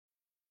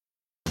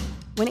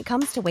When it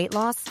comes to weight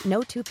loss,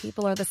 no two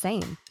people are the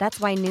same. That's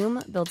why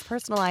Noom builds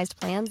personalized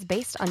plans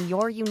based on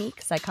your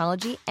unique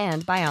psychology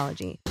and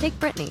biology. Take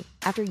Brittany.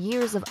 After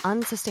years of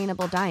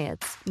unsustainable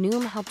diets,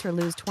 Noom helped her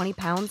lose 20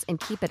 pounds and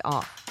keep it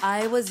off.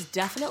 I was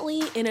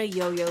definitely in a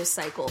yo-yo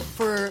cycle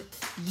for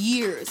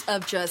years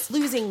of just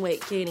losing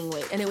weight, gaining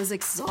weight, and it was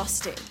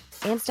exhausting.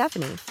 And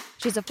Stephanie.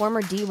 She's a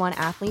former D1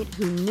 athlete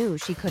who knew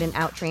she couldn't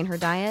outtrain her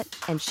diet,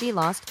 and she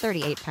lost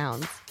 38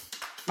 pounds.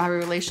 My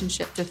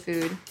relationship to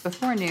food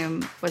before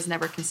Noom was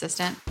never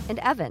consistent. And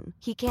Evan,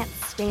 he can't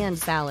stand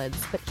salads,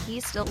 but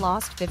he still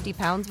lost 50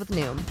 pounds with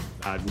Noom.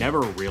 I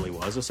never really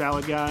was a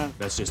salad guy.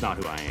 That's just not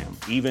who I am.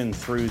 Even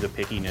through the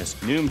pickiness,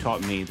 Noom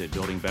taught me that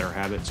building better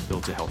habits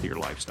builds a healthier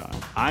lifestyle.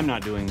 I'm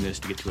not doing this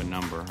to get to a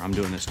number. I'm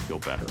doing this to feel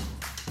better.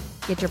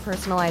 Get your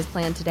personalized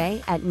plan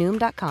today at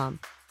Noom.com.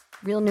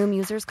 Real Noom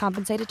users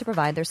compensated to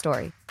provide their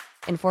story.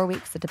 In 4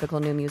 weeks, the typical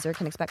Noom user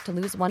can expect to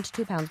lose 1 to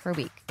 2 pounds per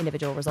week.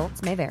 Individual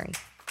results may vary.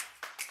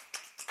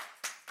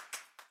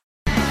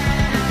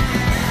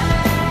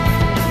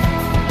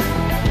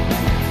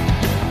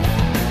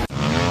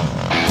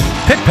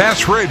 Pit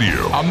Pass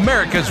Radio,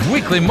 America's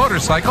weekly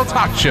motorcycle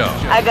talk show.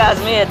 I got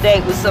me a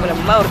date with some of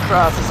the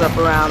motocrossers up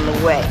around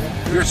the way.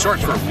 Your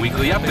source for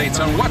weekly updates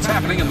on what's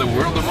happening in the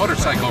world of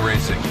motorcycle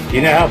racing.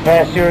 You know how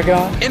fast you're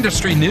going?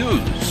 Industry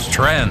news,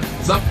 trends,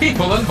 the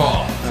people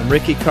involved. I'm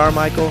Ricky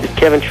Carmichael. This is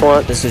Kevin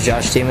Schwantz. This is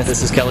Josh Teemuth.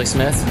 This is Kelly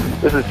Smith.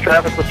 This is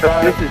Travis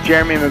Latron. This is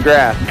Jeremy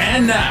McGrath.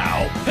 And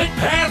now, Pit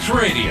Pass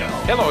Radio.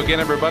 Hello again,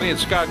 everybody.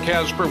 It's Scott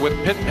Casper with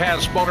Pit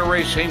Pass Motor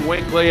Racing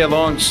Weekly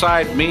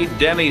alongside me,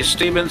 Denny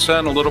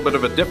Stevenson. A little bit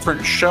of a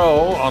different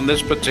show on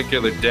this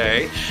particular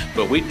day,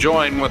 but we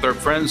join with our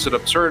friends at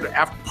Absurd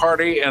After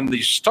Party and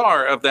the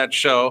star of that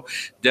show,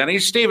 Denny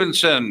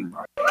Stevenson.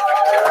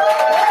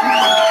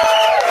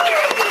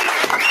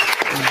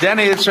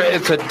 Denny, it's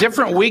a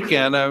different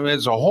weekend.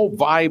 There's a whole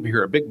vibe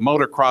here, a big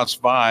motocross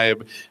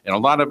vibe, and a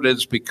lot of it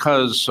is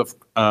because of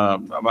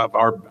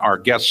our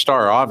guest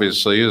star,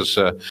 obviously, is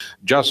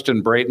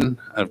Justin Brayton.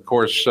 Of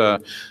course,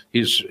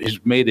 he's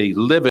made a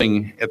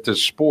living at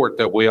this sport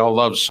that we all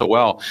love so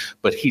well,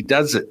 but he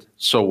does it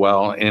so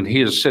well, and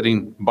he is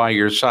sitting by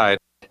your side.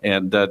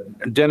 And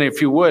Denny,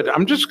 if you would,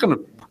 I'm just going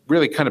to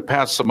really kind of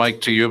pass the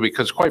mic to you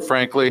because, quite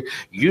frankly,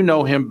 you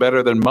know him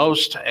better than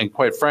most, and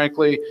quite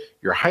frankly,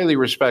 you're highly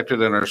respected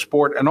in our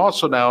sport and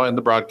also now in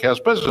the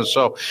broadcast business.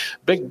 So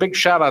big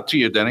shout out to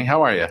you, Denny.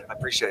 How are you? I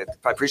appreciate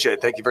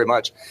it. Thank you very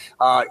much.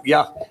 I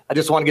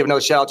just want to give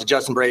another shout out to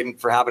Justin Brayton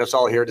for having us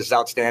all here. This is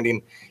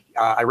outstanding.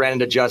 I ran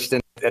into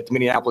Justin at the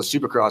Minneapolis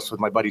Supercross with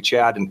my buddy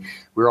Chad, and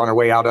we were on our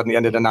way out at the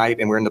end of the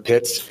night, and we were in the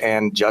pits,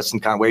 and Justin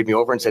kind of waved me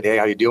over and said, "Hey,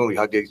 how you doing?" We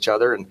hugged each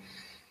other, and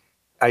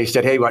I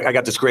said, "Hey, I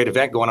got this great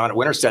event going on at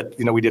Winterset,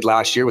 we did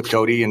last year with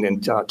Cody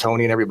and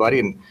Tony and everybody,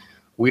 and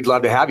we'd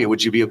love to have you.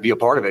 Would you be a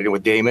part of it?" And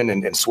with Damon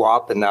and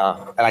Swap, and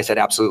I said,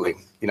 "Absolutely."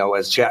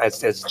 As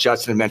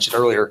Justin mentioned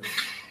earlier,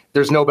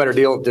 there's no better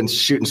deal than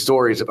shooting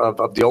stories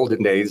of the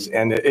olden days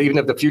and even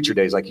of the future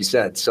days, like you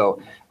said. So,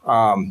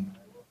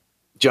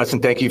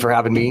 Justin, thank you for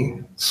having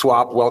me.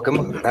 Swap,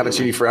 welcome. I haven't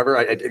seen you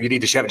forever. You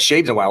need to haven't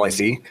shaved in a while, I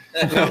see.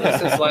 Since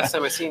the last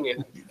time I seen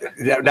you.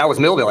 That was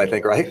Millville, I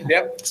think, right?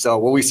 Yep. So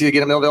will we see you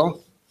again at Millville?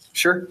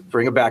 Sure.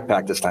 Bring a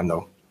backpack this time,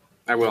 though.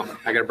 I will.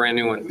 I got a brand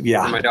new one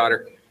for my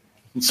daughter.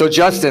 So,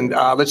 Justin,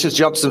 let's just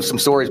jump some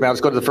stories, man.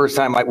 Let's go to the first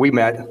time we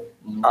met.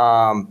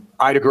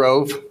 Ida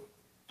Grove.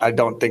 I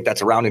don't think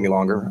that's around any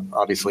longer,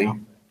 obviously. No,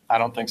 I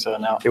don't think so,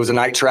 no. It was a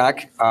night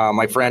track.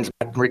 My friend,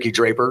 Ricky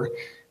Draper,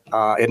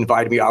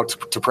 invited me out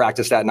to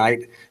practice that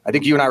night. I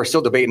think you and I were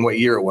still debating what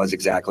year it was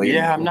exactly.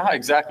 Yeah, I'm not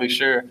exactly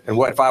sure. And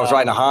what if I was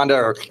riding a Honda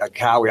or a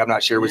Cowie? I'm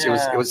not sure.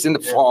 It was in the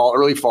fall,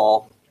 early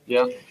fall.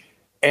 Yeah.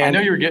 And I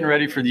know you were getting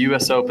ready for the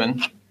U.S. Open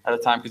at the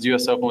time because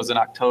U.S. Open was in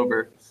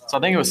October. So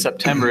I think it was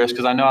September-ish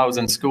because I know I was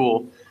in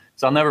school.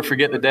 So I'll never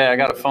forget the day I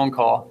got a phone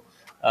call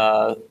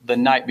the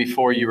night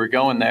before you were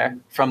going there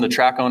from the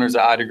track owners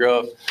at Ida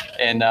Grove.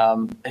 And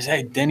they said,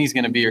 "Hey, Denny's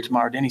going to be here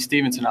tomorrow, Denny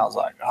Stevenson." I was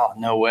like, "Oh,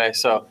 no way."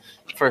 So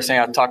first thing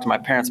I talked to my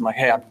parents, I'm like,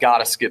 "Hey, I've got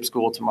to skip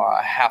school tomorrow.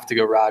 I have to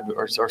go ride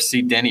or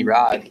see Denny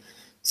ride."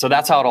 So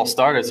that's how it all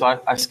started. So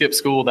I skipped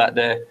school that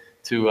day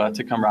to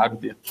come ride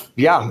with you.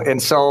 Yeah,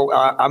 and so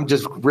I'm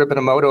just ripping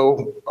a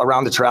moto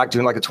around the track,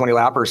 doing like a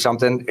 20-lapper or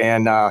something,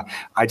 and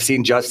I'd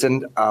seen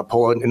Justin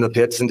pull in the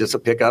pits and just a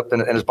pickup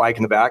and his bike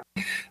in the back,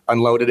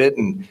 unloaded it,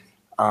 and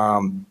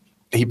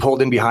he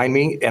pulled in behind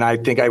me, and I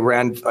think I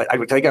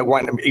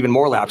won even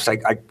more laps. I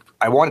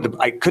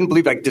couldn't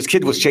believe this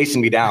kid was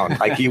chasing me down.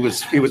 Like he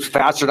was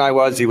faster than I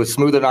was, he was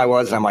smoother than I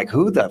was, and I'm like,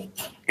 who the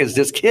is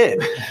this kid?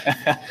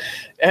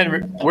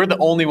 And we're the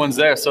only ones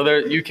there. So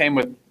you came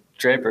with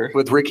Draper.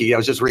 With Ricky. I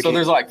was just Ricky.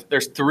 So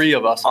there's three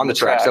of us on the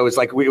track. So it's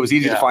like it was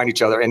easy to find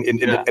each other and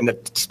to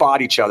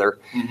spot each other.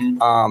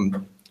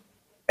 Mm-hmm.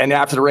 And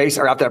after the race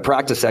or after that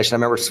practice session,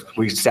 I remember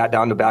we sat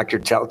down in the back of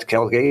your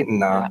tailgate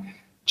and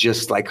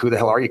just like, who the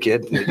hell are you,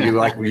 kid?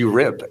 You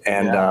rip.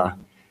 And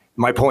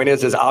my point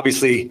is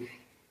obviously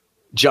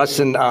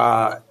Justin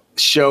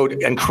showed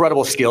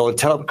incredible skill,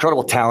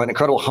 incredible talent,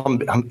 incredible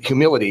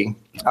humility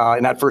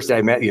in that first day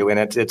I met you. And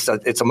it's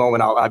a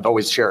moment I've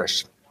always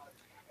cherished.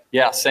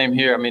 Yeah, same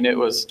here. I mean, it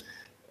was,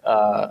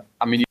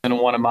 you've been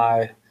one of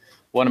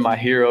my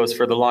heroes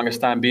for the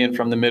longest time, being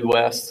from the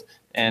Midwest.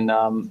 And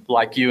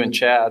like you and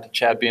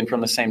Chad being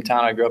from the same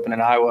town I grew up in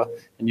Iowa,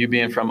 and you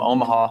being from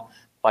Omaha,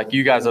 like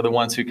you guys are the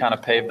ones who kind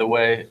of paved the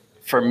way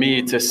for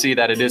me to see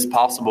that it is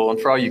possible.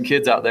 And for all you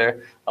kids out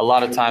there, a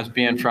lot of times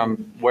being from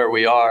where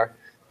we are,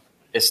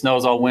 it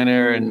snows all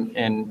winter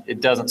and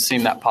it doesn't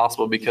seem that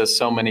possible because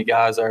so many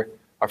guys are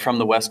from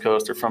the West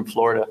Coast or from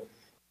Florida.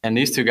 And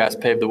these two guys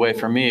paved the way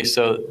for me.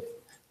 So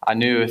I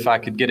knew if I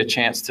could get a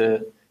chance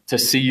to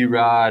see you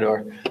ride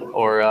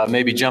or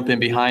maybe jump in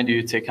behind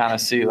you to kind of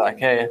see like,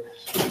 hey,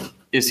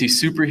 is he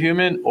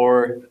superhuman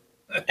or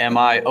am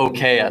I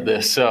okay at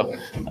this? So,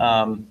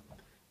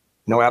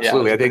 no,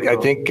 absolutely. Yeah, I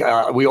think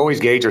we always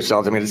gauge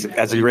ourselves. I mean,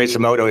 as you race a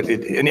moto,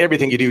 and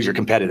everything you do is you're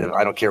competitive.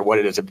 I don't care what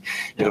it is.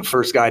 The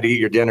first guy to eat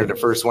your dinner, the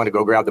first one to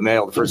go grab the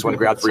mail, the first one to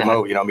grab the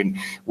remote.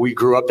 We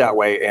grew up that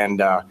way,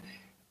 and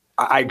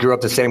I grew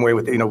up the same way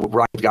with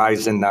Ryan's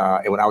guys. And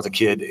when I was a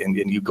kid, and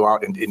you go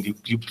out and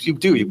you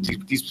do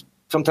these.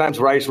 Sometimes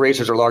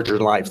racers are larger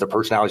than life. Their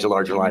personalities are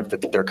larger than life.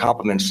 That their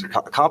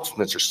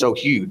accomplishments are so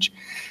huge.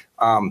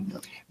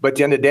 But at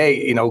the end of the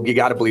day, you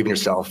got to believe in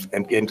yourself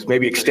and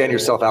maybe extend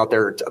yourself out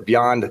there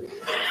beyond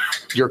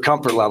your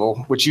comfort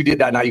level, which you did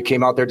that night. You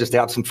came out there just to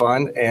have some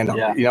fun. And,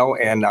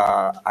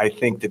 I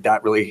think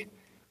that really,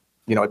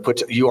 it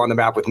puts you on the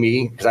map with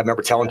me because I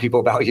remember telling people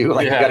about you.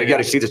 Like, you got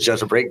to see this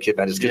Justin Brayton kid,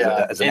 man, just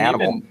as an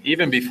animal.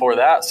 Even before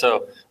that.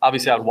 So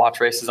obviously I'd watch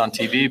races on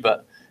TV,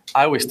 but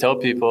I always tell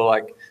people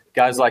like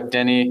guys like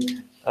Denny,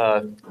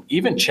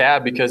 even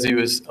Chad, because he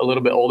was a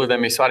little bit older than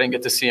me, so I didn't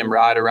get to see him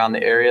ride around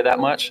the area that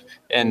much.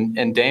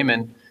 And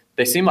Damon,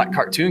 they seem like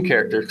cartoon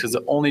characters because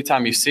the only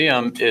time you see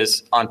them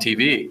is on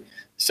TV.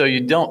 So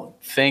you don't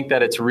think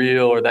that it's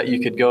real or that you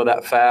could go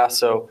that fast.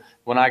 So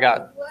when I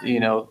got,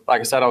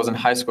 like I said, I was in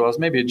high school. I was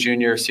maybe a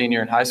junior or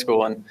senior in high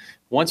school. And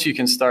once you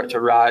can start to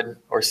ride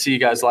or see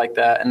guys like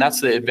that, and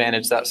that's the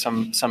advantage that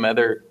some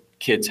other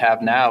kids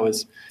have now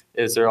is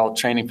they're all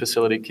training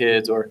facility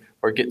kids or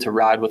get to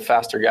ride with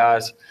faster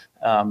guys.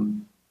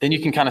 Then you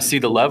can kind of see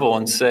the level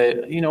and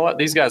say, you know what,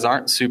 these guys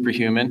aren't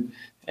superhuman,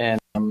 and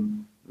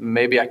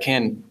maybe I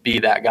can be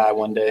that guy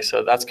one day.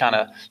 So that's kind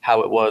of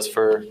how it was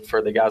for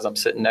the guys I'm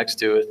sitting next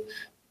to.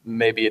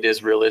 Maybe it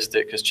is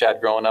realistic because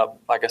Chad growing up,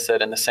 like I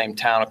said, in the same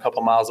town a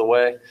couple miles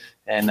away,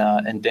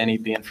 and Denny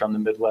being from the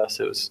Midwest,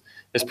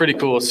 it's pretty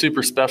cool. It's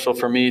super special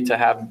for me to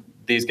have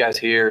these guys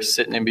here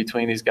sitting in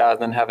between these guys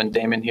and having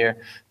Damon here.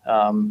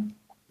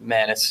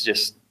 Man, it's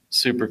just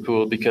super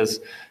cool because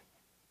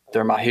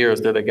they're my heroes.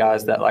 They're the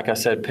guys that, like I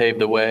said, paved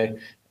the way.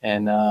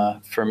 And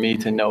for me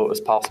to know it was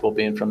possible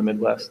being from the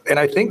Midwest. And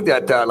I think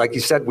that, like you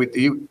said,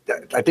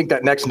 I think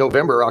that next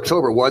November or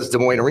October was Des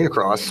Moines Arena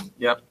Cross.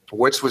 Yep.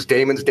 Which was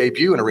Damon's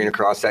debut in Arena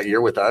Cross that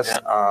year with us,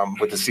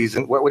 with the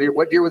season. What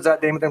year was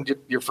that, Damon?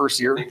 Your first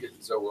year? I think it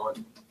was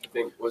 01. I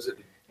think, was it?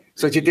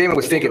 So Damon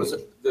was thinking.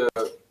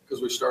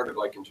 Because we started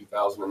like in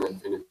 2000 and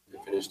then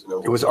finished in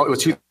 01. It was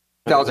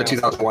 2000,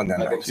 2001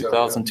 then. I think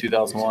 2000,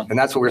 2001. And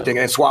that's what we were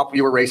thinking. And Swap,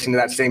 you were racing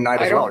that same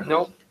night as well. I don't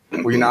know.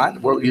 Were you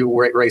not? You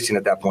were racing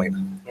at that point?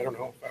 I don't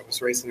know if I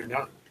was racing or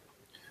not.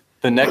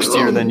 The next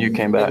year, then you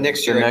came back. The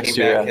next year,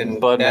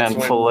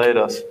 Budman filleted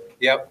us.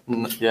 Yep.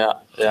 Yeah.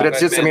 But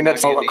it's just,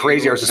 that's how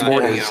crazy our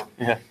sport is.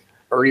 Yeah.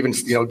 Or even,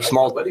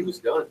 small. Buddy was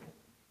done.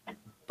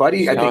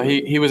 Buddy, I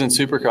think he was in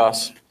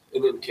Supercross.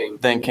 And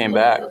then came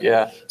back.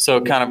 Yeah. So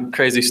kind of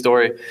crazy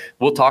story.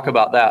 We'll talk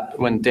about that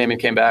when Damon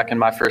came back in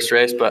my first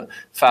race, but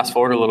fast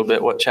forward a little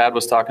bit, what Chad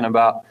was talking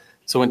about.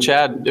 So when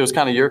Chad, it was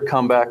kind of your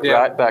comeback,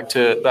 right? Back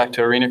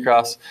to Arena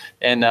Cross.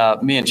 And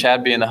me and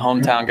Chad being the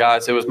hometown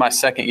guys, it was my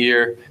second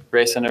year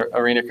racing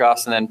Arena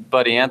Cross. And then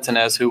Buddy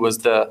Antonez, who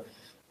was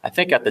I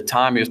think at the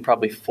time he was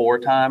probably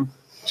 4-time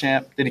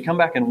champ. Did he come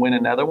back and win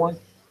another one?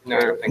 No,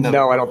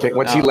 I don't think.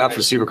 Once he left for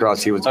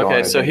Supercross, he was gone.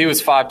 Okay, so he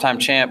was 5-time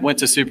champ, went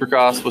to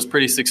Supercross, was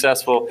pretty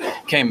successful,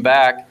 came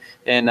back,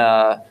 and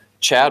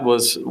Chad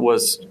was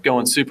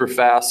going super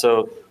fast.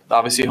 So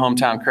obviously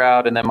hometown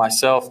crowd, and then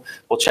myself.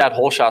 Well, Chad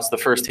Holshot's the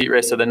first heat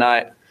race of the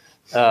night.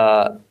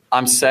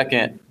 I'm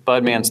second,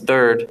 Budman's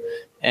third,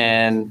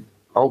 and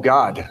oh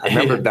God, I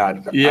remembered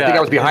that. Yeah, I think I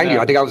was behind you.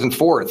 I think I was in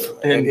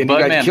fourth, and you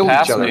guys killed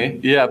each other. Me.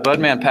 Yeah,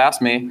 Budman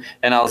passed me,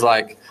 and I was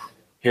like,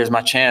 "Here's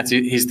my chance.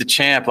 He's the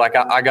champ. Like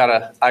I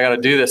gotta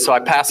do this." So I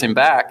pass him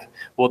back.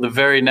 Well, the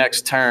very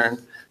next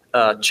turn,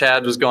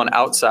 Chad was going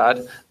outside.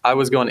 I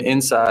was going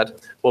inside.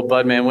 Well,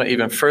 Budman went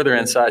even further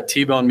inside,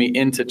 T-boned me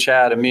into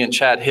Chad, and me and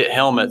Chad hit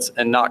helmets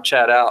and knocked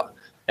Chad out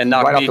and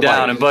knocked me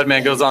down. And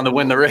Budman goes on to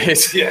win the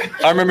race. Yeah.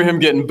 I remember him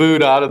getting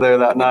booed out of there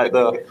that night,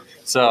 though.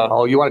 So.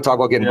 Oh, you want to talk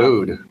about getting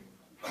booed?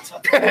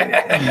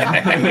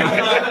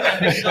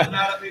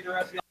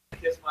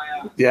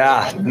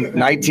 Yeah,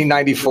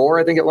 1994,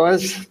 I think it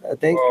was.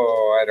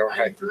 Oh, I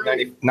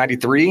don't.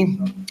 93.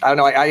 I don't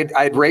know. I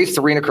had raced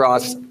Arena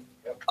Cross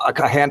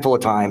a handful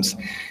of times.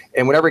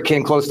 And whenever it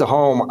came close to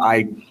home,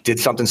 I did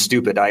something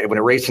stupid. When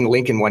I raced in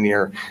Lincoln one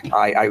year,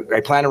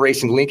 I planned on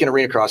racing Lincoln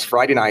Arena Cross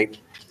Friday night,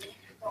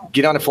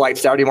 get on a flight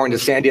Saturday morning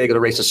to San Diego to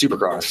race a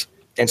Supercross.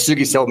 And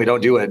Sugi told me,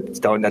 don't do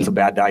it. That's a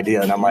bad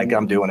idea. And I'm like,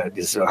 I'm doing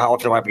it. So how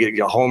often do I have to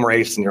get a home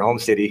race in your home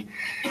city?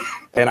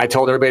 And I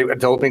told everybody at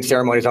the opening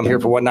ceremonies, I'm here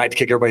for one night to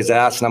kick everybody's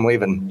ass, and I'm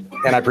leaving.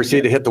 And I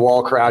proceeded to hit the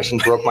wall, crash,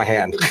 and broke my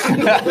hand.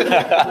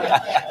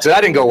 So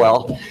that didn't go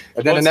well.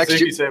 And then What's the next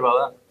Sugi say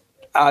about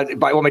that?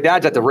 Well, my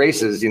dad's at the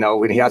races,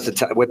 when he has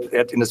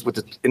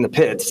to in the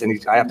pits,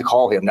 and I have to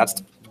call him.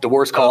 That's the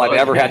worst call I've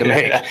ever had to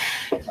make.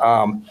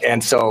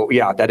 And so,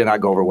 that did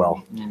not go over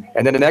well.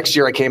 And then the next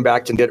year, I came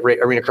back to did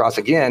Arena Cross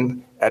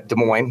again at Des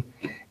Moines,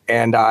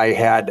 and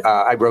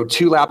I rode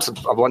 2 laps of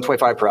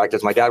 125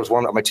 practice. My dad was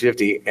warming up my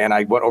 250, and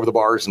I went over the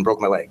bars and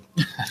broke my leg.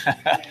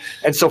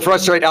 And so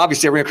frustrated.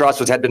 Obviously, Arena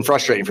Cross had been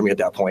frustrating for me at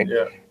that point.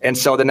 Yeah. And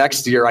so the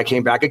next year, I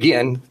came back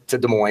again to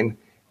Des Moines,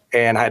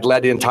 and I had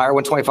led the entire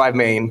 125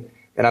 main.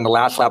 And on the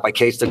last lap, I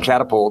cased the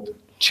catapult.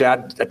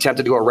 Chad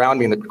attempted to go around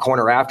me in the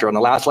corner after on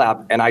the last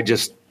lap, and I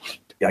just,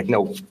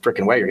 no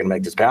freaking way you're going to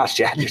make this pass,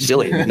 Chad. You're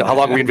silly. How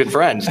long have we been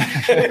friends?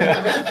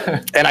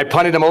 And I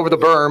punted him over the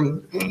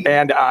berm.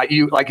 And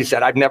like you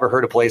said, I've never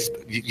heard a place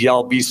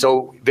yell, be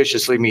so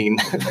viciously mean.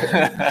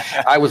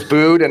 I was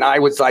booed, and I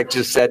was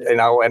just said, and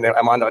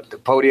I'm on the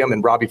podium,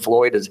 and Robbie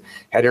Floyd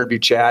had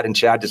interviewed Chad, and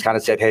Chad just kind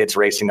of said, hey, it's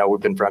racing. We've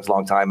been friends a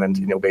long time. And,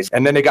 basically.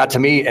 And then they got to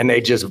me, and they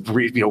just,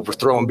 were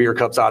throwing beer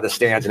cups out of the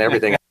stands and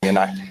everything. And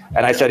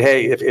I said,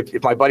 hey,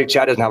 if my buddy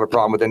Chad doesn't have a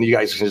problem with it, then you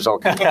guys can just all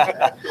come.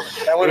 That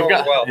went over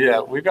well. Yeah,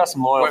 we've got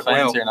some loyal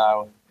fans here in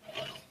Iowa.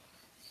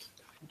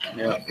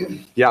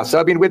 Yeah. So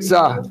I mean,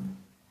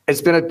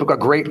 it's been a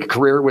great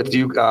career with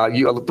you.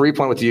 A brief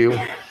one with you,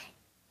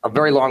 a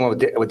very long one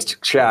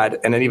with Chad,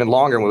 and an even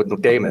longer one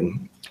with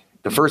Damon.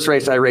 The first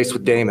race I raced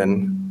with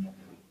Damon,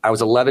 I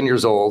was 11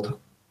 years old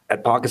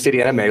at Ponca City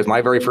NMA. It was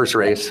my very first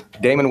race.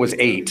 Damon was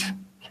 8.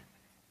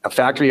 A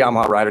factory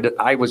Yamaha rider.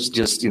 I was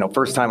just,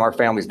 first time our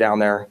family's down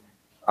there.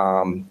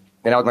 And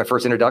that was my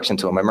first introduction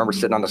to him. I remember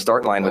sitting on the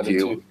start line with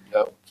you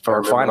for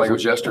our final. Like it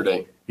was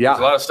yesterday. Yeah. There's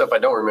a lot of stuff I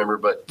don't remember,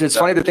 but. It's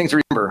funny the things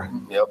to remember.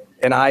 Yep.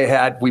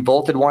 And we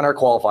both had won our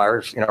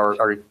qualifiers,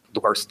 our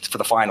for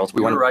the finals.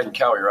 We were riding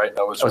Cowie, right?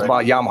 It was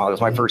my Yamaha. It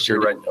was my first year.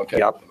 Right. Okay.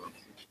 Yep.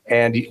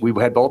 And we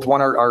had both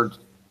won our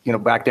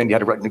back then you had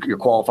to run your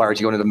qualifiers.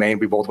 You go into the main.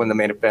 We both win the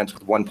main events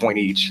with 1 point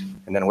each.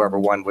 And then whoever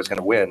won was going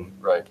to win.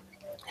 Right.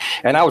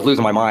 And I was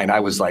losing my mind. I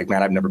was like,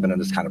 man, I've never been in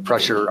this kind of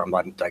pressure. I'm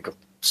like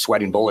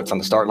sweating bullets on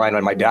the start line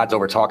when my dad's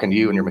over talking to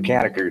you and your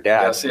mechanic or your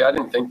dad. Yeah, see, I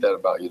didn't think that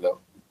about you, though.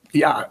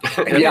 Yeah.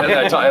 At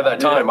that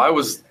time, I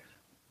was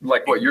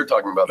like what you're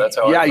talking about. That's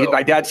how I felt.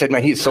 My dad said,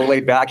 man, he's so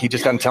laid back. He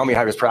just doesn't tell me how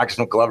he was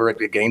practicing with Glover at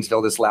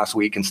Gainesville this last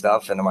week and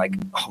stuff. And I'm like,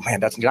 oh, man,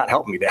 that's not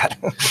helping me, Dad.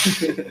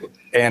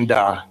 And,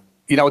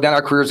 then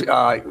our careers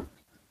kind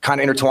of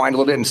intertwined a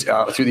little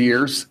bit through the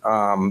years.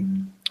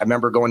 I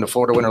remember going to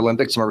Florida Winter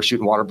Olympics. I remember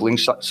shooting water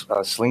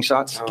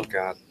slingshots. Oh,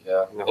 God.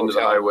 Yeah, into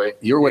the highway.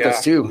 You were with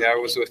us, too. Yeah, I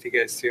was with you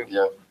guys, too.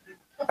 Yeah.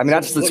 I mean,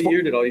 that's What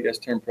year did all you guys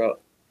turn pro?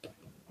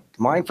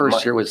 My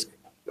first year was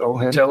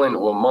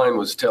mine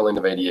was tail end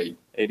of 88.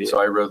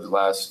 So I rode the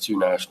last 2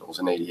 nationals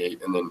in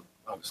 88, and then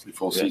obviously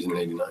full season in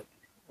 89.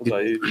 What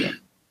about you?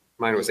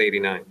 Mine was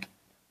 89.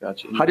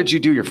 Gotcha. How did you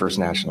do your first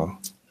national?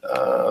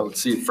 Let's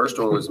see. The first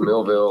one was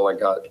Millville. I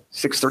got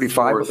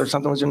 6:35 or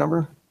something was your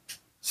number?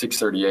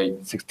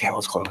 6:38. Damn, that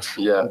was close.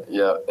 Yeah.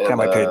 And, Damn,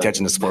 I pay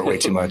attention to sport way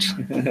too much.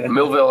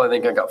 Millville, I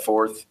think I got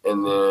 4th,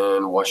 and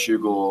then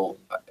Washougal,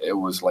 it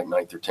was like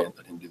 9th or 10th.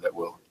 I didn't do that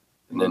well.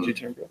 And then did you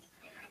turn pro?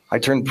 I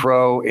turned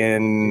pro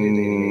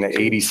in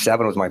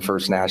 87 was my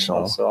first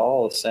national. So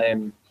all the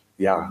same.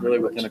 Yeah. Really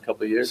within a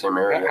couple of years. Same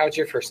area. How'd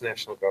your first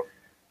national go?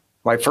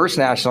 My first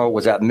national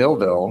was at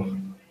Millville.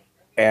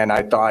 And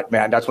I thought,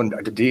 man, that's when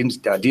the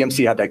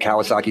DMC had that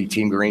Kawasaki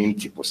Team Green,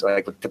 was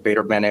like with the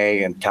Bader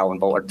Benet and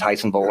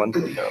Tyson Boland.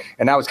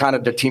 And that was kind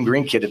of the Team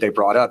Green kid that they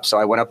brought up. So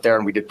I went up there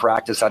and we did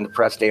practice on the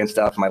press day and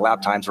stuff. My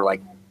lap times were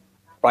like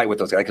right with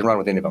those guys. I could run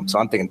with any of them. So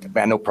I'm thinking,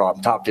 man, no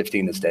problem. Top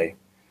 15 this day.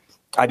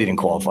 I didn't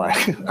qualify.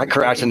 I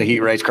crashed in the heat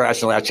race,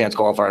 crashed in the last chance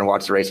qualifier, and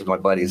watched the race with my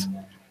buddies.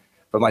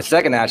 But my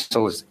second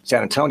national was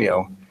San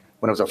Antonio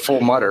when it was a full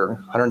mutter,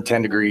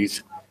 110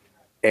 degrees.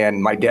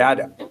 And my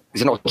dad,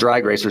 he's an old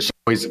drag racer, so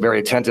he's very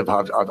attentive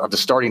of the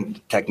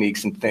starting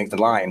techniques and things and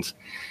lines.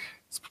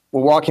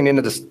 We're walking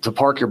into this to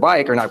park your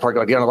bike, or not park,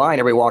 get on the line.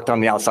 Everybody walked on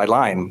the outside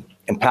line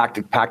and packed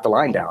the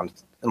line down.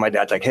 And my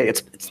dad's like, hey,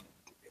 it's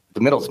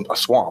the middle's a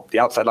swamp. The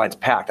outside line's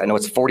packed. I know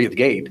it's 40th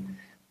gate.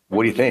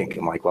 What do you think?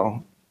 I'm like,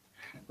 well,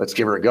 let's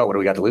give her a go. What do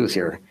we got to lose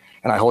here?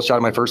 And I whole shot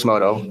my first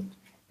moto,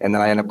 and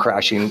then I end up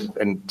crashing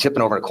and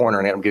tipping over in a corner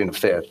and I end up getting to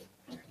 5th.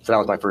 So that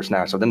was my first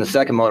national. Then the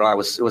second moto, it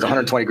was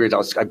 120 degrees.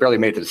 I barely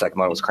made it to the second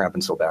moto. I was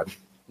cramping so bad.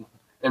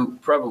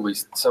 And probably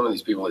some of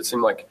these people, it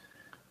seemed like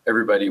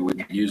everybody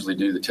would usually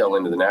do the tail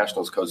end of the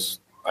nationals,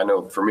 because I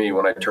know for me,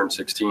 when I turned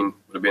 16,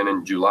 would have been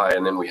in July,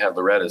 and then we had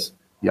Loretta's.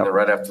 Yep. And then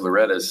right after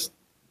Loretta's,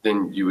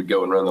 then you would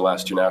go and run the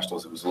last 2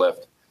 nationals that was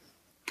left,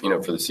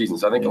 for the season.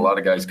 So I think a lot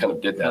of guys kind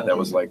of did that. That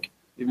was like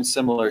even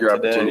similar Your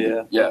today.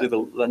 opportunity. Yeah.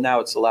 Now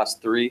it's the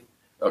last 3.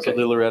 Okay. So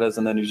the Loretta's,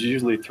 and then there's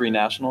usually 3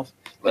 nationals.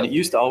 And it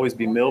used to always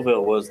be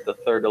Millville was the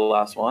third to the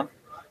last one.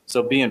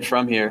 So being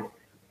from here,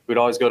 we'd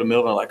always go to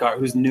Millville like, all right,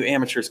 who's the new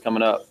amateurs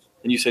coming up?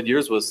 And you said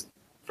yours was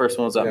first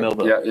one was at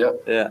Millville.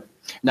 Yeah.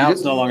 Now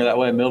it's no longer that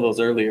way.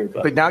 Millville's earlier.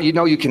 But now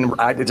you can.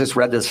 I just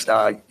read this.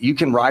 You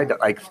can ride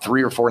like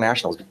 3 or 4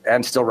 nationals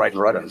and still ride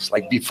Lorettas.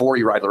 Like before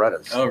you ride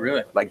Lorettas. Oh,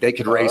 really? Like they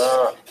could race.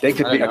 They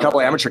could be a couple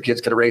of amateur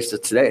kids could have raced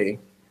it today,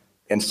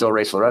 and still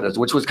race Lorettas,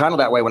 which was kind of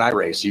that way when I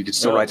raced. You could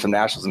still ride some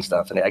nationals and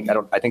stuff. And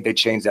I think they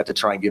changed that to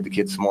try and give the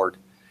kids some more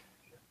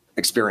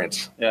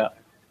experience. Yeah.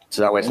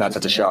 So that way it's not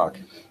such a shock.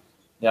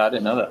 Yeah, I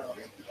didn't know that.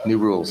 New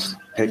rules.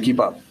 Hey, keep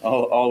up.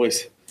 Oh,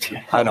 always.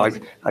 I know.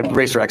 I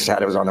Racer X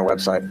had it was on their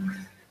website.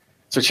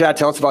 So Chad,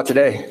 tell us about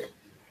today.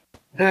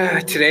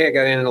 Today I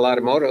got in a lot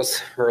of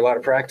motos or a lot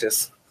of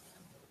practice.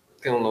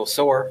 Feeling a little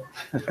sore.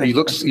 You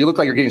look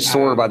like you're getting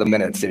sore by the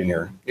minute sitting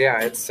here.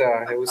 Yeah, it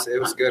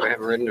was good. I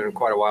haven't ridden in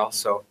quite a while,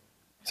 so.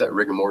 Is that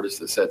rigor mortis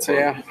that sets in?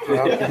 Yeah.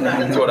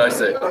 That's what I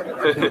say.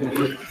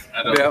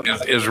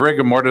 Is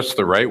rigor mortis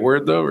the right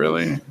word though?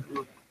 Really?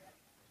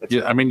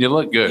 Yeah, I mean, you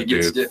look good,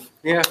 dude. Stiff.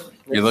 Yeah.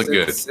 You look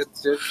good.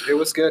 It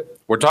was good.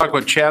 We're talking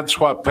with Chad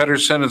Swap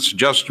Pedersen. It's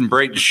Justin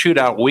Brayton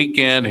Shootout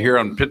Weekend here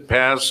on Pit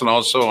Pass and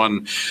also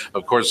on,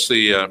 of course,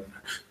 the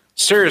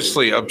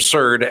seriously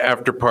absurd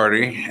after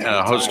party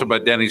hosted by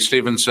Denny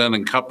Stevenson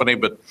and company.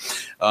 But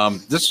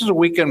this is a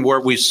weekend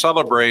where we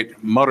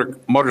celebrate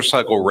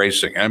motorcycle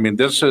racing. I mean,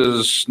 this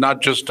is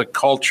not just a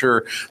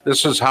culture.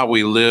 This is how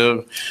we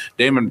live.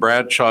 Damon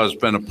Bradshaw has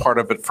been a part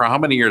of it for how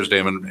many years,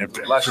 Damon?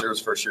 Last year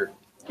was first year.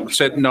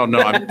 Said no.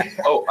 I'm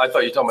Oh, I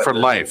thought you were talking about for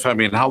life. I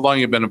mean, how long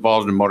have you been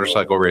involved in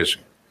motorcycle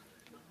racing?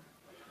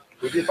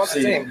 We did about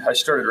the same. I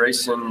started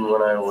racing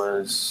when I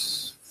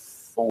was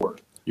 4.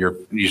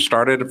 You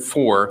started at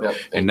 4, Yep,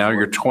 and now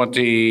you're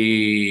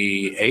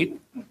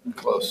 28?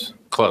 Close.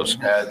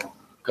 Add a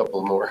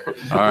couple more.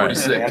 All right.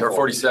 46 or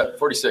 47,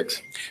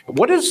 46.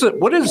 What does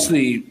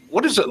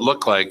it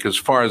look like as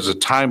far as the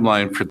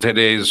timeline for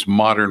today's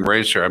modern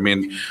racer? I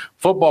mean,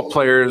 football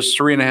players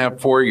 3.5,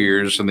 4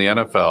 years in the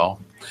NFL.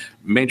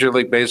 Major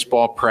League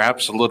Baseball,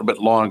 perhaps a little bit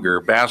longer,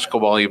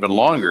 basketball even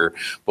longer.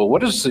 But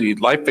what is the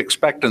life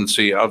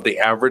expectancy of the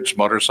average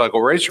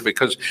motorcycle racer?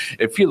 Because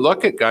if you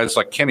look at guys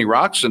like Kenny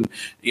Roczen,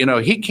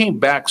 he came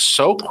back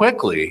so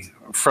quickly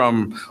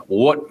from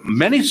what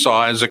many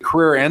saw as a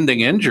career-ending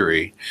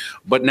injury.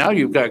 But now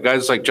you've got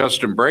guys like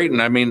Justin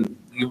Brayton. I mean,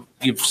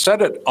 you've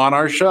said it on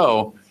our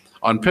show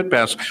on Pit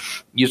Pass.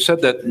 You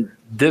said that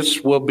this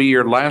will be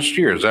your last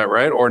year. Is that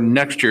right? Or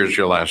next year is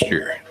your last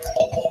year?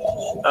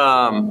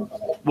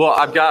 Well,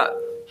 I've got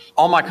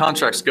all my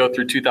contracts go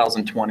through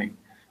 2020,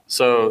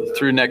 so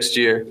through next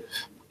year,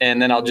 and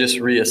then I'll just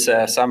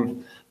reassess.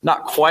 I'm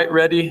not quite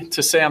ready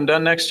to say I'm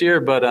done next year,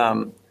 but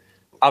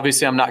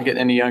obviously I'm not getting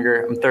any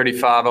younger. I'm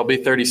 35. I'll be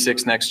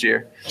 36 next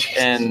year,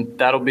 and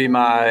that'll be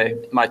my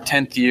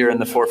 10th year in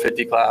the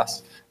 450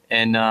 class,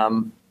 and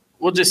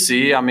we'll just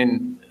see. I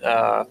mean,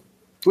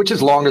 which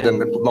is longer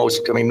than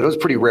most. I mean, it was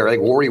pretty rare. I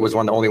think Wardy was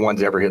one of the only ones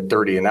to ever hit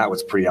 30, and that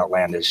was pretty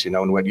outlandish.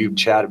 And what you,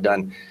 Chad, have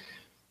done.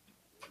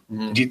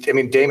 I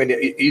mean, Damon,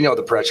 you know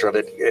the pressure of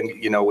it,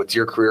 and with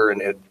your career,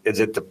 and is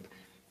it the?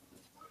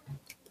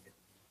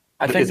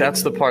 I think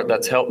that's the part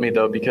that's helped me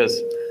though, because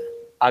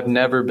I've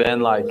never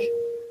been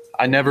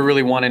I never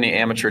really won any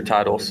amateur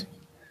titles.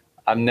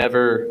 I've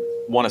never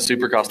won a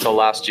Supercross till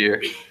last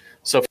year.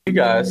 So for you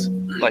guys,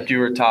 you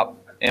were top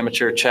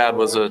amateur. Chad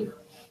was a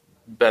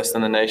best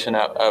in the nation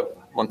at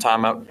one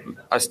time.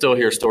 I still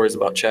hear stories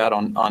about Chad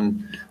on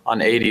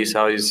 80s,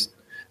 how he's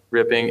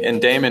ripping, and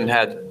Damon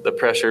had the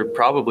pressure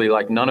probably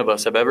like none of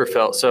us have ever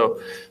felt. So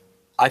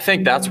I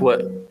think that's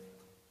what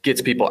gets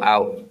people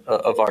out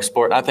of our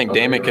sport. I think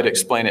Damon could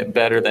explain it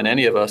better than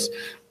any of us,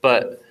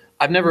 but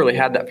I've never really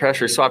had that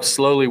pressure. So I've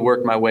slowly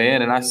worked my way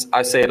in, and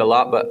I say it a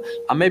lot, but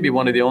I'm maybe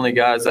one of the only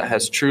guys that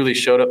has truly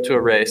showed up to a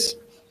race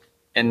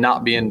and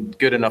not being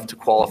good enough to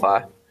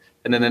qualify.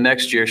 And then the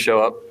next year show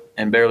up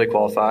and barely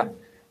qualify.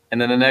 And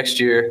then the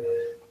next year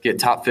get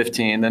top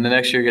 15. Then the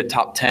next year get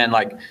top 10,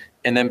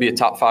 and then be a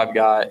top 5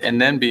 guy,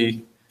 and then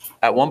be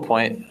at one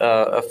point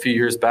a few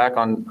years back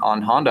on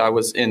Honda, I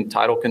was in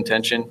title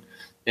contention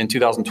in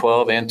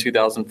 2012 and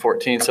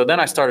 2014. So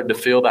then I started to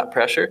feel that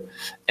pressure,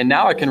 and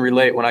now I can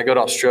relate when I go to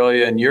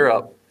Australia and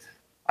Europe.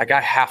 I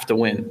have to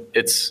win.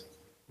 It's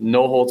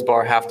no holds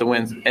bar, have to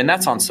win, and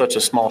that's on such a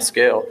small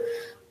scale.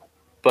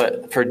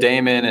 But for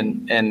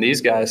Damon and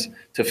these guys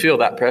to feel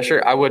that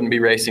pressure, I wouldn't be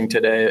racing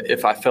today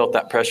if I felt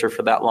that pressure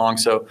for that long.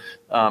 So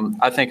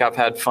I think I've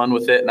had fun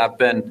with it, and I've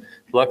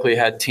luckily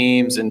had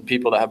teams and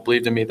people that have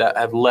believed in me that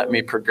have let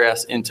me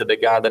progress into the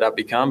guy that I've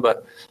become.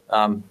 But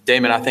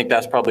Damon, I think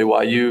that's probably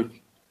why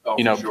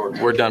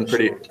we're done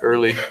pretty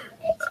early.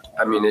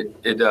 I mean,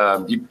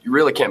 you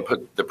really can't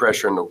put the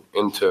pressure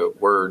into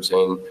words.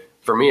 And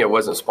for me, it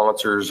wasn't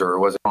sponsors or it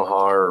wasn't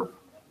Omaha or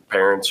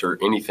parents or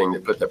anything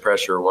that put that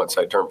pressure once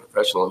I turned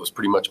professional. It was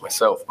pretty much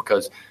myself,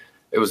 because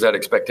it was that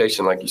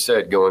expectation, like you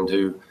said, going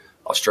to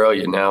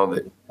Australia now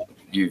that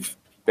you've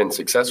been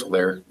successful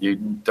there, you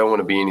don't want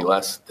to be any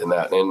less than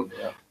that. And,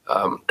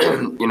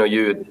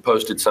 you had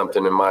posted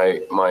something in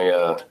my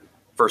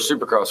first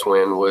Supercross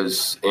win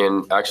was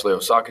in actually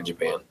Osaka,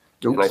 Japan.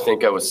 Oops. And I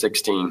think I was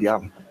 16. Yeah.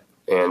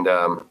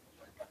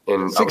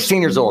 And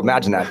 16 years old.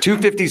 Imagine that.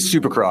 250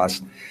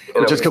 Supercross,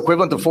 which is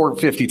equivalent to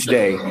 450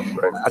 today.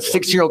 Right. A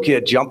 16-year-old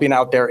kid jumping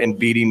out there and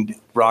beating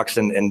Rocks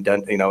and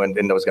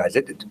those guys.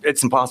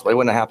 It's impossible. It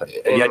wouldn't have happened.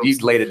 And yet you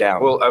laid it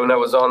down. Well, I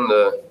was on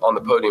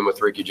the podium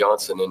with Ricky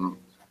Johnson, and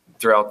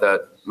throughout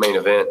that main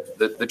event,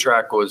 the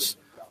track was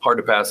hard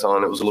to pass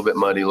on. It was a little bit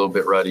muddy, a little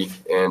bit ruddy,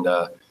 and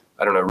I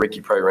don't know.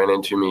 Ricky probably ran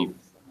into me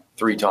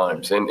 3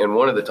 times, and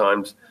one of the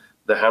times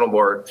the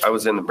handlebar, I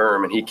was in the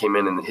berm, and he came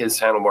in, and his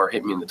handlebar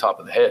hit me in the top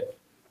of the head.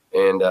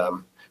 And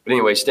but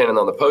anyway, standing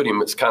on the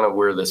podium, it's kind of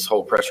where this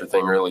whole pressure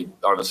thing really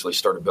obviously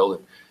started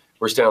building.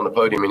 We're standing on the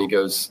podium, and he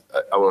goes,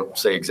 I won't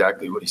say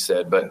exactly what he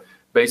said, but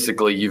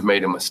basically, you've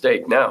made a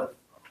mistake now.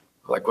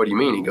 Like, what do you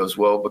mean? He goes,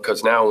 well,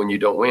 because now when you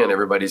don't win,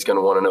 everybody's going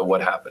to want to know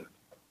what happened.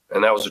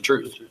 And that was the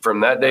truth.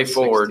 From that day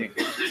forward,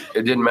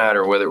 it didn't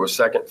matter whether it was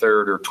 2nd,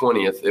 3rd, or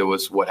 20th. It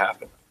was what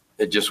happened.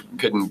 It just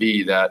couldn't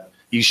be that.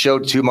 You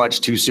showed too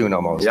much too soon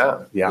almost.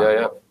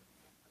 Yeah.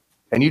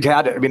 And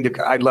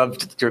I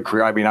loved your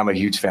career. I mean, I'm a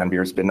huge fan of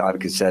yours. But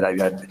like I said,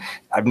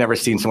 I've never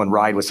seen someone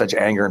ride with such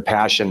anger and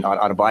passion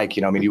on a bike.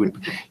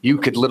 You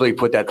could literally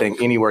put that thing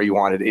anywhere you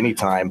wanted,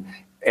 anytime.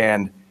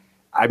 And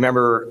I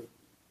remember,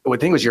 I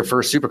think it was your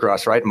first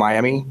Supercross, right?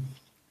 Miami.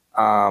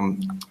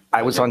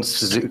 I was on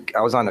Suzuki.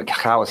 I was on a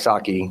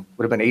Kawasaki.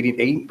 Would have been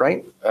 88,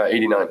 right?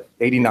 89.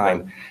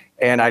 89.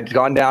 And I'd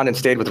gone down and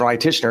stayed with Ronnie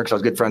Tishner because I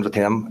was good friends with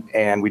him.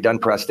 And we'd done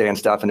press day and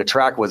stuff. And the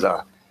track was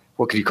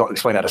what could you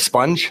explain that? A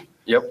sponge?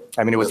 Yep.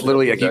 I mean, it was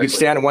literally like you could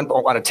stand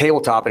on a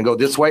tabletop and go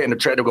this way, and the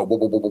tread would go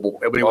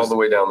all the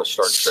way down the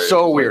start straight.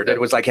 So weird. It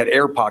was like had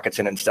air pockets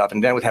in it and stuff,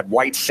 and then it had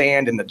white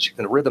sand in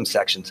the rhythm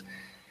sections.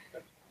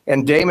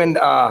 And Damon,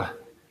 I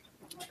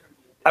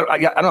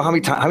don't know how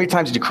many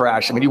times did you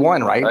crash? I mean, you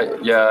won, right?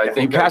 I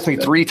think you passed me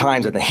 3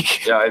 times, I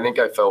think. Yeah, I think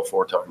I fell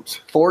 4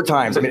 times. 4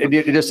 times. I mean,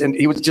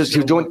 he was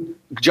doing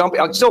jump.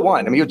 I still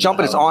won. I mean, he was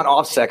jumping his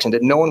on-off section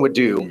that no one would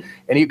do,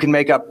 and he can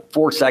make up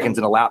 4 seconds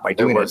in a lap by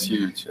doing it. It was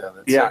huge.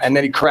 Yeah, and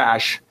then he'd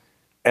crash,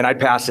 and I'd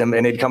pass him,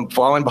 and he'd come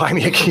flying by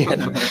me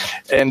again,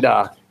 and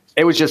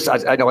it was just,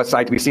 I know it's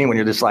sight to be seen when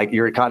you're just like,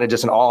 you're kind of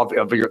just in awe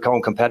of your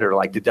own competitor.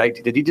 Like,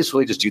 did he just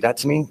really just do that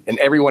to me? And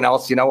everyone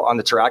else, on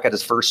the track at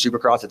his first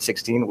Supercross at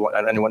 16 and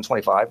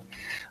 125.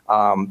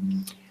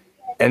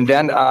 And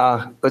then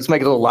let's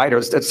make it a little lighter.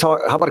 Let's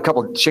talk, how about a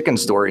couple of chicken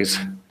stories?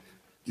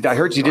 I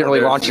heard you didn't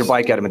really launch your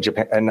bike at him in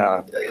Japan and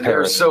Paris. There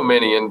were so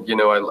many, and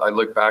I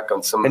look back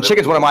on some of them. And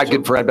Chicken's one of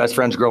my best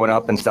friends growing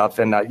up and stuff.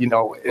 And and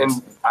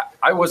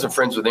I wasn't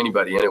friends with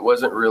anybody, and it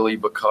wasn't really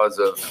because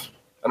of,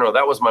 I don't know,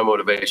 that was my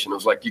motivation. It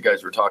was like you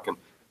guys were talking,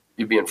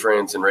 you being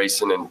friends and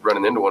racing and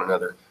running into one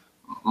another.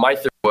 My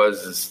theory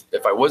is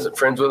if I wasn't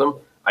friends with them,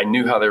 I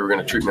knew how they were going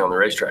to treat me on the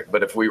racetrack.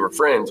 But if we were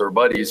friends or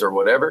buddies or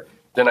whatever,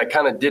 then I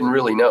kind of didn't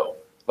really know.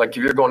 Like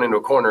if you're going into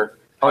a corner.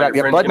 Oh, yeah,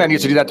 Budman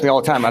used to do that to me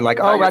all the time. I'm like,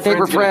 I think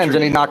we're friends,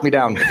 and he knocked me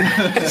down.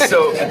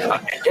 So,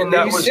 and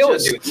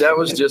that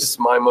was just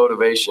my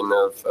motivation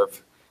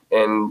of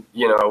and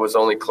I was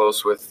only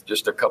close with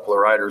just a couple of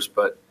riders,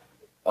 but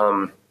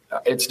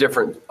it's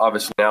different,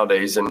 obviously,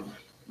 nowadays, and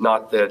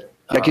not that.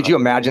 Could you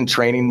imagine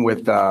training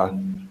with,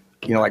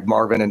 like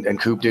Marvin and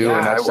Coop do? Yeah,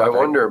 and that stuff? I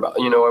wonder about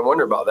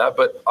that,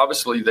 but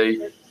obviously they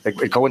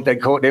make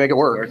it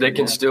work. They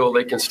can still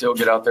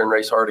get out there and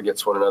race hard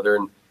against one another,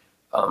 and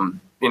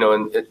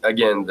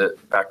again,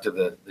 back to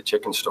the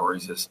chicken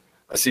stories is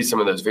I see some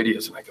of those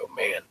videos and I go,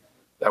 man,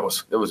 it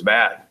was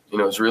bad. It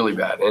was really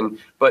bad.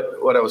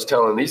 But what I was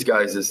telling these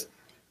guys is,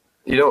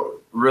 you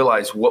don't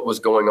realize what was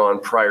going on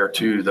prior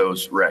to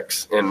those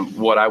wrecks and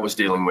what I was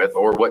dealing with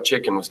or what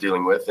Chicken was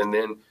dealing with. And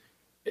then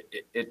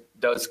it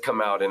does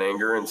come out in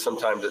anger. And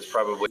sometimes it's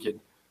probably could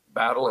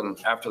battle. And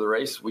after the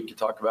race, we could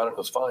talk about it. It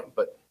was fine.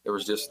 But it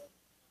was just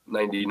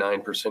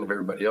 99% of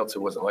everybody else. It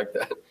wasn't like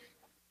that.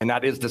 And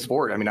that is the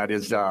sport. I mean, that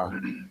is,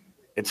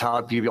 it's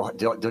how people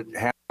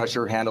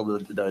handle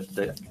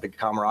the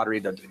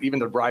camaraderie, even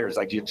the riders,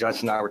 like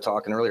Justin and I were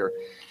talking earlier.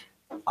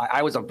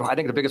 I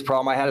think the biggest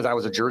problem I had is I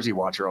was a jersey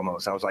watcher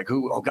almost. I was like,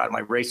 oh God, am I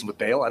racing with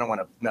Bale? I don't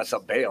want to mess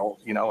up Bale,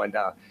 and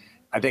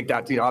I think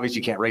that, obviously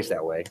you can't race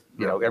that way.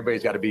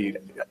 Everybody's got to be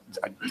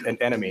an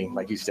enemy,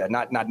 like you said,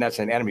 not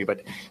necessarily an enemy,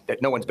 but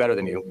that no one's better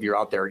than you. You're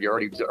out there, you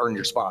already earned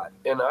your spot.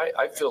 And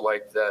I feel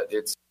like that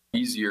it's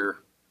easier,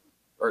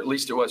 or at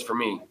least it was for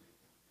me,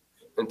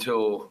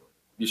 until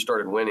you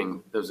started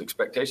winning those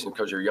expectations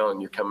because you're young,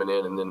 you're coming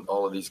in, and then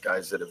all of these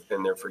guys that have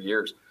been there for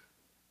years,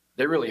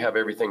 they really have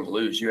everything to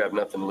lose. You have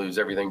nothing to lose,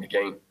 everything to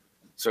gain.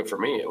 So for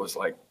me, it was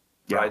like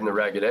riding the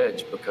ragged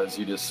edge because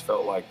you just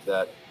felt like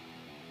that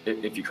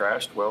if you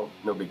crashed, well,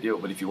 no big deal.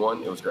 But if you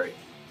won, it was great.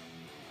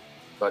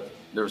 But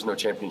there was no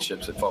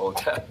championships that followed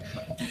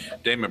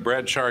that. Damon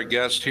Bradshaw, our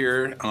guest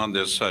here on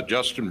this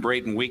Justin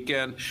Brayton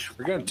weekend.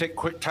 We're going to take a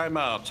quick time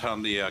out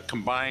on the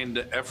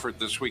combined effort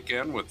this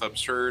weekend with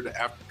Absurd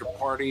After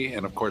Party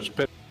and, of course,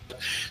 Pit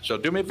So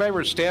do me a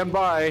favor, stand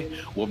by.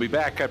 We'll be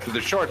back after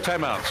the short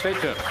timeout. Stay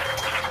tuned.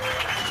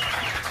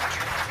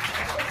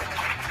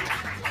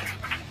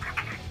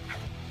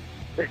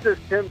 This is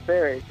Tim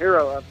Ferry,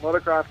 hero of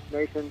Motocross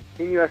Nation,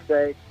 Team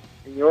USA,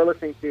 and you're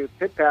listening to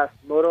Pit Pass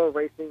Moto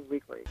Racing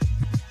Weekly.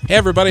 Hey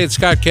everybody, it's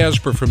Scott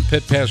Casper from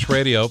Pit Pass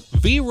Radio.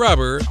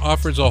 V-Rubber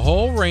offers a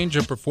whole range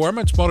of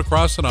performance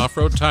motocross and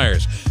off-road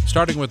tires,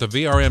 starting with the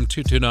VRM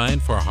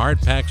 229 for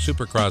hard-pack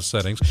supercross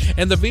settings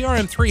and the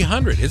VRM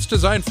 300. It's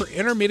designed for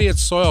intermediate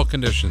soil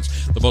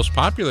conditions. The most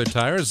popular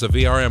tire is the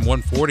VRM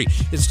 140.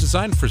 It's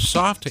designed for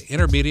soft to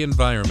intermediate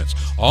environments.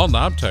 All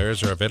knob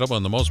tires are available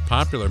in the most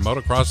popular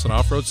motocross and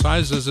off-road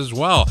sizes as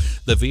well.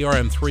 The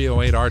VRM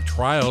 308R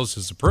Trials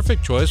is the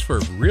perfect choice for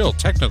real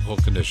technical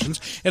conditions,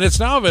 and it's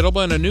now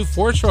available in a new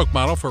 4-stroke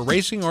model for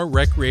racing or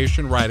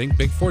recreation riding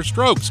big 4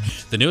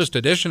 strokes. The newest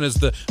addition is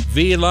the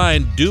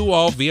V-Line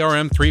Do-All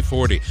VRM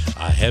 340,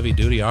 a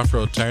heavy-duty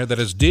off-road tire that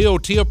is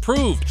DOT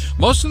approved.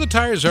 Most of the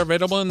tires are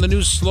available in the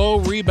new slow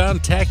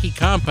rebound tacky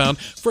compound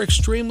for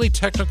extremely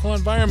technical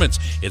environments.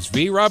 It's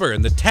V-Rubber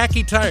and the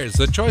tacky tires,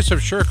 the choice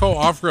of Sherco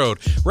off-road.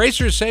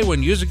 Racers say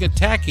when using a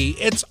tacky,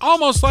 it's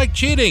almost like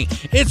cheating.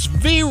 It's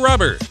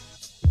V-Rubber.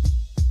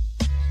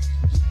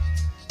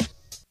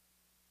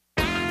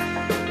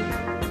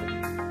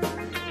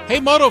 Hey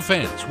Moto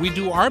fans, we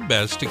do our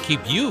best to keep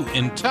you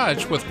in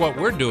touch with what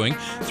we're doing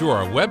through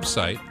our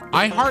website,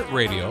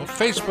 iHeartRadio,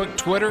 Facebook,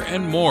 Twitter,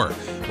 and more.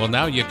 Well,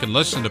 now you can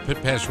listen to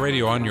Pit Pass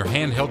Radio on your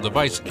handheld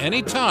device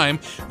anytime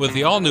with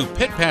the all-new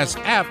Pit Pass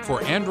app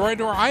for Android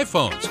or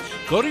iPhones.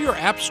 Go to your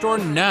app store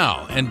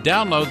now and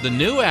download the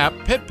new app,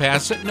 Pit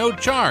Pass, at no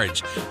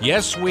charge.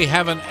 Yes, we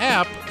have an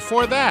app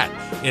for that.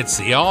 It's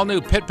the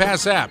all-new Pit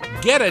Pass app.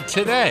 Get it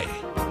today.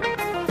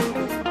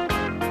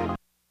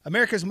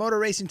 America's Motor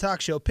Racing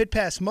Talk Show, Pit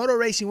Pass Moto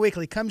Racing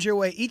Weekly, comes your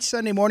way each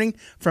Sunday morning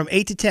from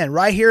 8 to 10,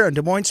 right here on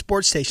Des Moines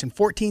Sports Station,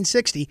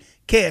 1460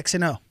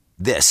 KXNO.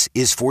 This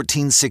is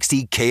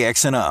 1460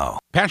 KXNO.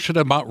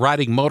 Passionate about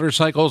riding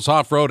motorcycles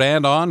off-road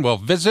and on? Well,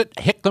 visit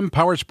Hicklin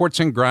Power Sports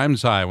in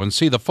Grimes, Iowa, and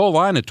see the full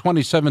line of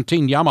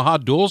 2017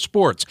 Yamaha Dual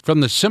Sports.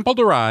 From the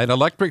simple-to-ride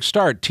electric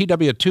start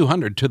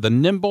TW200 to the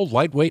nimble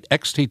lightweight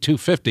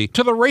XT250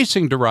 to the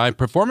racing-derived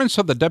performance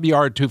of the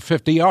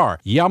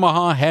WR250R,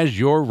 Yamaha has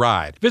your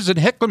ride. Visit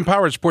Hicklin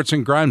Power Sports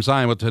in Grimes,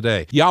 Iowa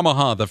today.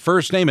 Yamaha, the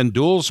first name in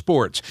dual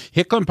sports.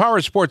 Hicklin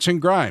Power Sports in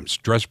Grimes.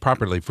 Dress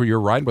properly for your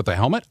ride with a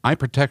helmet, eye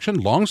protection,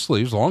 long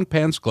sleeves, long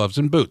pants, gloves,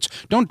 and boots.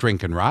 Don't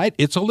drink and ride.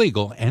 It's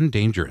illegal and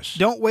dangerous.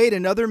 Don't wait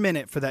another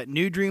minute for that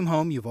new dream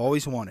home you've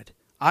always wanted.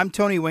 I'm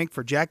Tony Wink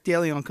for Jack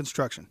DeLeon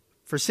Construction.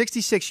 For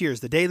 66 years,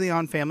 the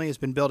DeLeon family has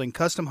been building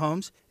custom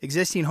homes,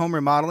 existing home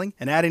remodeling,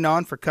 and adding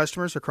on for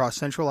customers across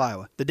central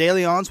Iowa. The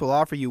DeLeons will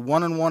offer you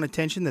one-on-one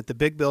attention that the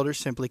big builders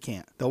simply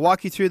can't. They'll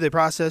walk you through the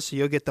process so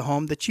you'll get the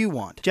home that you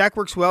want. Jack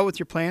works well with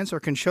your plans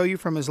or can show you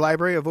from his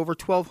library of over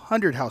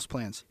 1,200 house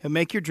plans. He'll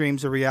make your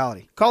dreams a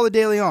reality. Call the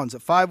DeLeons at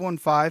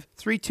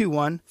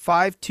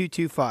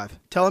 515-321-5225.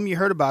 Tell them you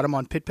heard about them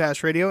on Pit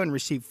Pass Radio and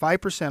receive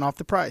 5% off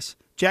the price.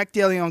 Jack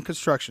DeLeon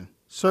Construction,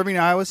 serving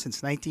Iowa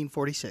since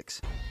 1946.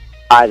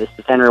 Hi, this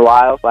is Henry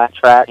Wild, flat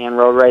track and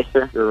road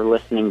racer. You're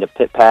listening to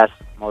Pit Pass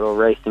Moto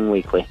Racing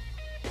Weekly.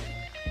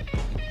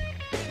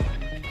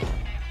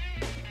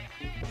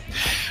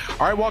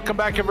 All right, welcome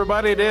back,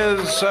 everybody. It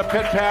is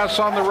Pit Pass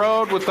on the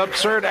road with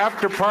Absurd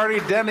After Party,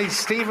 Denny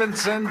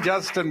Stevenson,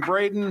 Justin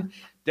Brayton,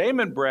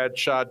 Damon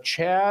Bradshaw,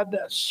 Chad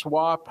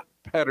Swap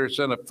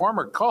Pedersen, a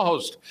former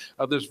co-host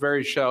of this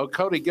very show,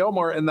 Cody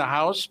Gilmore in the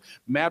house,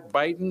 Matt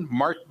Byton,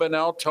 Mark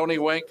Bunnell, Tony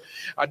Wink.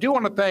 I do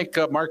want to thank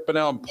Mark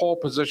Bunnell and Pole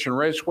Position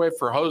Raceway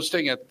for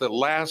hosting at the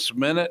last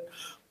minute.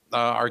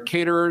 Our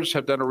caterers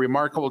have done a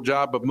remarkable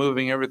job of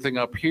moving everything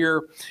up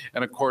here,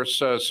 and of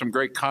course some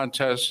great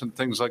contests and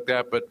things like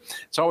that. But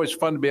it's always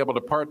fun to be able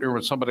to partner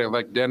with somebody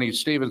like Denny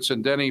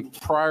Stevenson. Denny,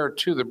 prior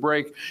to the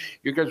break,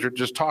 you guys were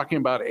just talking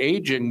about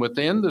aging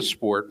within the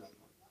sport.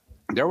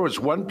 There was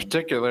one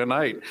particular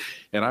night,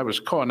 and I was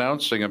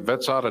co-announcing at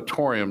Vets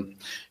Auditorium,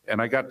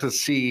 and I got to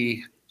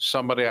see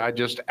somebody I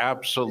just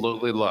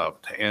absolutely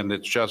loved, and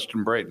it's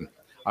Justin Brayton.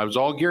 I was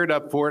all geared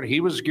up for it. He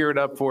was geared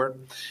up for it.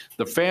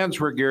 The fans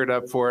were geared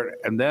up for it,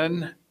 and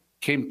then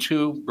came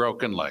 2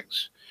 broken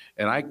legs.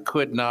 And I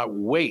could not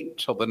wait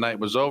till the night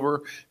was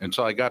over,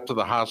 until I got to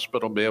the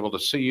hospital to be able to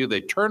see you.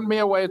 They turned me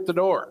away at the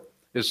door.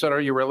 They said,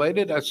 "Are you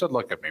related?" I said,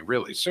 "Look at me,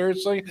 really?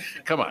 Seriously?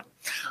 Come on."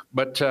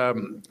 But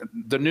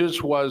the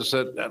news was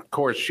that, of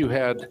course, you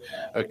had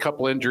a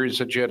couple injuries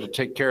that you had to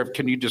take care of.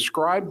 Can you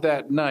describe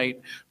that night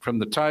from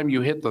the time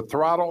you hit the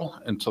throttle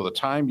until the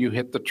time you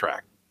hit the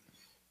track?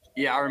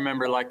 Yeah, I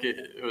remember like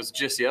it was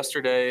just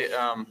yesterday.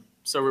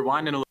 So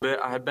rewinding a little bit,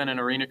 I had been in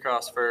arena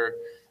cross for,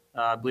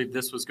 I believe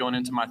this was going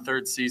into my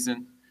 3rd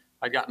season.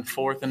 I'd gotten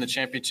 4th in the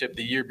championship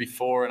the year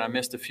before, and I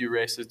missed a few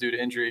races due to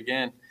injury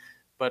again.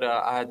 But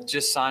I had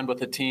just signed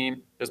with a team.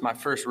 It was my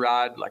first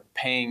ride, like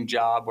paying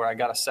job where I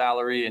got a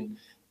salary, and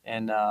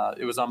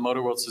it was on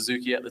Motor World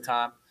Suzuki at the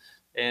time.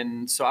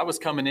 And so I was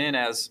coming in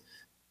as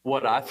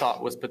what I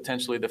thought was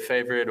potentially the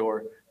favorite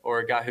or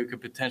a guy who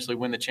could potentially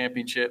win the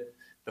championship.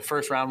 The the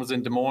first round was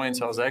in Des Moines,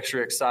 so I was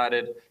extra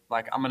excited.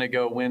 Like, I'm going to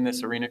go win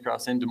this arena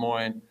cross in Des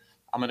Moines.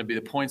 I'm going to be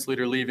the points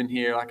leader leaving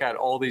here. Like, I had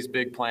all these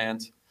big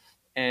plans.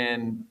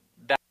 And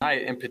that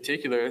night in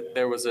particular,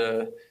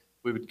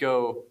 we would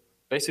go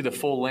basically the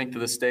full length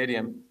of the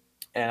stadium.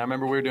 And I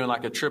remember we were doing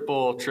like a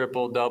triple,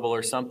 double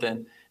or something.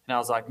 And I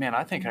was like, man,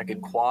 I think I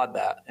could quad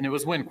that. And it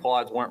was when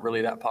quads weren't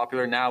really that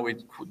popular. Now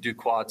we do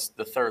quads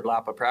the third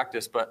lap of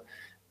practice. But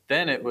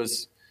then it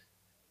was,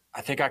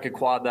 I think I could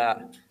quad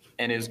that.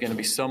 And it was going to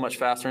be so much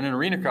faster. And in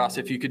arena cross,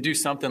 if you could do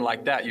something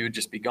like that, you would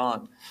just be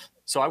gone.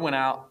 So I went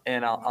out,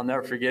 and I'll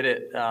never forget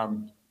it.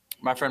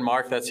 My friend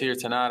Mark that's here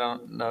tonight, I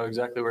don't know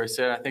exactly where he's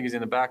sitting. I think he's in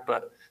the back.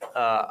 But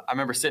I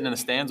remember sitting in the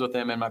stands with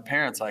him, and my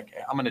parents like,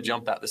 hey, I'm going to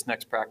jump that this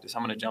next practice.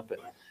 I'm going to jump it.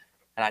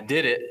 And I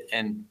did it,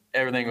 and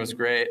everything was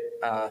great.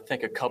 I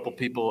think a couple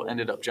people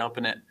ended up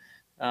jumping it.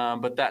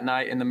 But that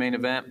night in the main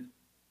event,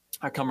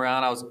 I come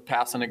around. I was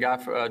passing a guy,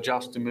 for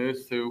Josh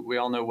DeMuth, who we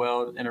all know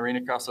well in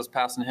arena cross. I was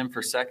passing him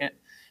for second.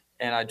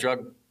 And I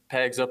drug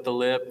pegs up the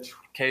lip,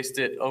 cased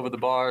it over the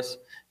bars,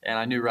 and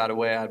I knew right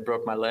away I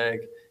broke my leg.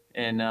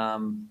 And,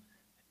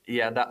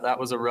 that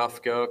was a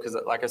rough go because,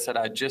 like I said,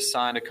 I just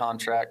signed a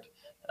contract.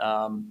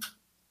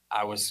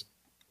 I was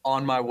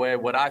on my way,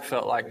 what I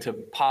felt like, to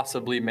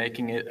possibly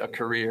making it a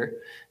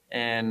career.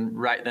 And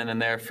right then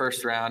and there,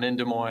 first round in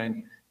Des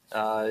Moines,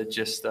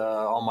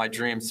 all my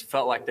dreams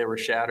felt like they were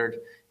shattered.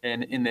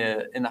 And in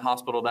the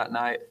hospital that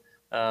night,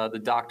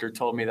 the doctor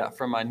told me that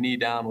from my knee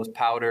down was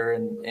powder,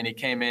 and he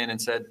came in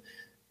and said,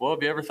 well,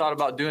 have you ever thought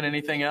about doing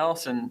anything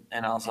else? And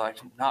I was like,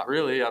 not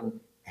really.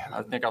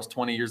 I think I was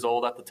 20 years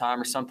old at the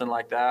time or something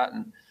like that.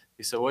 And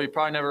he said, well, you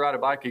probably never ride a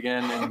bike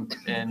again,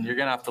 and you're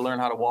going to have to learn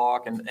how to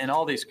walk and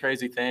all these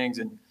crazy things.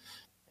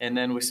 And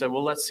then we said,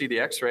 well, let's see the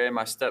x-ray. And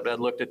my stepdad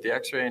looked at the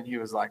x-ray, and he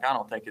was like, I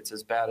don't think it's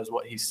as bad as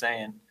what he's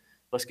saying.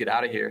 Let's get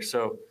out of here.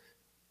 So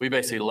we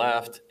basically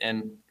left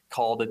and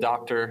called the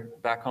doctor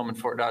back home in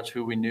Fort Dodge,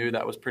 who we knew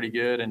that was pretty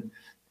good, and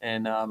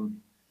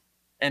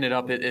ended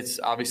up it's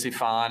obviously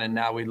fine. And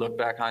now we look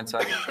back,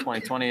 hindsight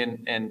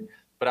 2020,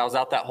 but I was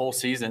out that whole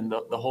season,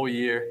 the whole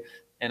year,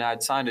 and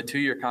I'd signed a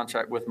 2-year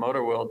contract with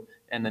Motor World,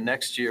 and the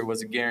next year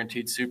was a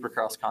guaranteed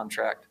Supercross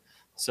contract.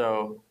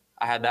 So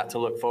I had that to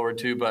look forward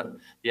to. But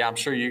yeah, I'm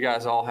sure you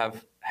guys all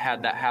have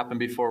had that happen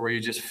before, where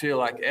you just feel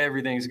like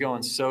everything's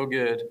going so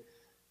good,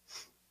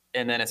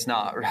 and then it's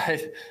not,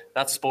 right?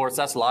 That's sports.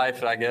 That's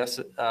life, I guess.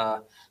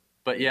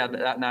 But yeah,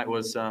 that night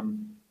was.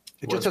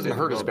 It just doesn't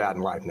hurt as bad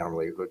in life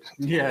normally.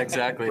 Yeah,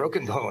 exactly.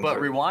 Broken bones. But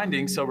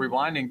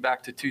rewinding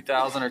back to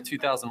 2000 or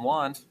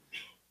 2001,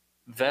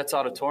 Vets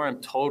Auditorium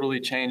totally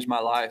changed my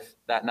life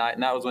that night.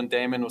 And that was when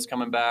Damon was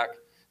coming back,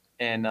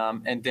 and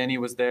Denny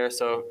was there.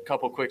 So a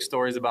couple quick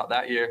stories about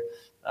that year.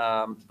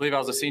 I believe I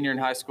was a senior in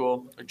high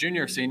school, a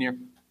junior or senior.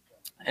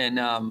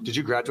 And did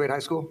you graduate high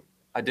school?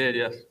 I did,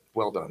 yes.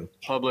 Well done.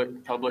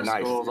 Public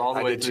nice. Schools all the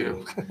I way did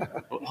through.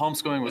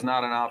 Homeschooling was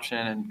not an option,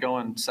 and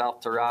going south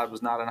to ride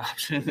was not an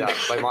option. Yeah,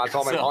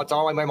 that's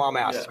all my mom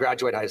asked,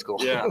 graduate high school.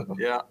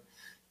 Yeah.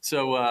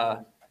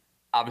 So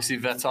obviously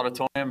Vets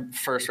Auditorium,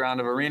 first round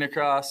of arena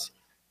cross.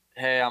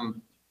 Hey,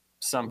 I'm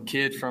some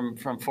kid from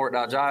Fort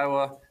Dodge,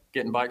 Iowa,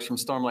 getting bikes from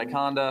Storm Lake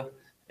Honda,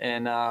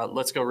 and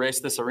let's go race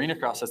this arena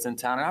cross that's in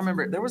town. And I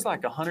remember there was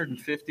like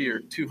 150 or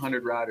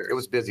 200 riders. It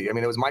was busy. I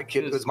mean, it was my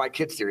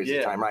kid series at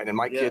the time, right? And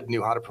my kid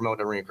knew how to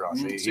promote arena cross.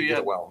 He did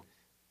it well.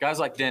 Guys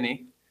like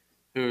Denny,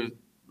 who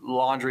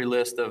laundry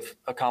list of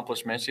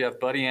accomplishments. You have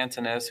Buddy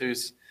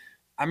Antonez,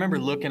 I remember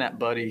looking at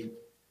Buddy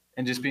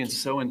and just being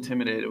so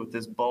intimidated with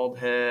this bald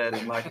head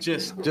and like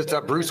just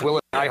a Bruce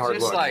Willis diehard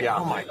just look. Like,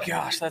 oh my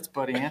gosh, that's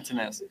Buddy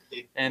Antonez.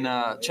 And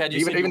Chad,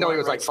 even though he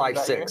was like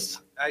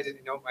 5'6". I did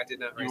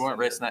not. You weren't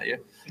racing that year.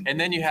 And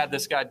then you had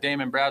this guy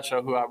Damon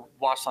Bradshaw, who I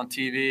watched on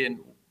TV, and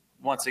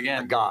once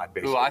again,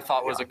 who I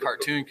thought was a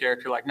cartoon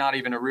character, like not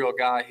even a real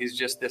guy. He's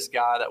just this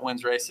guy that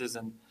wins races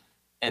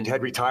and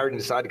had retired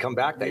and decided to come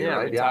back that year,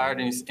 right? Retired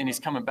and he's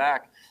coming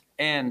back.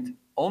 And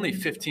only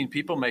 15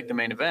 people make the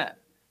main event.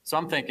 So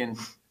I'm thinking,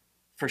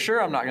 for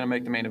sure I'm not going to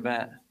make the main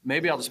event.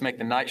 Maybe I'll just make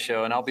the night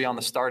show, and I'll be on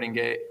the starting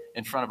gate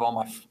in front of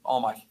all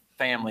my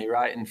family,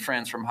 right, and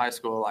friends from high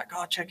school, like,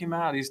 oh, check him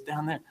out, he's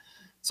down there.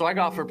 So I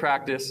go out for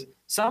practice.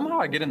 Somehow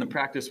I get in the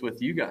practice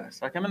with you guys.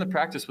 Like, I'm in the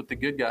practice with the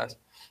good guys.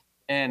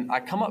 And I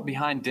come up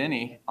behind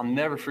Denny. I'll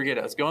never forget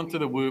it. I was going through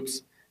the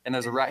whoops, and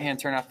there's a right-hand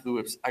turn after the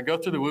whoops. I go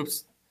through the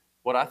whoops,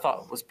 what I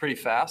thought was pretty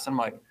fast. I'm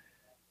like,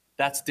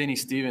 that's Denny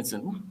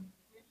Stevenson.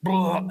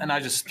 And I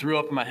just threw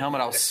up in my helmet.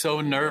 I was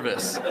so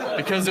nervous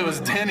because it was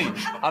Denny.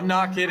 I'm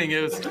not kidding.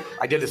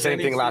 I did the same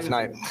thing last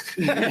night.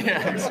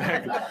 Yeah,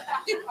 exactly.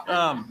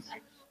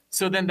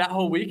 So then that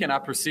whole weekend I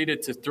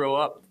proceeded to throw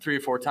up 3 or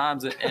 4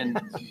 times,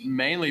 and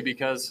mainly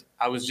because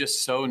I was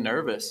just so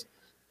nervous.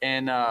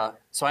 And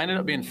so I ended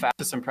up being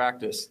fastest in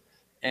practice.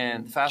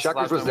 And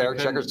Checkers was there.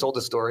 Checkers told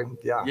the story.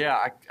 Yeah.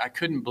 Yeah, I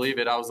couldn't believe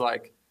it. I was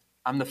like,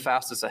 I'm the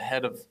fastest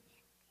ahead of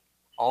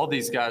all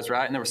these guys,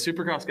 right? And there were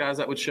Supercross guys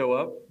that would show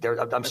up.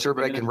 I'm sure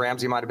Blake and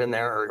Ramsey might have been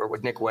there, or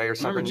with Nick Way or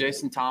something. Remember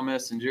Jason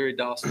Thomas and Jerry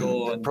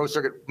Dostal. And Pro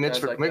Circuit,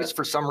 Mitch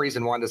for some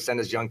reason wanted to send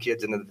his young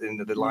kids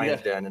into the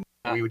Lions Den. And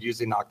we would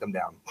usually knock them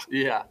down.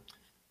 Yeah.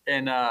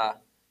 And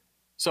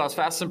so I was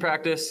fast in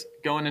practice.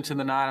 Going into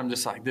the night, I'm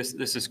just like,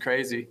 this is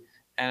crazy.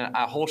 And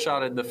I hole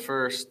shotted the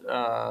first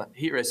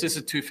heat race. This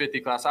is 250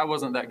 class. I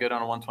wasn't that good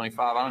on a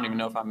 125. I don't even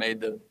know if I made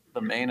the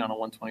main on a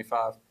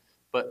 125.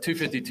 But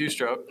 252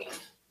 stroke,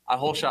 I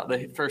hole shot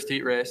the first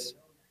heat race,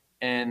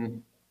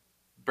 and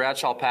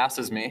Bradshaw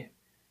passes me.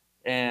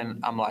 And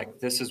I'm like,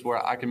 this is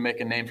where I can make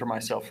a name for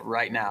myself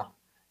right now.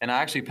 And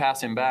I actually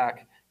passed him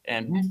back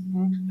and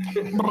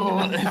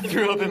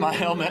threw up in my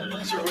helmet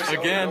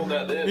again.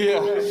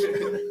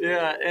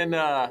 Yeah. And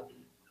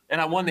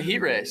I won the heat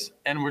race.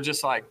 And we're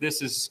just like,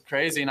 this is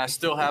crazy. And I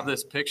still have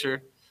this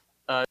picture,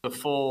 the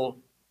full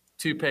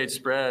 2-page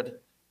spread.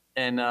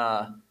 And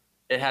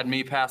it had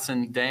me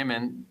passing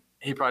Damon.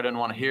 He probably didn't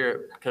want to hear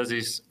it because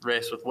he's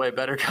raced with way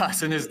better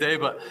guys in his day.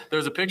 But there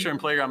was a picture in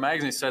Playground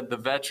Magazine that said the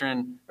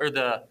veteran or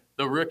the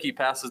rookie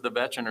passes the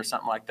veteran or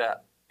something like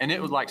that. And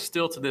it was like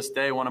still to this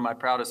day one of my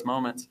proudest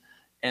moments.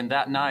 And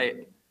that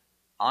night,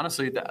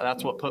 honestly,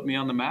 that's what put me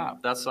on the map.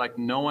 That's like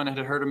no one had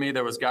heard of me.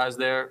 There was guys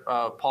there.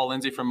 Paul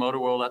Lindsay from Motor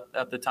World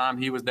at the time,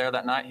 he was there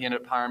that night. He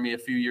ended up hiring me a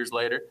few years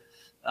later.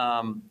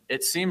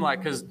 It seemed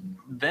like because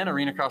then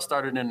Arena Cross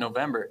started in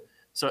November.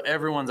 So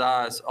everyone's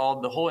eyes,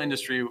 the whole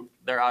industry,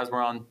 their eyes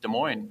were on Des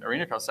Moines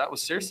Arena Cross. That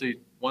was seriously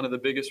one of the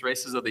biggest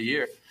races of the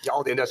year. Yeah,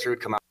 all the industry would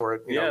come out for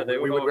it.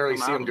 We would rarely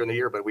see them during the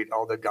year, but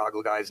all the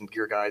goggle guys and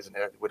gear guys and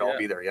would all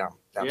be there. Yeah,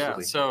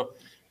 absolutely. Yeah, so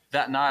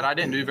that night, I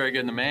didn't do very good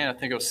in the main. I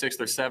think it was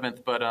 6th or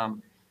 7th. But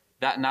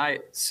that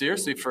night,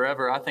 seriously,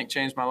 forever, I think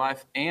changed my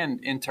life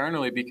and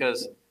internally,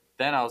 because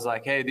then I was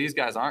like, hey, these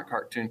guys aren't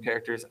cartoon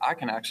characters. I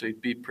can actually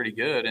be pretty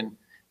good. And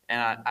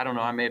I don't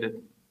know, I made it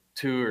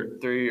 $2 or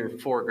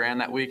 $3 or $4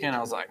 grand that weekend. I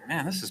was like,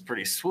 man, this is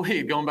pretty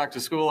sweet. Going back to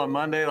school on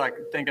Monday, like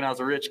thinking I was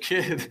a rich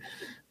kid.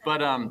 But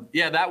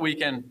that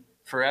weekend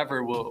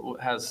forever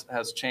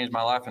has changed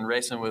my life, and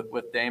racing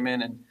with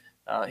Damon. And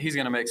he's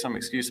going to make some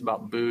excuse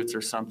about boots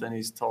or something.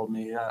 He's told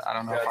me, I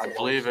don't know if I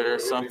believe it or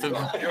something.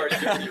 Well,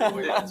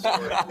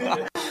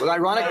 the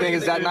ironic thing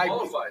is that night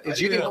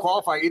is you didn't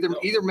qualify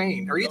either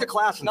main or either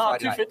class in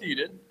Friday night. 250 you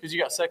did, because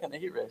you got second in the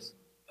heat race.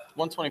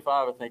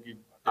 125, I think you.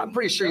 I'm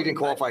pretty sure you didn't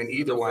qualify in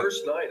either one. The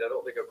first night, I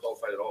don't think I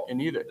qualified at all. In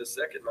either. The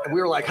second night. And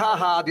we were like,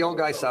 the old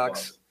guy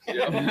sucks.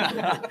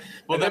 Yeah.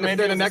 Well, then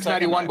maybe the next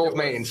night he won both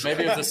mains.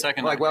 Maybe it was the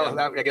second night.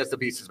 I guess the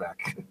beast is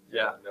back.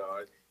 Yeah.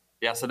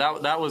 Yeah, so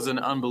that was an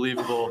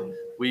unbelievable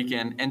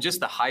weekend, and just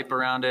the hype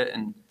around it,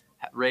 and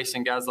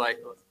racing guys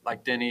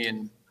like Denny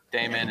and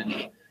Damon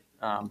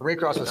and Arena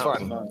Cross was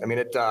fun. I mean,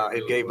 it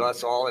gave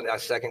us all a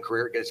second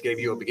career. It just gave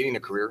you a beginning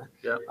of career,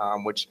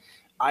 which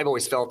I've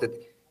always felt that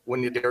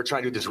when they were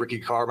trying to do this Ricky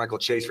Carmichael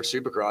chase for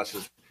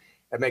Supercross,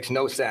 it makes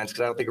no sense,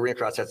 because I don't think Arena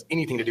Cross has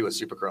anything to do with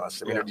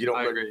Supercross. I mean,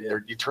 I agree,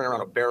 you turn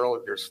around a barrel,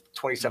 there's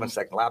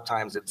 27-second lap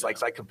times. It's like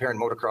comparing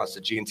motocross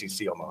to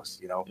GNCC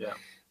almost, Yeah.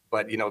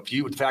 But,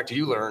 the fact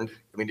you learned,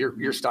 I mean,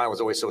 your style was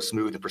always so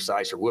smooth and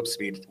precise, your whoop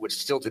speed, which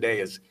still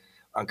today is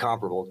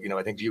incomparable.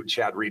 I think you and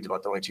Chad Reed's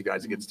about the only two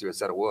guys that gets through a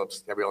set of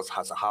whoops. Everybody else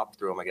has to hop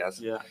through them, I guess.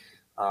 Yeah.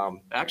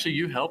 Actually,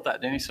 you helped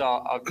that, Denny. So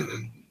I'll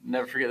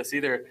never forget this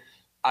either.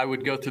 I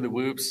would go through the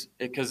whoops,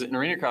 because in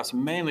Arena Cross,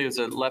 mainly it was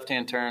a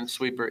left-hand turn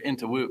sweeper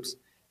into whoops.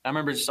 I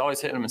remember just always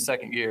hitting them in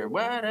second gear,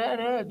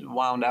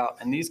 wound out.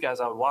 And these guys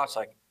I would watch,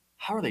 like,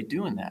 how are they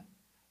doing that?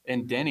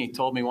 And Denny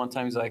told me one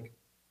time, he's like,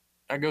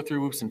 I go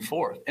through whoops in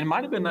fourth. And it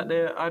might have been that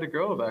day at Ida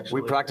Grove,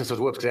 actually. We practiced with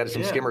whoops because they had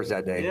some skimmers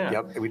that day. Yeah.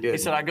 Yep, we did. He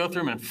said, I go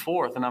through them in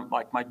fourth. And I'm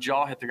like, my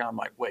jaw hit the ground. I'm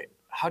like, wait,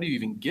 how do you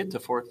even get to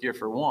fourth gear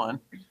for one?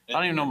 I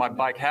don't even know my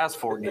bike has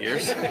 4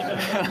 gears.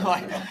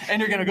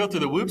 And you're going to go through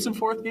the whoops in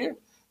fourth gear?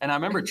 And I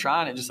remember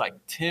trying it, just like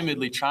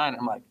timidly trying it.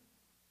 I'm like,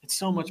 it's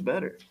so much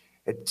better.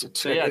 It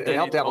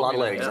helped to have a lot of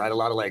legs. I had a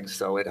lot of legs,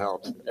 so it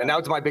helped. And that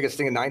was my biggest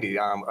thing in '90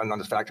 on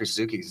the factory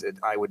Suzukis.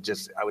 I would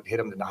hit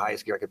them in the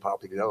highest gear I could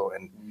possibly go,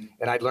 and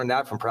I'd learned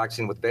that from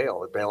practicing with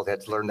Bale. Bale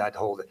had learned that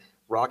whole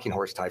rocking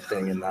horse type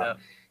thing, and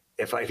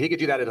if he could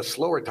do that at a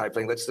slower type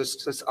thing, let's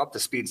up the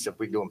speed and see if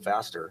we can do them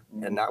faster.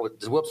 And that was,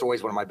 the whoops were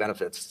always one of my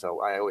benefits.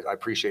 So I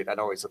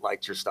always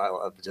liked your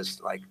style of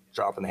just like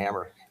dropping the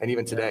hammer. And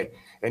even today,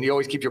 and you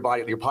always keep your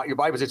body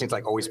position is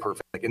like always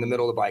perfect, like in the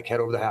middle of the bike, head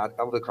over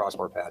the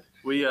crossbar pad.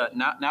 We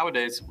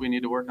nowadays we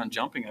need to work on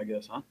jumping, I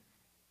guess, huh?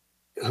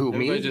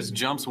 Everybody just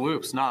jumps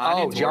whoops.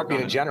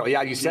 Jumping in general.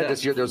 Yeah, you said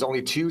this year there's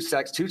only two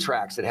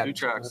tracks that have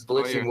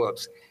blitzing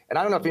whoops. And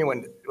I don't know if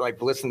anyone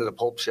listened to the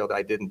Pulp show that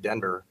I did in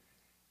Denver,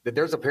 that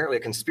there's apparently a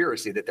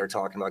conspiracy that they're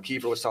talking about.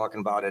 Kiefer was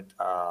talking about it,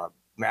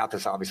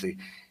 Mathis obviously,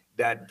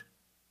 that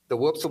the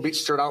whoops will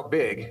start out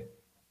big.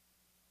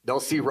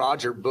 They'll see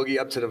Roger boogie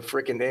up to the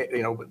freaking,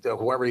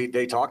 whoever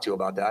they talk to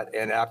about that.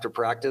 And after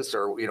practice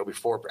or,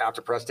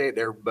 after press day,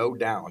 they're mowed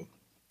down.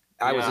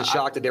 I was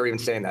shocked that they were even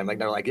saying that. I'm like,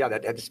 they're like, yeah,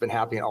 that's been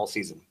happening all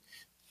season.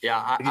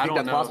 Yeah, Do you think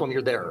that's possible when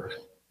you're there?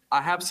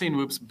 I have seen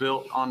whoops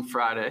built on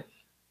Friday,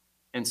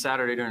 and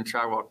Saturday during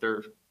track walk,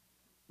 they're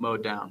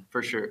mowed down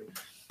for sure.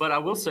 But I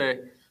will say,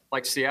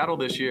 like Seattle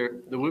this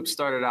year, the whoops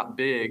started out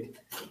big,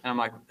 and I'm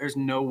like, there's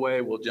no way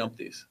we'll jump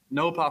these.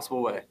 No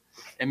possible way.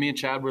 And me and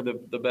Chad were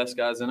the best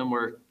guys in them.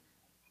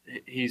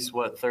 he's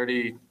what,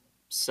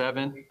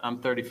 37? I'm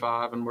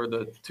 35, and we're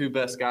the two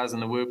best guys in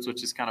the whoops,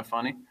 which is kind of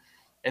funny.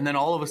 And then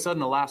all of a sudden,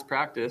 the last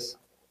practice,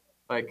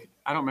 like,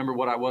 I don't remember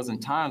what I was in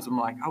times. I'm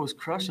like, I was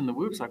crushing the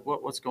whoops. Like,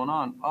 what's going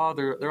on? Oh,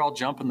 they're all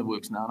jumping the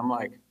whoops now. And I'm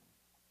like,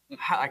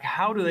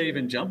 how do they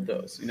even jump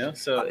those? You know,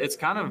 so it's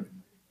kind of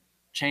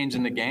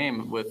changing the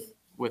game with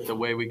the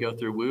way we go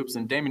through whoops.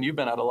 And Damon, you've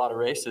been at a lot of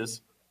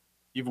races.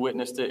 You've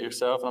witnessed it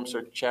yourself. I'm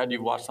sure Chad,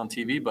 you've watched on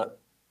TV, but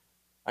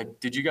like,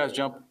 did you guys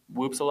jump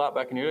whoops a lot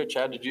back in your day?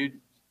 Chad, did you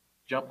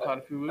jump quite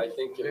a few whoops? I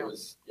think it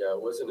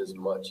wasn't as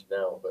much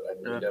now, but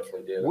we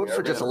definitely did. Whoops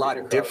are just a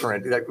lot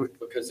different.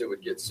 Because it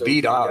would get so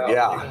beat up,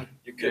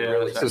 You couldn't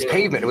really. It was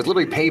pavement. It was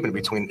literally pavement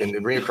between in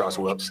arena cross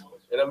whoops.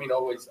 And I mean,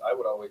 I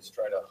would always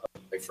try to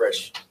hunt a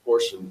fresh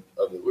portion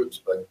of the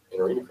whoops, but in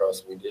arena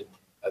cross we did.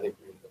 I think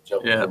we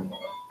jumped. Yeah.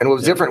 And what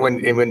was different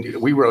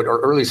when we rode our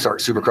early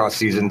start Supercross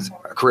seasons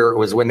career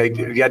was when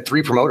you had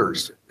 3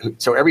 promoters.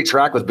 So every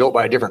track was built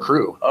by a different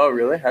crew. Oh,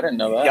 really? I didn't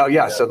know that.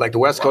 Yeah. So like the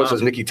West Coast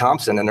was Mickey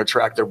Thompson, and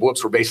their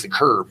whoops were basically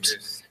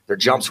curbs. Their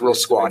jumps real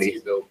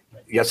squatty.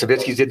 Yeah,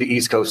 Savitsky's did the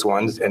East Coast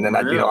ones, and then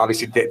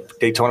obviously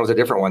Daytona was a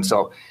different one.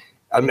 So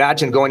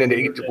imagine going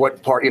into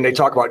what part, and they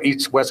talk about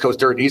West Coast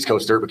dirt and East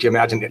Coast dirt, but can you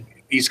imagine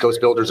East Coast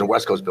builders and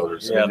West Coast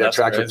builders? Yeah, their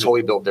tracks are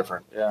totally built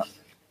different. Yeah.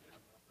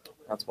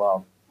 That's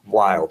wild.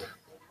 Wild.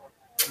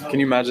 Can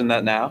you imagine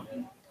that now?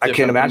 I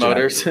can't imagine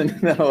motors.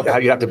 How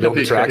you have to build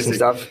the tracks and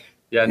stuff.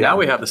 Yeah, now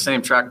we have the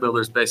same track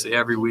builders basically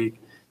every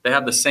week. They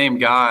have the same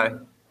guy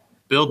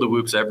build the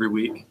whoops every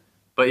week.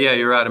 But yeah,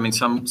 you're right. I mean,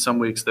 some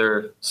weeks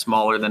they're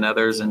smaller than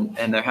others, and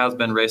there has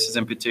been races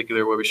in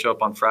particular where we show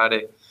up on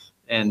Friday,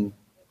 and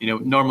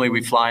normally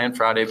we fly in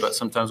Friday, but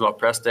sometimes we'll have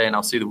press day, and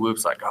I'll see the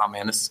whoops like, oh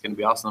man, this is going to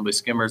be awesome. There'll be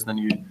skimmers. And then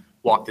you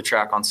walk the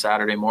track on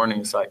Saturday morning.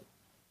 It's like,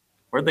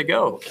 where'd they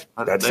go?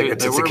 It's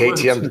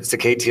the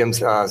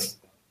KTM's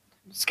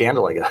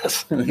scandal, I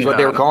guess. That's what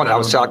they were calling it. I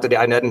was shocked that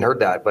I hadn't heard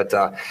that. But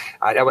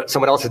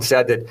someone else had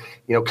said that,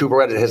 Cooper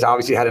Red has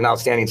obviously had an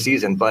outstanding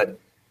season, but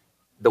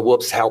the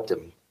whoops helped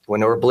him.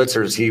 When there were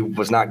blitzers, he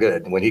was not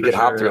good. When he could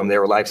hop through them, they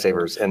were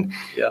lifesavers. And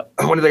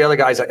one of the other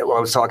guys I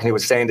was talking to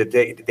was saying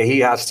that he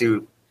has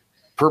to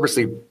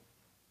purposely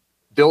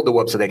build the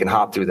whoops so they can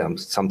hop through them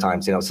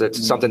sometimes, so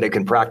it's something they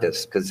can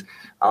practice. Because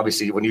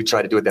obviously when you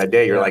try to do it that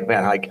day, you're like,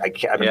 man, I've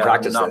been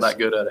practicing not that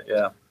good at it,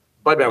 yeah.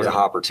 Budman was a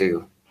hopper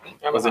too.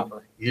 I'm a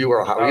hopper. You were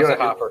a hopper. I was a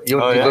hopper.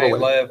 I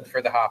lived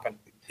for the hopping.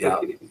 Yeah.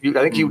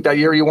 I think that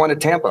year you won at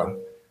Tampa.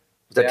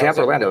 Was that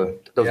Tampa or Orlando?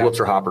 Those whoops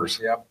are hoppers.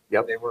 Yep.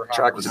 They were hoppers.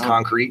 Track was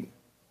concrete.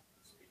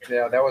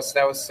 Yeah, that was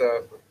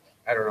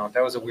I don't know.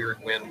 That was a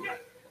weird win.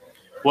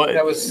 What?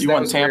 You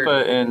won Tampa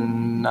weird.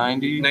 In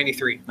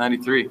 93.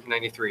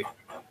 93.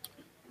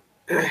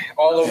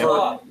 All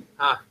over.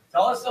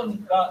 Tell us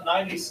something about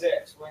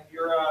 96 when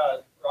you're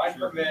riding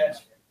for Mitch.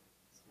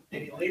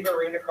 Did you leave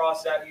arena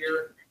cross that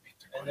year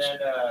and then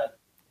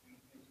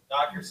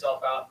knock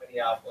yourself out in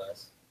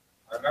Minneapolis?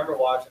 I remember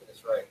watching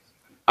this race.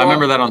 I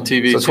remember that on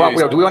TV. So swap.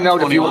 Do we want to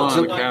know if you want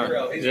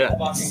to?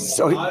 Yeah.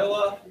 So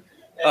Iowa.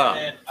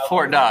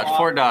 Fort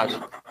Dodge.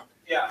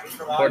 Yeah, he's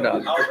from Fort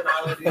Iowa.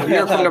 Dodge.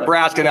 You're from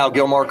Nebraska now,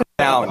 Gilmore.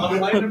 Down. I'm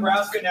playing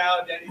Nebraska now.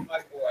 Denny's my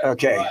boy.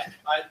 Okay.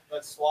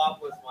 But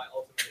Swap was my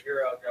ultimate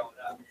hero growing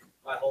up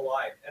my whole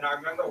life. And I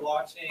remember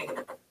watching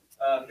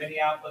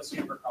Minneapolis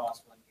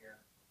Supercross one year,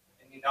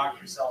 and you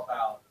knocked yourself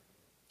out.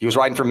 He was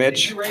riding for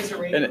Mitch. Did you race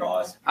arena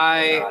cross?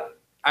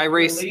 I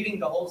raced. Leading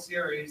the whole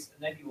series,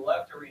 and then you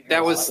left arena.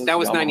 That was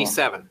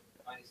 97.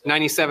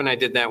 97, I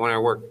did that when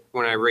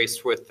I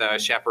raced with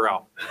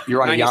Chaparral.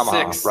 You're on a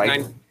Yamaha,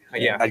 right?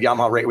 Yeah. A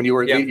Yamaha, when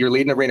you're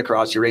leading arena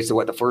cross, you raced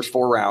the first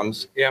 4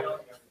 rounds.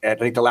 Yep. And I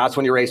think the last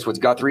one you raced was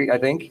Guthrie, I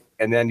think,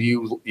 and then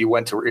you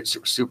went to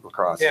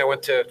Supercross. Yeah, I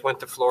went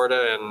to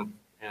Florida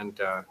and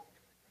I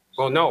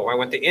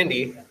went to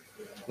Indy. And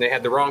they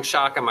had the wrong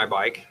shock on my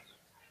bike,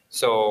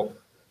 so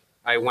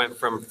I went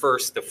from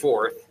first to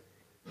fourth,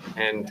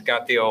 and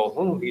got the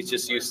old he's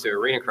just used to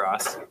arena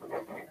cross.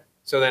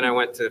 So then I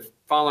went to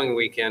following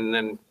weekend, and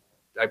then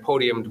I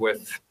podiumed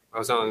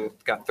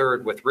got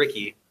third with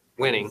Ricky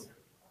winning,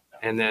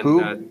 and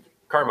then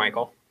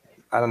Carmichael.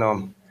 I don't know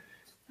him.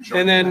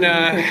 And then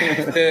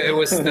it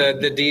was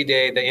the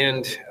D-Day, the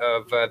end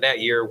of that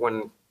year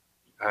when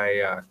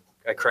I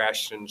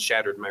crashed and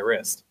shattered my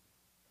wrist.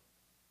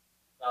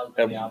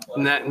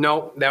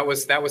 That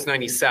was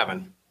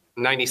 97.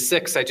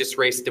 96, I just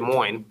raced Des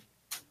Moines.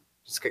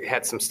 Just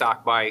had some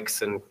stock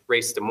bikes and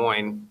raced Des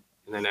Moines,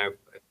 and then I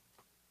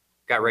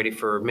got ready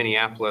for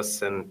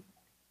Minneapolis, and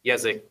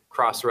Yezik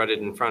cross-rutted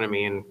in front of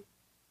me, and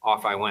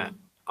off I went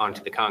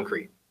onto the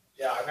concrete.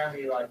 Yeah, I remember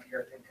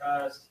you're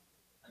concussed.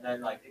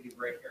 And then, did you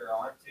break your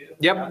arm too?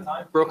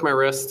 Yep, broke my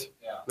wrist.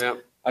 Yeah.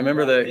 Yep. I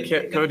remember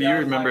Cody, you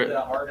remember it. The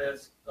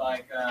hardest,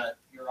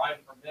 you're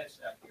riding for Mitch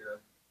that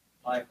year.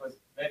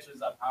 Mitch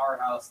was a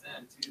powerhouse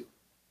then too.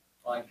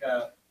 How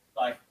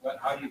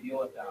do you deal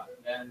with that?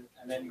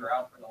 And then you're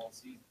out for the whole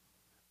season.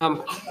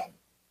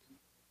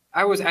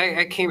 I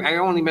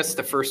only missed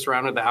the first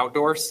round of the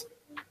outdoors,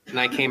 and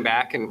I came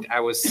back, and I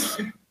was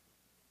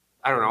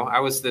I don't know, I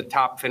was the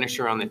top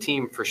finisher on the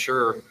team for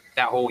sure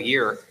that whole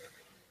year.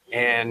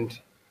 And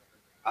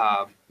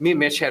me and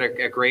Mitch had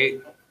a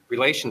great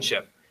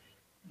relationship.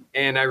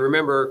 And I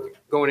remember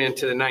going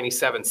into the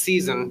 97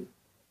 season,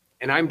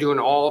 and I'm doing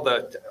all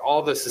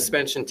the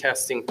suspension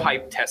testing,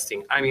 pipe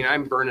testing. I mean,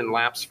 I'm burning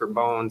laps for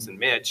Bones and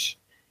Mitch.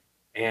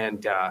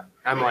 And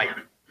I'm like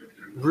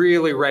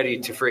really ready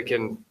to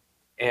freaking,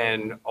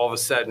 and all of a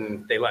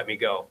sudden they let me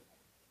go.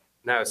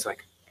 And I was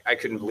like, I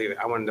couldn't believe it.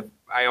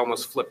 I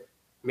almost flipped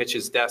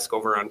Mitch's desk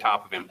over on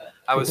top of him.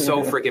 I was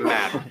so freaking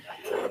mad.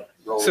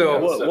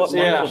 So what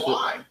yeah.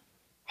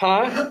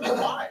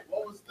 Huh?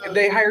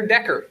 They hired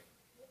Decker.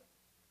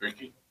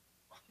 Ricky?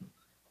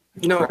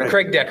 No,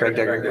 Craig Decker. Craig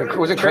Decker.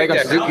 Was it Craig on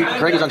Suzuki?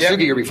 Craig was on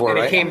Suzuki year before, and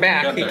right? He came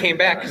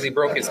back because he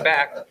broke his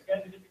back.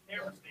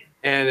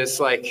 And it's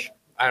like,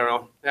 I don't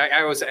know.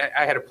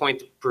 I had a point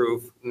to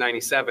prove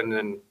 97,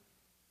 and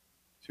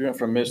So you went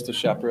from Mitch to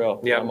Chaparral.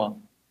 Yeah. Come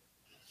on.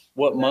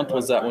 What month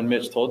was that when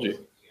Mitch told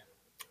you?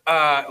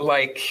 That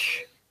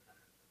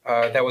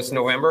was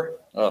November.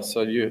 Oh,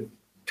 so you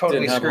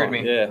Totally didn't have screwed long.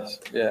 me. Yes,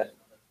 yeah.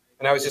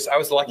 And I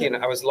was lucky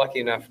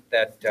enough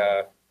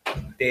that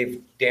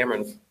Dave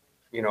Dameron,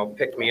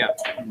 picked me up.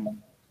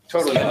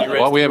 Totally.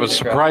 Well, we have a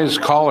surprise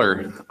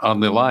caller on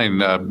the line.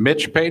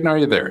 Mitch Payton, are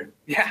you there?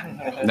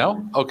 Yeah.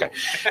 No? Okay.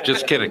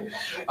 Just kidding.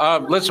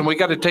 Listen, we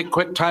got to take a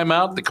quick time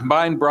out. The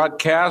combined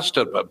broadcast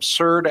of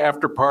Absurd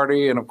After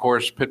Party and, of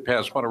course, Pit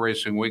Pass Motor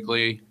Racing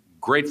Weekly.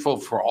 Grateful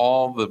for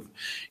all of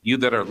you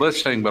that are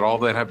listening, but all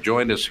that have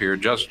joined us here.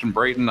 Justin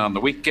Brayton on the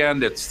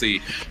weekend. It's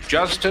the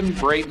Justin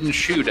Brayton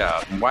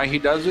Shootout. And why he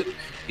does it?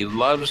 He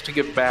loves to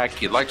give back.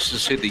 He likes to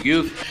see the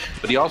youth,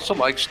 but he also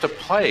likes to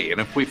play.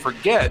 And if we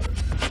forget,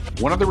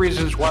 one of the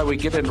reasons why we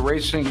get into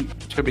racing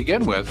to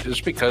begin with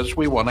is because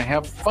we want to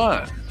have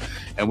fun.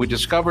 And we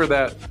discover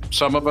that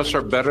some of us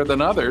are better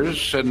than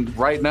others. And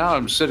right now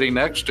I'm sitting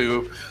next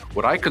to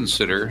what I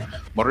consider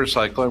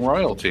motorcycling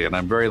royalty. And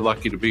I'm very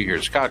lucky to be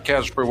here. Scott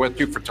Casper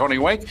with you for Tony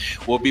Wink.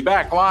 We'll be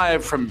back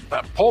live from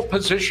Pole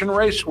Position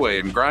Raceway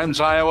in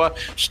Grimes, Iowa.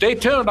 Stay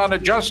tuned on a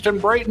Justin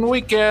Brayton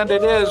weekend.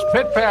 It is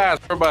Pit Pass,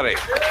 everybody.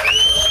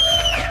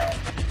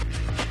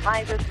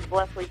 Hi, this is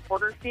Leslie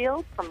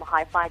Porterfield from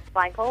High Five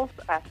Cycles,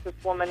 fastest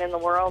woman in the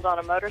world on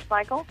a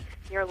motorcycle.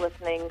 You're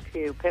listening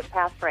to Pit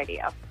Pass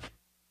Radio.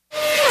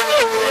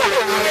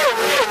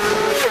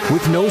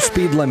 With no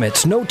speed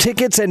limits, no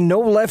tickets, and no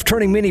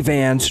left-turning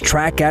minivans,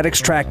 Track Addicts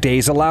Track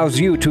Days allows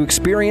you to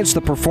experience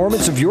the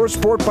performance of your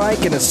sport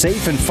bike in a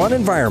safe and fun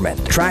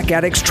environment. Track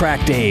Addicts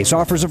Track Days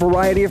offers a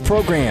variety of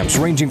programs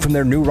ranging from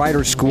their new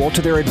rider school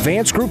to their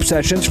advanced group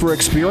sessions for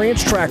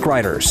experienced track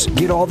riders.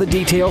 Get all the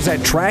details at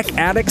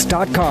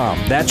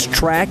trackaddicts.com. That's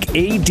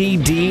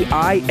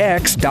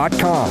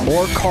trackaddix.com.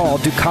 Or call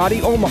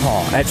Ducati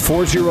Omaha at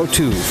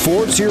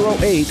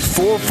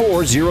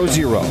 402-408-4400.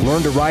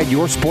 Learn to ride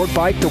your sport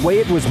bike the way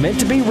it was meant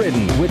to be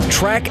ridden with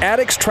Track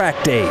Addicts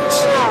Track Days.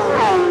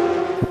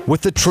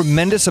 With the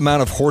tremendous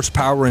amount of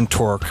horsepower and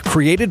torque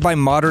created by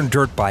modern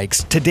dirt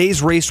bikes,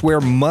 today's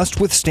racewear must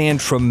withstand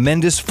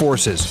tremendous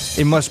forces.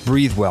 It must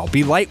breathe well,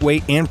 be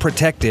lightweight and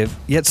protective,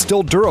 yet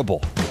still durable.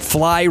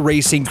 Fly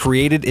Racing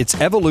created its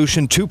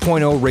Evolution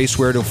 2.0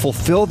 racewear to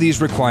fulfill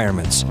these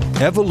requirements.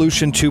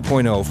 Evolution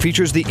 2.0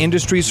 features the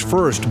industry's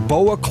first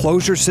BOA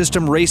closure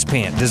system race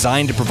pant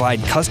designed to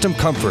provide custom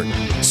comfort,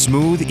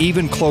 smooth,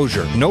 even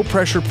closure, no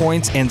pressure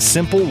points, and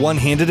simple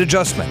one-handed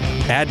adjustment.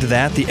 Add to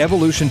that the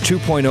Evolution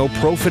 2.0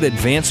 ProFit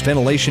Advanced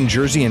Ventilation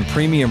Jersey and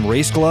Premium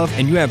Race Glove,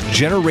 and you have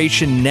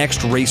Generation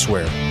Next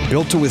racewear,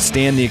 built to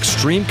withstand the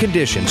extreme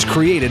conditions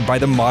created by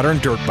the modern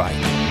dirt bike.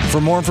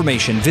 For more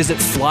information, visit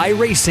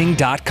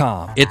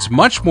flyracing.com. It's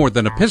much more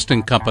than a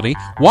piston company.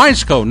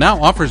 Wiseco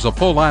now offers a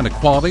full line of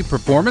quality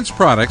performance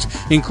products,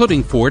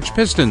 including forged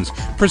pistons,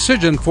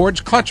 precision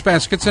forged clutch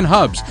baskets and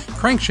hubs,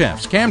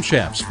 crankshafts,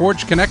 camshafts,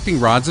 forged connecting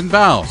rods and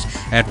valves.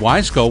 At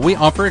Wiseco, we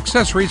offer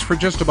accessories for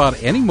just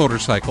about any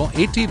motorcycle,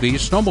 ATV,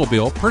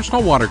 snowmobile,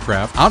 personal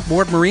watercraft,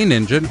 outboard marine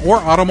engine, or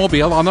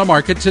automobile on the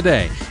market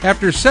today.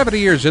 After 70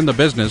 years in the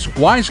business,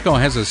 Wiseco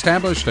has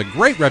established a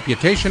great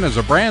reputation as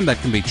a brand that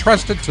can be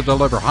trusted to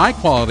deliver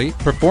high-quality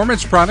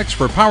performance products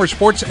for power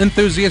sports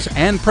enthusiasts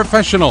and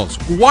professionals.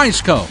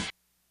 Wiseco.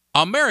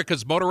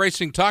 America's motor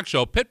racing talk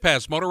show, Pit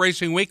Pass Motor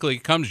Racing Weekly,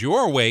 comes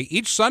your way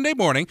each Sunday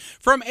morning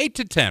from 8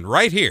 to 10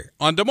 right here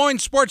on Des Moines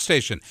Sports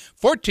Station,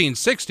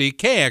 1460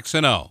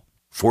 KXNO.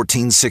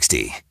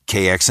 1460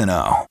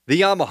 KXNO.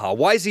 The Yamaha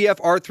YZF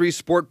R3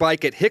 Sport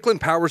Bike at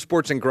Hicklin Power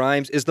Sports in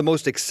Grimes is the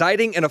most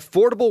exciting and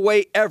affordable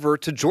way ever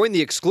to join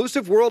the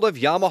exclusive world of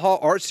Yamaha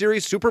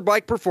R-Series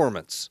Superbike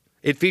performance.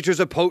 It features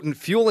a potent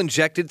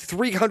fuel-injected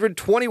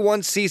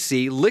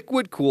 321cc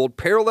liquid-cooled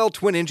parallel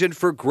twin engine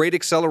for great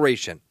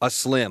acceleration, a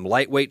slim,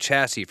 lightweight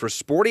chassis for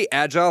sporty,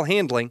 agile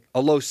handling,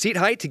 a low seat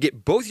height to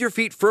get both your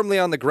feet firmly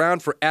on the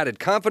ground for added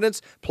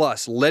confidence,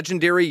 plus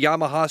legendary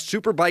Yamaha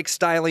Superbike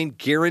styling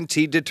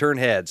guaranteed to turn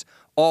heads,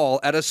 all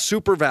at a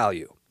super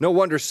value. No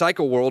wonder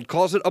Cycle World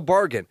calls it a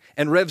bargain,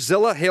 and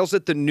RevZilla hails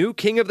it the new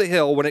king of the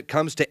hill when it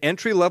comes to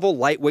entry-level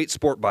lightweight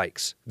sport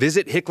bikes.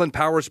 Visit Hicklin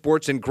Power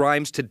Sports in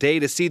Grimes today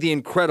to see the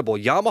incredible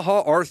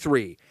Yamaha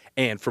R3.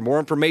 And for more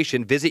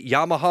information, visit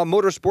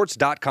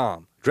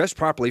YamahaMotorsports.com. Dress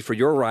properly for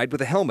your ride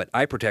with a helmet,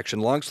 eye protection,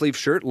 long sleeve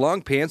shirt,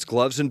 long pants,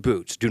 gloves, and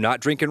boots. Do not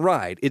drink and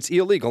ride. It's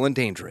illegal and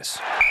dangerous.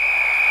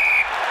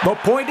 The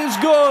point is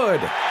good.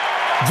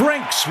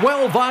 Drink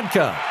Swell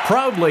Vodka,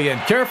 proudly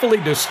and carefully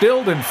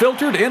distilled and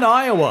filtered in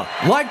Iowa.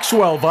 Like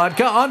Swell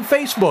Vodka on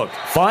Facebook.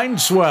 Find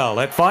Swell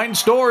at fine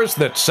stores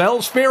that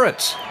sell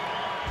spirits.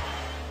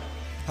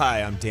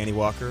 Hi, I'm Danny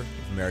Walker of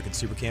American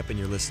Super Camp, and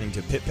you're listening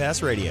to Pit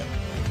Pass Radio.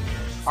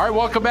 All right,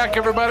 welcome back,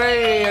 everybody.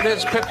 It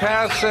is Pit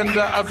Pass and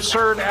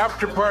Absurd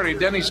After Party.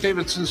 Denny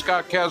Stevenson,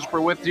 Scott Casper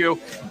with you.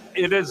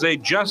 It is a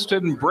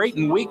Justin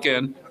Brayton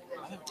weekend.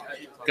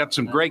 Got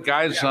some great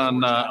guys on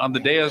the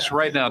dais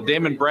right now.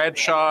 Damon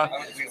Bradshaw,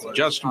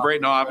 Justin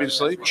Brayton,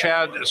 obviously.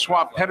 Chad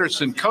Swap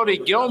Pedersen. Cody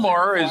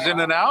Gilmore is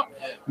in and out.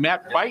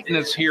 Matt Byton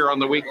is here on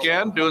the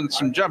weekend doing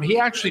some jump. He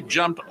actually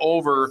jumped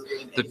over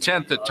the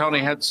tent that Tony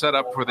had set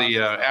up for the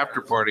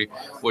after party,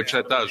 which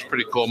I thought was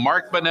pretty cool.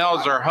 Mark Bunnell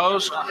is our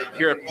host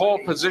here at Pole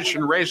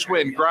Position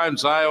Raceway in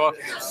Grimes, Iowa.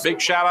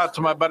 Big shout out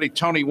to my buddy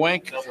Tony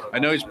Wink. I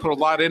know he's put a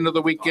lot into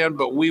the weekend,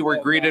 but we were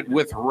greeted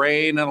with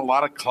rain and a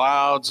lot of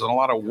clouds and a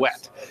lot of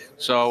wet.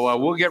 So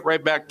we'll get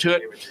right back to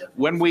it.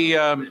 When we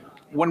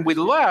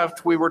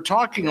left, we were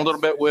talking a little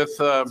bit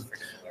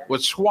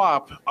with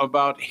Swap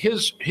about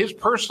his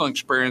personal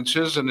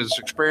experiences and his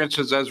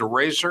experiences as a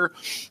racer,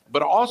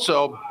 but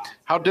also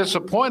how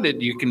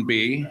disappointed you can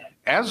be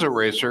as a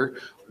racer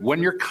when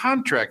your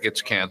contract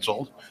gets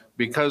canceled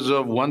because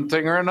of one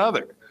thing or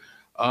another.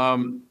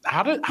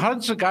 How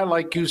does a guy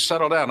like you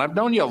settle down? I've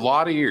known you a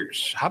lot of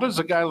years. How does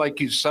a guy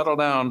like you settle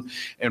down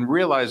and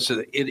realize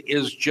that it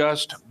is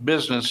just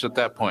business at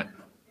that point?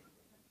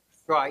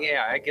 Well,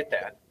 yeah, I get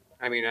that.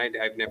 I mean, I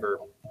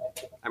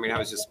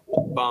was just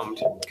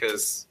bummed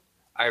because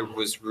I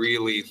was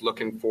really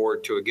looking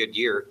forward to a good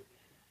year,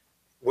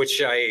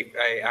 which I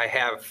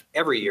have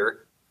every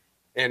year.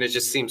 And it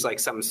just seems like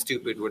something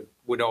stupid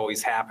would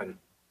always happen.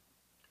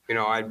 You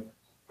know, I'd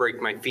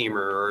break my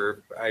femur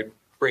or I'd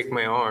break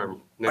my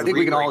arm. I think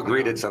we can all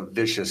agree that it's a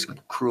vicious,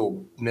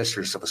 cruel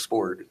mistress of a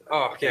sport.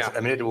 Oh, yeah.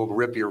 I mean, it will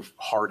rip your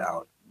heart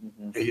out.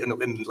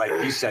 Mm-hmm. And like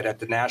you said, at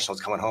the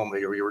Nationals coming home,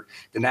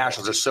 the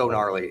Nationals are so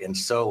gnarly. And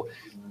so,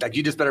 like,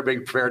 you just better be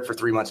prepared for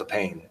 3 months of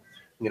pain,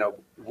 you know,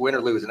 win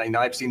or lose. And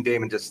I've seen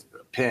Damon just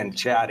pin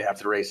Chad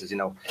after the races, you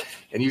know,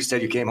 and you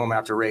said you came home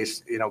after a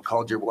race, you know,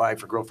 called your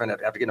wife or girlfriend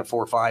after getting a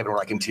 4-5 and were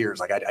like in tears.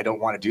 Like, I don't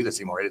want to do this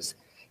anymore. It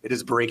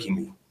is breaking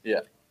me.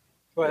 Yeah.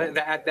 Well,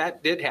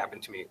 that did happen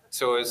to me.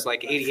 So it was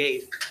like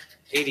 88,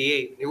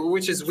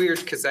 which is weird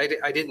because I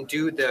didn't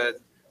do the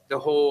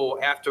whole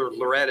after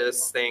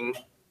Loretta's thing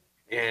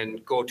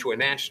and go to a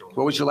national.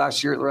 What was your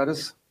last year at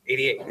Loretta's?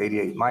 88.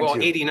 88. Mine well,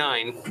 too.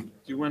 89. Did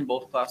you win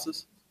both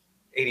classes?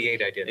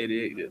 88 I did.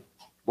 88 you did.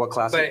 What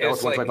class? That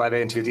was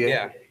 125A and 258?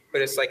 Yeah,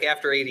 but it's like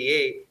after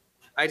 88,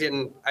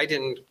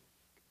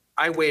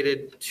 I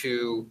waited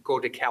to go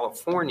to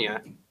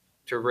California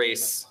to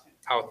race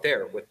out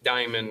there with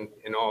Diamond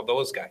and all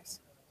those guys.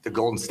 The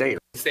Golden State.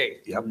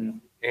 Yep.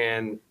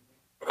 And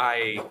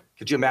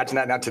could you imagine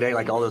that now today?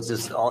 Like all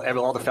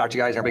the factory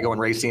guys, everybody going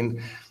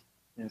racing.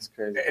 It's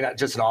crazy. And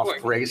just an off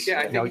race. Yeah,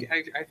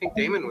 I think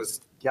Damon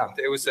was. Yeah.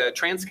 It was a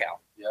Transcal.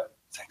 Yeah.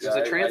 It was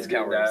a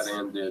Transcal race. That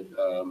and did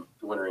the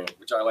Winter Am,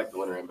 which I like the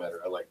Winter Am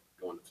better. I like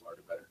going to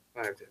Florida better.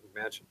 I have to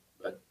imagine.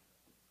 But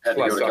had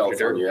to go to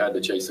California. Had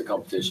to chase the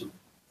competition.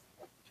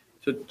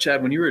 So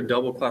Chad, when you were a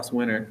double class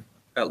winner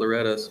at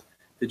Loretta's,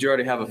 did you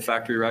already have a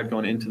factory ride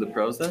going into the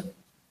pros then?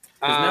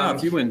 Because now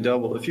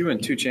if you win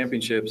 2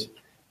 championships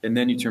and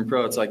then you turn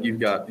pro, it's like you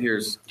got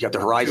the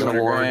Horizon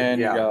Award.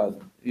 Yeah.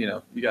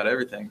 You got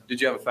everything.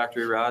 Did you have a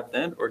factory ride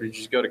then, or did you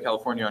just go to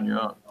California on your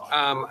own?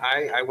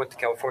 I went to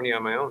California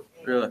on my own.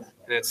 Really? And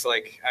it's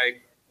like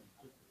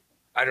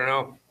I don't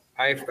know.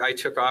 I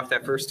took off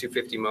that first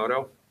 250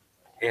 moto,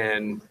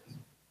 and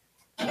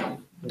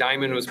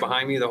Diamond was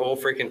behind me the whole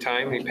freaking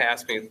time. He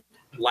passed me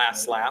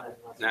last lap,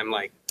 and I'm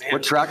like, man.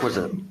 What track was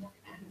it?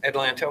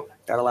 Atlanto.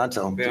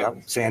 Yeah.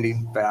 Yep. Sandy,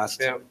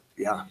 fast. Yeah.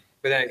 Yeah.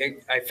 But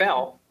I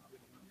fell,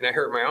 and I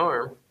hurt my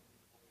arm,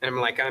 and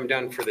I'm like, I'm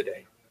done for the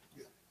day.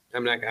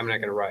 I'm not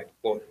going to ride.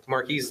 Well,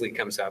 Mark Easley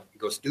comes up. He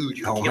goes, dude,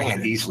 you're killing it.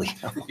 Easley.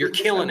 You're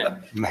killing it.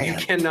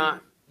 Man.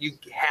 You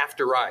have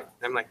to ride.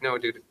 I'm like, no,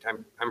 dude,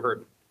 I'm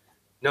hurting.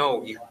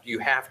 No, you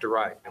have to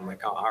ride. I'm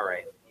like, oh, all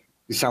right.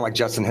 You sound like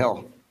Justin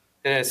Hill.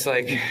 And it's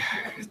like,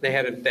 they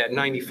had that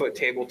 90-foot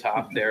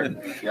tabletop there.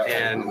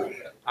 And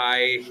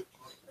I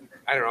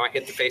don't know, I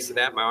hit the face of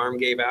that. My arm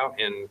gave out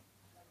and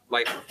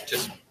like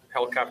just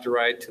helicopter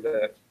ride to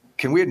the.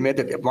 Can we admit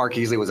that Mark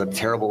Easley was a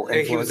terrible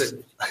influence? He was a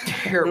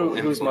terrible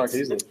influence. Who's Mark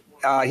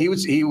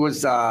Easley? He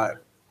was a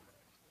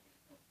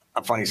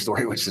funny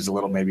story, which is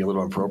maybe a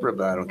little inappropriate,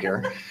 but I don't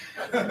care.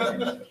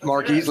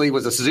 Mark Easley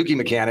was a Suzuki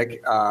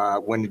mechanic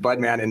when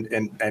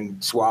Budman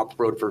and Swap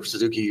rode for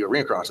Suzuki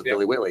Arena Cross with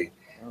Billy Whitley.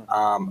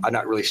 I'm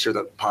not really sure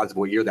the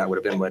positive year that would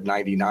have been, what,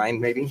 99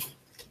 maybe?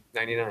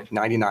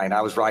 99.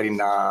 I was riding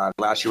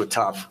last year with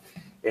Tough.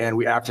 And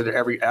we after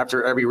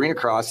every arena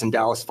cross in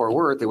Dallas Fort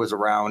Worth, it was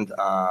around.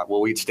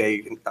 We'd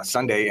stay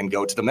Sunday and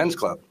go to the men's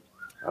club,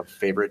 a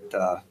favorite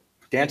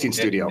dancing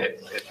studio,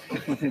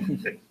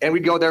 and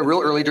we'd go there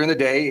real early during the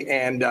day,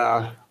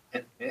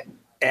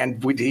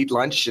 and we'd eat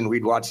lunch and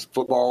we'd watch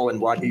football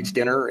and eat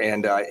dinner.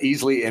 And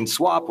Easley and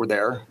Swap were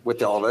there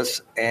with all of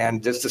us,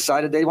 and just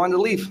decided they wanted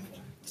to leave.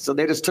 So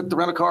they just took the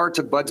rental car,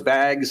 took Bud's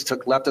bags,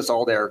 left us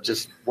all there.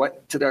 Just went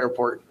to the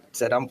airport,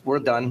 said, "We're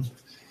done."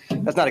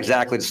 That's not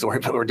exactly the story,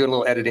 but we're doing a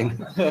little editing.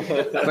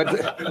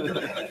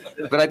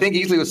 but I think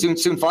Easley was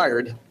soon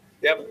fired.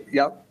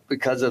 Yep,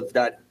 because of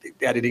that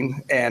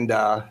editing. And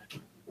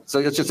so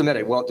let's just admit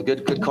it. Well, it's a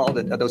good call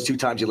that those 2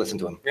 times you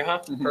listened to him.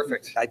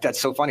 Perfect. That's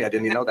so funny. I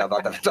didn't even know that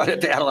about that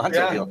the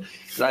Adelanto deal.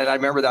 I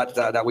remember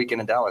that weekend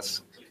in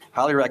Dallas.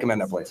 Highly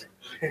recommend that place.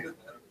 It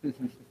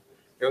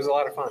was a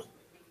lot of fun.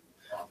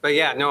 But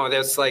yeah, no,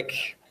 there's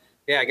like,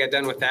 I got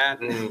done with that,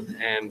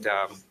 and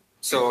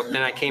so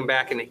then I came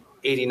back in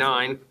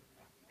 '89.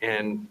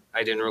 And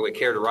I didn't really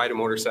care to ride a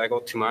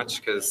motorcycle too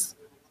much because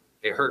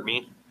it hurt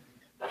me.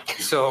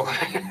 So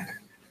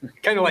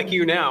kind of like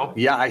you now.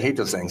 Yeah, I hate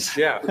those things.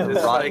 Yeah.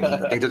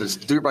 I think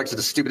dirt bikes are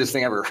the stupidest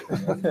thing ever.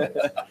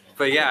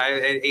 But yeah,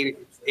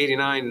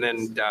 89,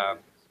 then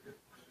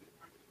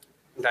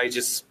I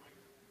just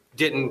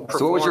didn't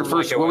perform.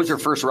 So what was your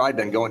first ride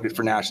then going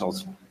for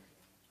nationals?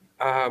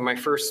 My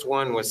first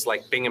one was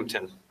like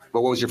Binghamton.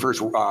 But what was your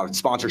first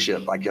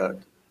sponsorship? What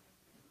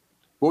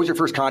was your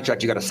first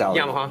contract you got a salary?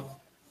 Yamaha.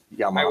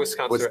 I was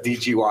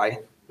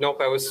DGY? Nope,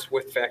 I was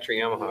with Factory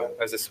Yamaha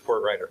as a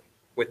support rider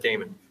with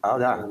Damon. Oh,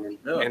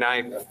 yeah. And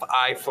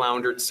I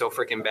floundered so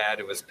freaking bad,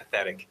 it was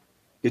pathetic.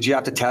 Did you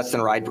have to test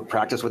and ride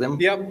practice with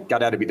him? Yep.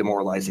 Got to be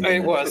demoralizing.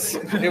 It was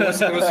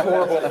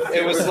horrible.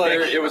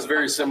 It was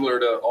very similar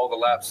to all the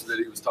laps that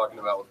he was talking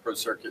about with Pro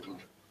Circuit. And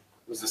it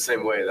was the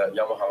same way that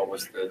Yamaha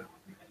was the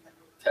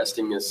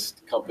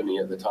testingest company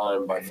at the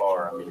time by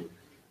far. I memean,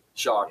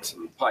 shocks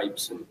and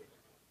pipes, and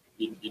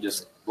you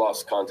just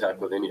lost contact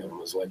with any of them.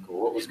 It was like, well,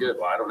 what was good?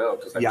 Well, I don't know.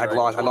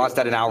 I lost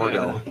that an hour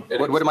ago.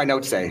 What did my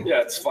notes say?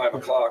 Yeah, it's 5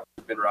 o'clock.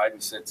 We've been riding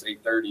since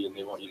 8:30, and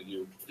they want you to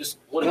do just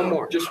one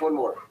more. Just one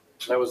more.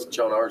 That was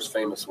John R.'s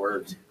famous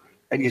words.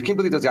 And you can't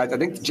believe those guys. I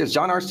think just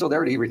John R's still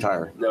there, or did he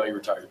retire? No, he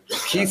retired.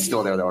 Keith's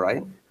still there, though,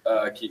 right?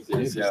 Keith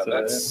is, yeah.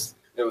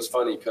 It was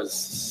funny because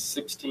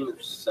 16 or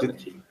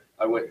 17,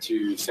 I went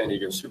to San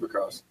Diego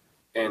Supercross,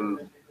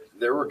 and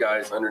there were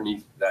guys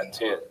underneath that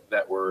tent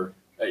that were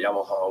at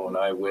Yamaha when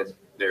I went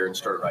there and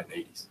started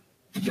riding 80s.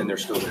 And they're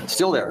still there.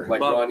 Still there.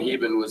 Like Ron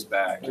Heben was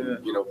back. And,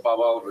 Bob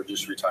Oliver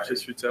just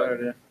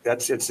retired.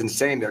 It's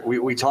insane that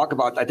we talk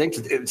about. I think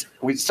it's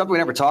something we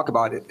never talk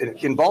about.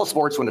 In ball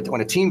sports,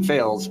 when a team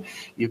fails,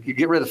 you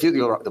get rid of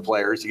the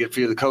players, you get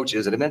rid of the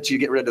coaches, and eventually you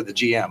get rid of the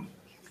GM.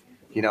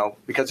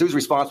 Because who's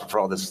responsible for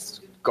all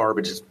this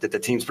garbage that the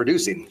team's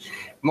producing?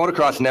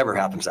 Motocross never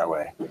happens that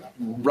way.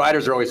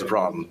 Riders are always the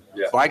problem.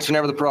 Yeah. Bikes are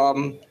never the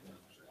problem.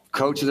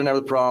 Coaches are never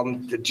the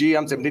problem. The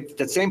GMs,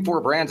 the same 4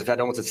 brands have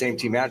had almost the same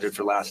team manager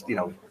for the last,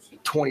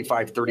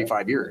 25,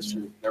 35 years.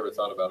 Never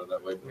thought about it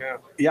that way.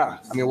 Yeah.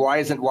 I mean, why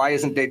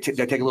isn't they take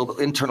a little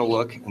internal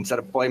look instead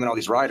of blaming all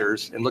these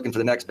riders and looking for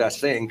the next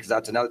best thing? Because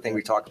that's another thing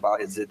we talk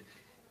about is that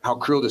how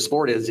cruel the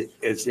sport is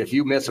if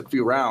you miss a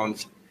few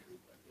rounds,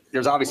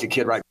 there's obviously a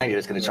kid right behind you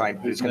that's going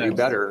to do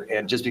better.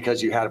 And just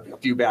because you had a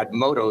few bad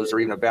motos or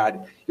even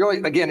you're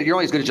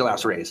only as good as your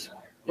last race.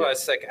 Well,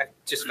 it's like, I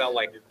just felt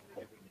like,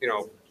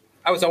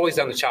 I was always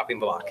on the chopping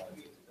block.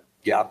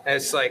 Yeah. And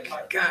it's like,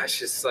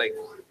 gosh, I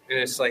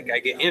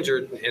get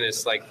injured, and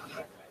it's like,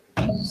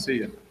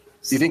 see ya. Do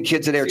you think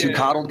kids today are too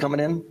coddled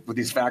coming in with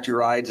these factory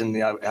rides and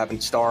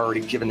having Star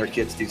already giving their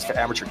kids, these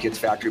amateur kids,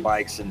 factory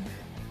bikes, and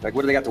what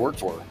do they got to work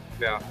for?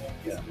 Yeah.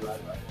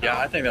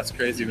 I think that's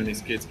crazy when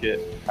these kids get.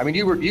 I mean,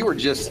 you were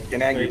just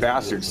an angry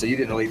bastard, so you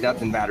didn't really,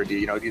 nothing mattered to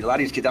you. A lot of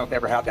these kids don't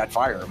ever have that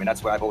fire. I mean,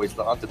 that's what I've always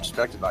loved and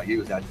respected about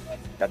you, is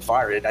that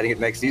fire. I think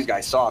it makes these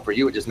guys soft. For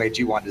you, it just made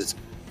you want to just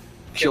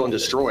kill and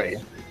destroy.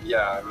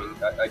 Yeah, I mean,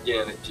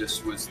 again, it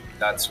just was,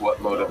 that's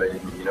what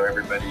motivated me,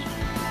 everybody.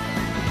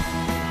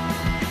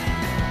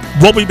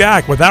 We'll be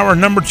back with our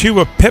number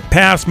 2 of Pit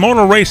Pass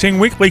Motor Racing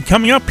Weekly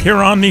coming up here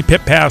on the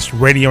Pit Pass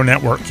Radio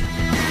Network.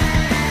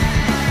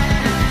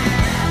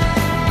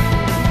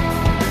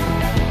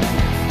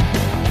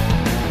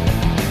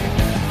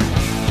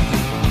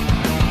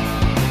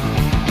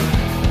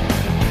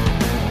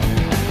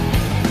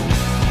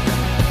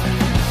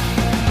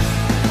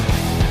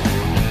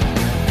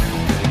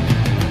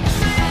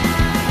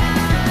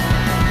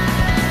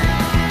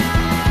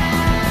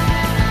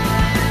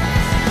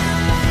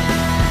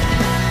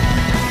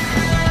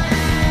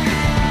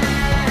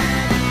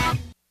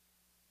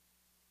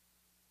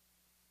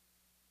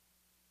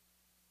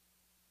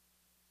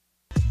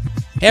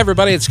 Hey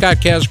everybody, it's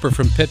Scott Casper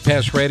from Pit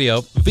Pass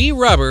Radio.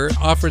 V-Rubber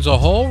offers a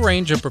whole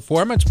range of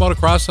performance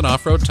motocross and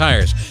off-road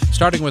tires,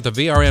 starting with the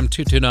VRM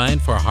 229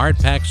 for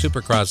hard-pack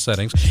supercross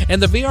settings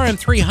and the VRM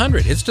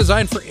 300. It's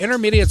designed for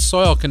intermediate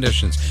soil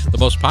conditions. The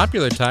most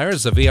popular tire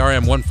is the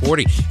VRM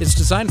 140. It's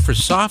designed for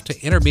soft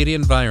to intermediate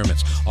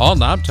environments. All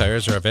knob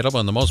tires are available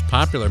in the most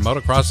popular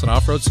motocross and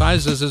off-road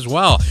sizes as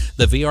well.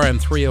 The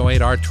VRM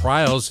 308R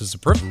Trials is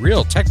for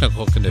real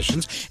technical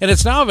conditions, and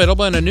it's now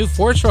available in a new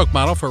 4-stroke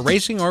model for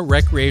racing or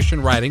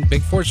recreation riding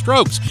big 4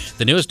 strokes.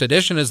 The newest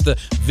addition is the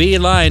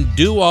V-Line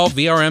Do-All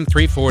VRM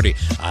 340,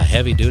 a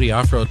heavy-duty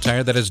off-road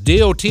tire that is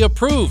DOT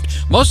approved.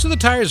 Most of the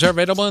tires are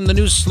available in the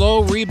new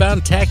slow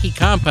rebound tacky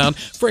compound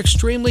for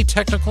extremely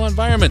technical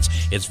environments.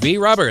 It's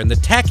V-Rubber and the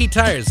tacky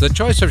tires, the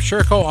choice of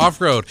Sherco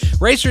off-road.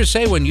 Racers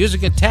say when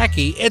using a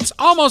tacky, it's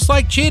almost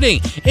like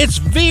cheating. It's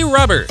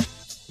V-Rubber.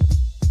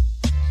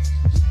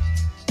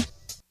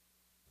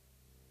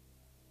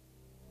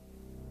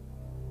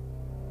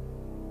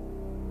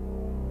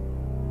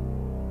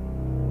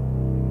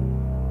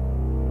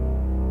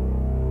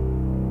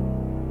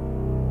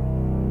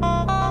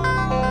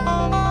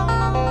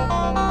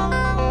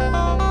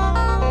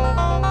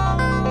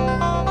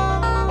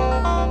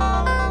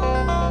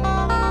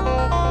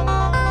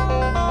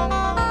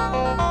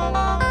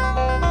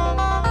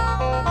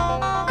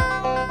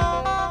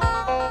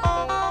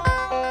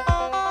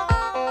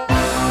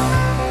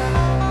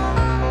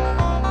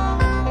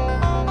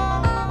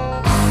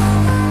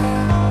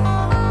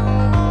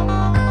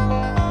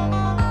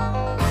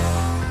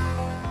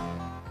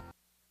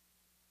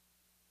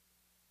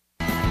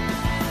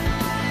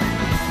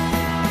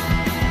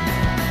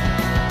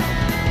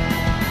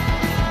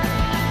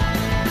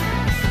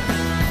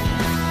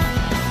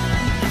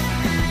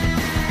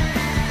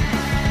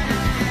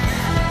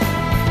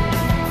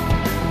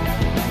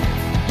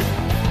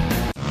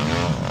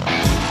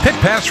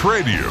 Pass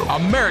Radio,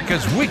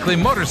 America's weekly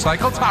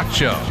motorcycle talk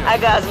show. I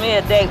got me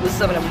a date with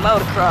some of the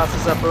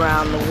motocrossers up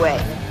around the way.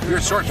 Your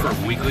source for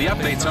weekly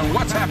updates on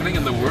what's happening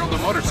in the world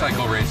of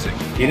motorcycle racing.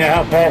 You know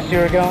how fast you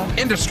were going?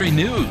 Industry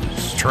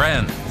news,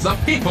 trends, the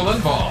people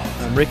involved.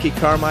 I'm Ricky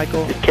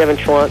Carmichael. This is Kevin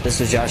Schwantz. This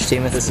is Josh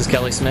Teemuth. This is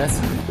Kelly Smith.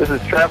 This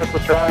is Travis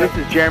Latron. This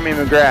is Jeremy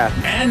McGrath.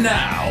 And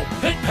now,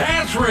 Pit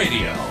Pass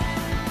Radio.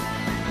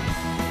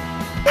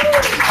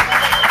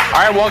 All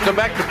right, welcome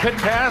back to Pit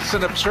Pass,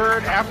 an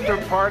absurd after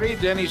party.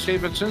 Denny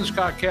Stevenson,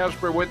 Scott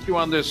Casper with you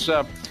on this.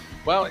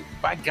 Well,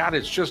 by God,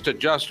 it's just a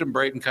Justin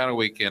Brayton kind of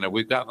weekend, and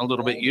we've gotten a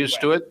little bit used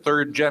to it.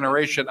 Third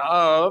generation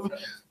of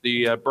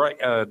the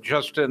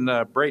Justin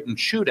Brayton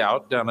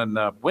shootout down in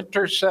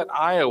Winterset,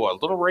 Iowa. A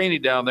little rainy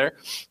down there.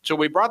 So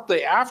we brought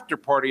the after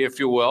party, if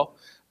you will,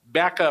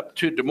 back up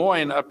to Des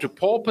Moines, up to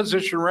Pole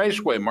Position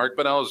Raceway. Mark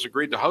Bonnell has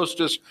agreed to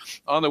host us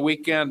on the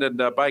weekend, and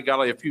by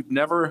golly, if you've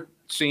never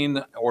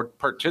seen or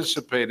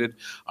participated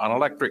on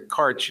electric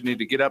carts, you need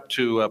to get up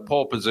to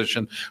pole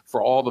position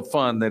for all the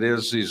fun that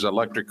is these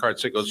electric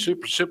carts. They go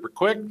super, super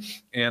quick,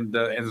 and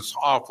it's an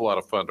awful lot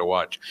of fun to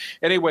watch.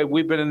 Anyway,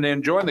 we've been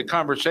enjoying the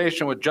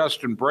conversation with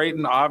Justin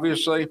Brayton,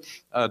 obviously.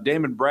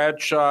 Damon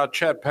Bradshaw,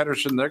 Chad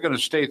Pedersen, they're going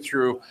to stay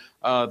through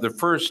the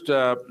first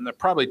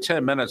probably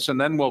 10 minutes, and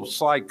then we'll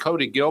slide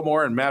Cody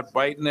Gilmore and Matt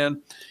Byton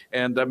in,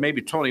 and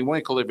maybe Tony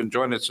Winkle even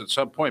join us at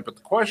some point. But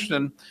the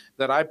question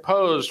that I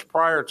posed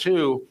prior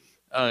to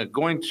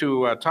going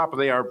to top of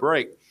the hour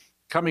break,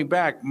 coming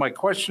back, my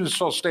question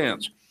still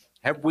stands.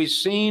 Have we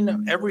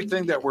seen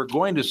everything that we're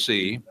going to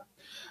see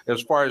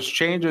as far as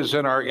changes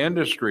in our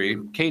industry?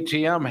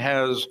 KTM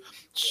has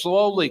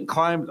slowly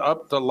climbed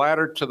up the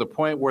ladder to the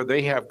point where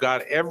they have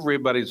got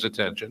everybody's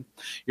attention.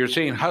 You're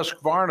seeing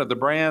Husqvarna, the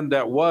brand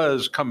that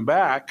was, come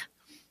back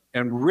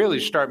and really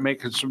start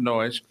making some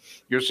noise.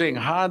 You're seeing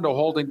Honda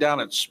holding down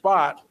its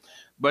spot,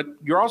 but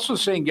you're also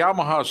seeing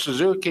Yamaha,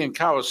 Suzuki, and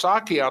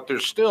Kawasaki out there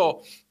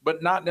still,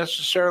 but not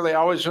necessarily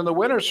always in the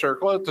winner's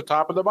circle at the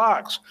top of the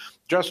box.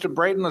 Justin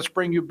Brayton, let's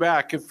bring you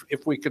back.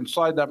 If we can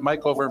slide that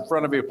mic over in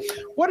front of you.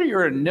 What are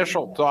your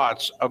initial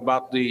thoughts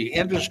about the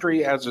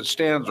industry as it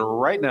stands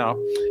right now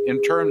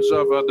in terms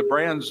of the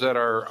brands that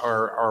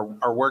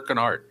are working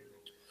hard?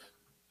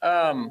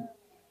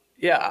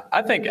 Yeah,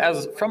 I think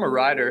from a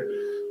rider,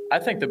 I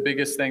think the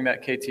biggest thing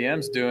that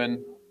KTM's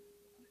doing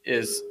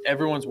is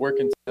everyone's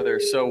working together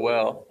so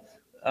well.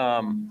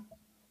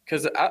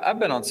 Because I've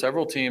been on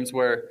several teams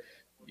where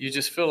you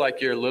just feel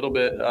like you're a little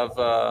bit of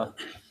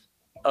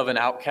an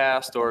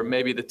outcast, or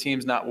maybe the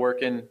team's not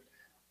working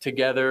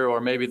together,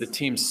 or maybe the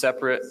team's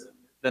separate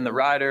than the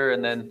rider.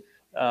 And then,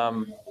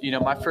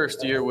 my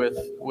first year with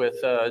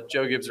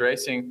Joe Gibbs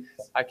Racing,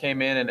 I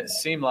came in and it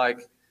seemed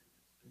like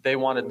they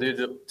wanted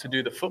to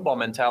do the football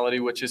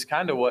mentality, which is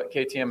kind of what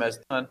KTM has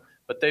done,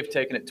 but they've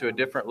taken it to a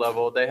different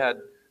level. They had,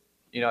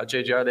 at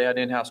JGR, they had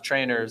in-house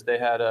trainers. They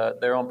had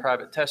their own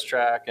private test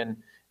track. And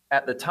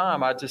at the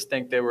time, I just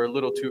think they were a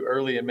little too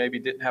early and maybe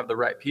didn't have the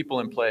right people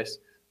in place.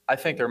 I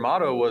think their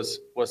motto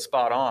was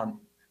spot on.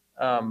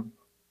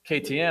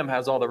 KTM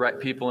has all the right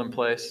people in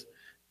place.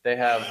 They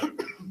have,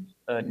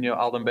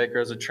 Alden Baker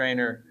as a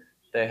trainer.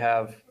 They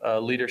have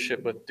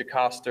leadership with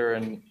DeCoster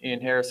and Ian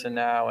Harrison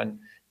now. And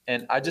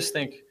And I just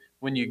think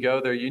when you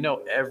go there,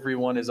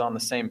 everyone is on the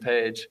same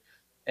page.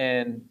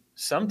 And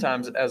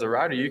sometimes as a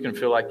rider, you can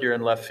feel like you're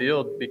in left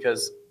field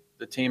because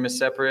the team is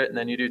separate, and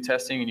then you do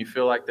testing and you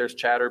feel like there's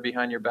chatter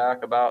behind your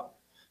back about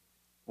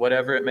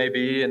whatever it may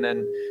be. And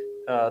then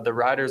the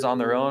riders on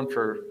their own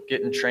for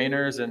getting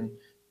trainers. And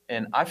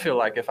I feel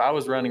like if I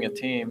was running a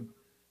team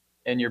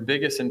and your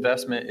biggest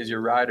investment is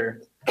your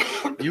rider,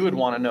 you would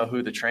want to know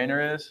who the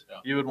trainer is. Yeah.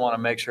 You would want to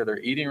make sure they're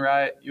eating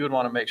right. You would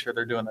want to make sure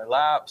they're doing their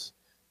laps.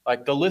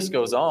 Like the list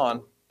goes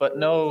on, but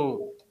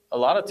no, a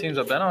lot of teams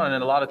I've been on,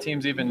 and a lot of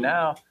teams even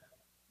now,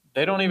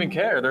 they don't even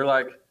care. They're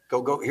like,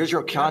 go. Here's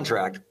your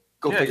contract.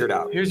 Go figure it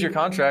out. Here's your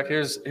contract.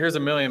 Here's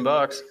 $1 million,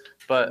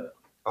 but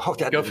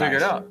go figure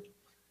it out.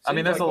 I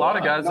mean, there's a lot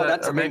of guys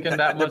that are making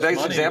that much money. The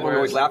best example we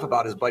always laugh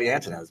about is Buddy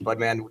Antonez.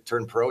 Budman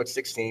turned pro at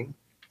 16,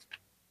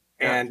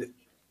 and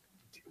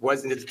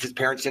his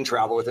parents didn't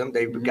travel with him.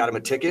 They got him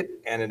a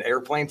ticket and an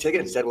airplane ticket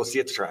and said, "We'll see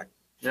you at the track."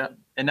 Yeah,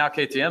 and now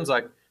KTM's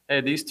like,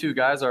 "Hey, these two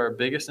guys are our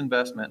biggest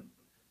investment.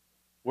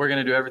 We're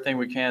going to do everything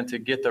we can to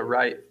get the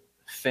right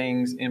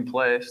things in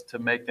place to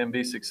make them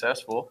be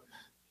successful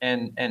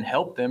and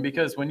help them."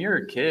 Because when you're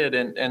a kid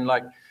and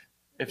like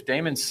if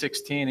Damon's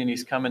 16 and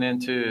he's coming in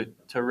to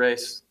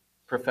race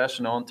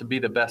professional and to be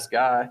the best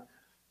guy,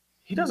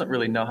 he doesn't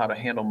really know how to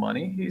handle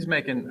money. He's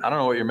making, I don't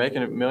know what you're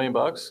making, $1 million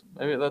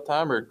maybe at that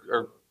time,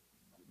 or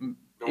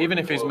even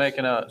if he's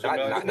making not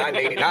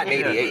in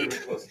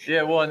 88.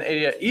 Yeah, well, in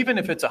 88, even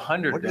if it's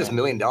 100. Where did this $1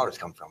 million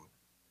come from?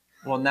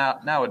 Well,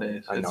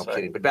 nowadays. I'm not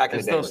kidding, but back in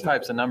the day. It's those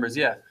types of numbers,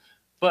 yeah.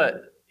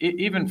 But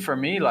even for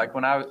me, like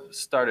when I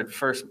started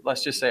first,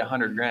 let's just say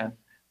 $100,000. When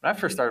I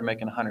first started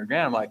making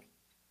 $100,000, I'm like,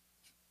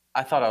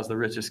 I thought I was the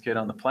richest kid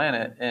on the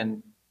planet,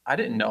 and I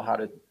didn't know how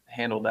to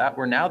handle that.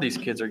 Where now these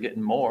kids are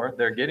getting more.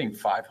 They're getting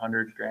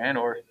 $500,000,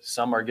 or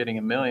some are getting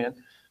 $1 million.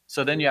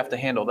 So then you have to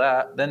handle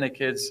that. Then the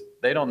kids,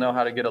 they don't know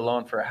how to get a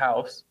loan for a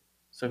house.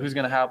 So who's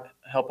going to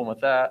help them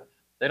with that?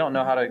 They don't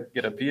know how to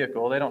get a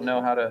vehicle. They don't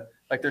know how to,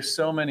 like, there's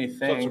so many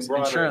things,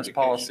 insurance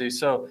policies.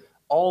 So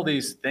all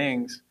these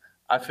things,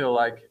 I feel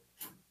like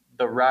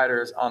the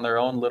riders on their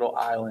own little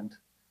island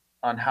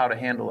on how to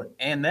handle it.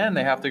 And then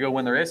they have to go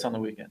win the race on the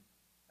weekend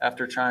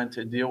after trying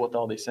to deal with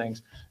all these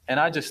things. And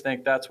I just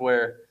think that's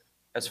where,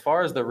 as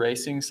far as the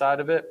racing side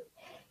of it,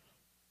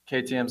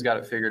 KTM's got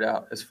it figured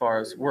out. As far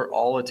as we're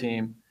all a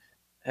team.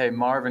 Hey,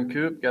 Marv and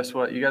Coop, guess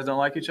what? You guys don't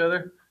like each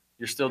other?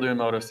 You're still doing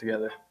motos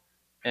together.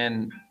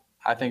 And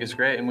I think it's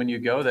great. And when you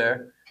go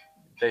there,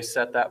 they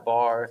set that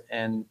bar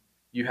and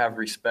you have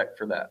respect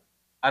for that.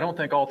 I don't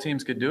think all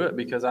teams could do it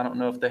because I don't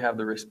know if they have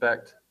the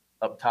respect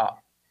up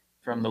top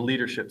from the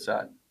leadership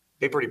side.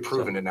 They've already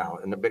proven it now.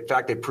 And the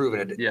fact they've proven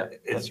it,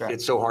 that's right.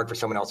 It's so hard for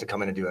someone else to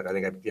come in and do it. I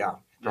think,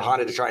 for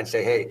Honda to try and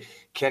say, hey,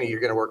 Kenny, you're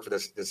going to work for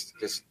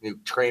this new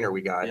trainer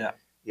we got.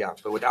 Yeah.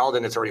 But with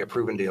Alden, it's already a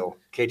proven deal.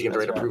 KTM's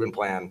already a proven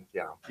plan.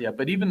 Yeah.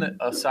 But even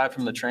aside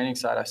from the training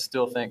side, I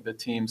still think the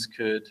teams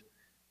could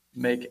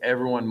make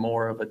everyone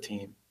more of a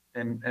team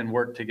and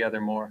work together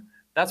more.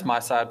 That's my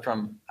side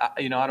from,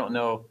 I don't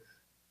know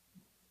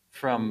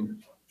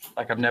from,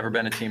 like, I've never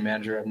been a team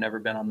manager. I've never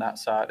been on that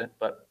side.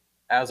 But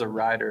as a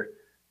rider,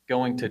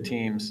 going to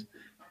teams,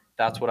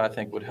 that's what I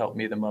think would help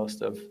me the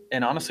most of.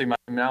 And honestly, my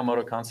now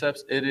Moto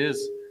Concepts,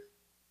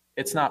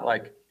 it's not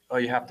like, oh,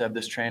 you have to have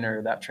this trainer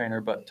or that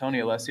trainer, but Tony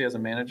Alessi as a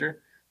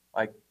manager,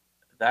 like,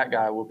 that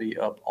guy will be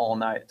up all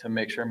night to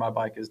make sure my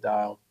bike is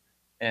dialed.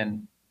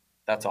 And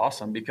that's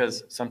awesome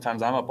because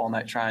sometimes I'm up all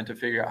night trying to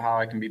figure out how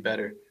I can be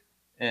better.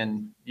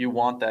 And you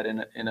want that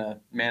in a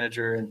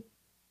manager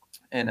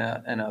and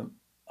a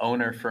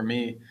owner. For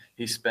me,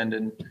 he's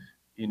spending,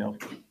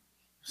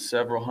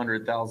 several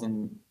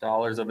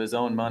 $100,000 of his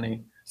own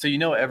money. So,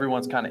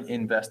 everyone's kind of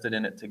invested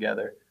in it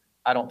together.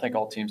 I don't think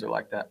all teams are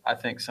like that. I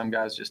think some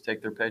guys just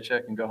take their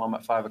paycheck and go home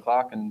at 5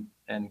 o'clock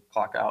and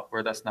clock out,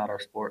 where that's not our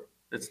sport.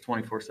 It's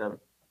 24/7.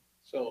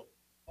 So,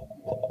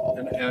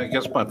 and I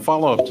guess my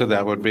follow-up to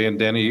that would be, and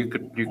Danny, you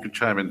could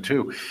chime in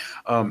too.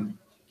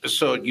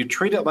 So you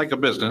treat it like a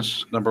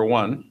business, number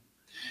one.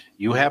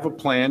 You have a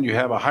plan, you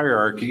have a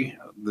hierarchy,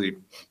 the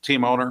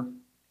team owner,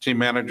 team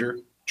manager,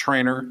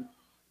 trainer,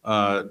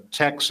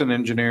 techs and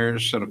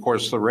engineers, and of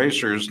course the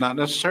racers, not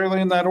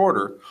necessarily in that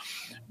order.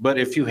 But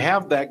if you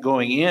have that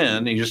going in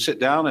and you just sit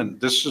down and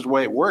this is the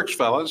way it works,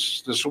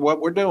 fellas, this is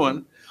what we're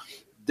doing,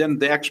 then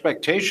the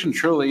expectation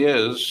truly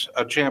is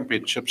a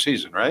championship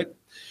season, right?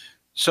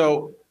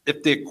 So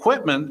if the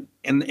equipment,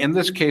 in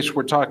this case,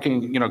 we're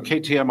talking,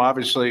 KTM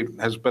obviously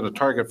has been a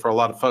target for a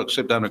lot of folks.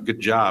 They've done a good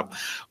job.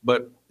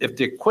 But if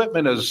the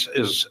equipment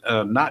is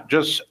not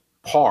just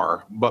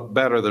par, but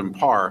better than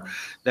par,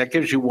 that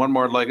gives you one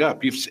more leg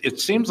up. It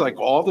seems like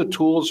all the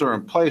tools are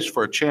in place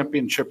for a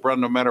championship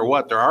run no matter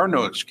what. There are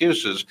no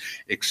excuses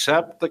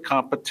except the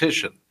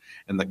competition.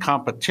 And the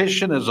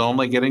competition is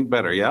only getting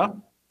better, yeah?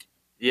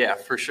 Yeah,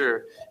 for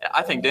sure.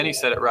 I think Denny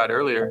said it right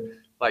earlier.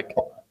 Like,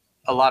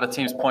 a lot of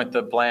teams point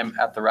the blame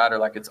at the rider,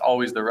 like it's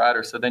always the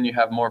rider. So then you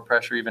have more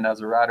pressure even as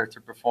a rider to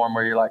perform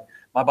where you're like,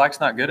 my bike's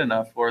not good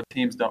enough, or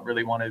teams don't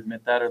really want to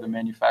admit that, or the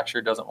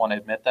manufacturer doesn't want to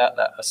admit that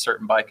a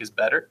certain bike is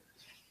better.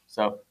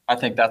 So I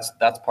think that's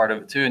part of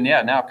it too. And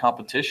yeah, now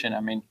competition,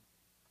 I mean,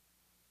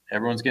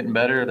 everyone's getting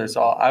better.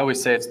 I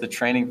always say it's the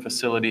training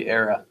facility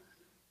era.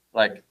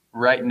 Like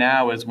right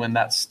now is when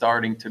that's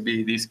starting to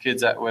be. These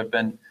kids that have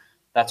been,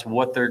 that's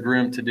what they're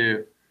groomed to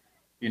do.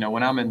 You know,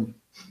 when I'm in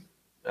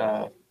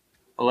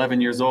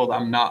 11 years old,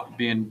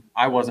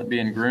 I wasn't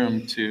being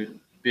groomed to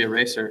be a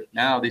racer.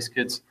 Now these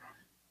kids,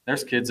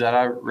 there's kids that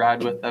I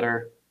ride with that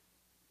are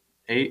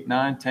 8,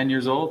 9, 10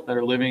 years old that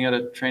are living at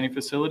a training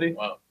facility,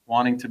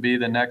 wanting to be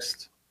the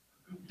next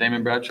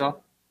Damon Bradshaw.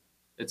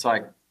 It's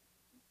like,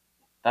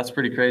 that's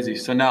pretty crazy.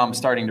 So now I'm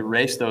starting to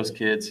race those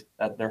kids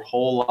that their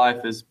whole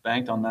life is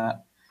banked on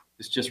that.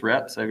 It's just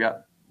reps. They've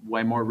got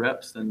way more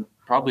reps than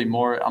probably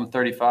more. I'm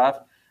 35.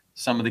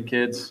 Some of the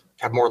kids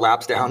have more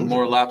laps down,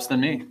 more laps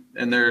than me.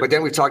 But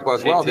then we've talked about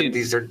as well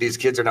that these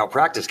kids are now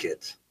practice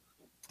kids.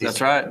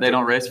 That's right. They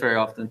don't race very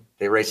often.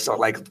 They race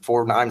like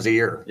 4 times a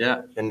year.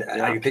 Yeah. And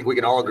I think we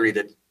can all agree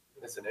that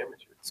it's an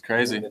amateur. It's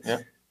crazy. Yeah.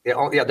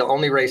 The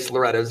only race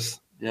Loretta's.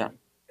 Yeah.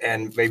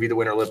 And maybe the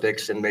Winter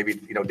Olympics and maybe,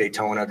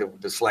 Daytona,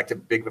 the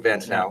selected big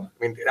events now.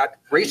 I mean,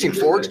 Racing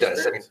Forge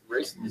does. I mean,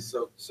 racing is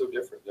so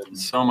different.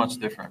 So much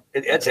different.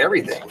 It's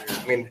everything.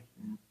 I mean,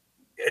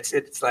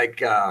 it's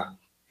like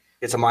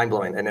it's a mind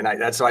blowing. And then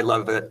that's why I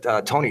love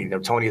that Tony.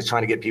 Tony is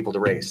trying to get people to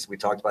race. We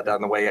talked about that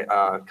on the way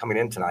coming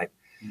in tonight.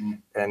 Mm-hmm.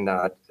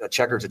 And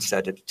Checkers had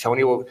said that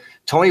Tony will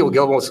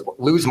almost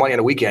lose money on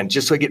a weekend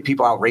just so he get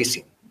people out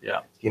racing.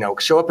 Yeah.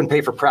 Show up and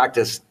pay for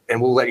practice,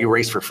 and we'll let you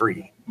race for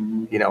free.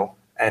 Mm-hmm.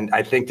 And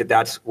I think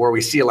that's where we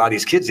see a lot of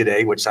these kids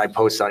today, which I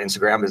post on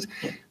Instagram, is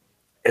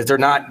they're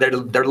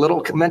a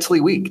little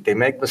mentally weak. They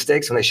make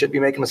mistakes when they should be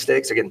making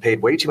mistakes. They're getting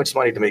paid way too much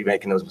money to be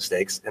making those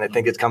mistakes. And I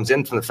think it comes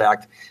in from the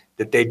fact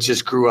that they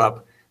just grew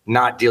up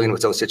not dealing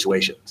with those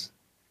situations.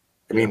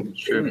 I mean,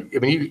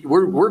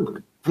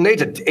 we're from the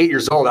age of 8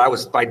 years old. I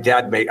was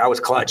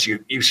clutch.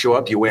 You show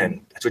up, you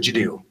win. That's what you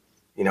do.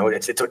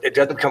 It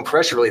doesn't become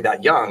pressure really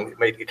that young.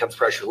 It becomes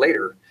pressure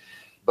later,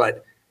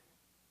 but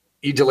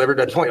you delivered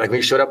at that point. Like when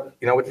you showed up,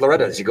 with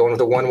Loretta's, you go in with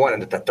a 1-1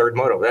 and at the third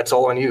moto. That's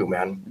all on you,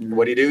 man. Mm-hmm.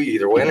 What do? You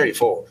either win or you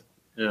fold.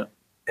 Yeah.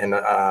 And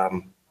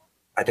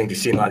I think you've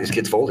seen a lot of these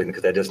kids folding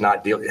because they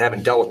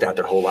haven't dealt with that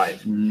their whole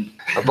life.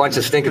 Mm-hmm. A bunch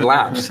of stinking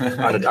laps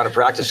on a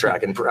practice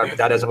track, and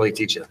that doesn't really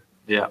teach you.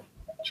 Yeah.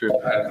 True.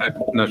 I'm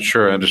not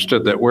sure I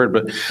understood that word,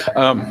 but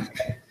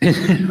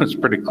it's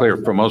pretty clear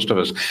for most of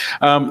us.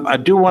 I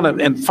do want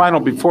to, and final,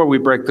 before we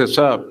break this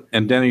up,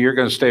 and Denny, you're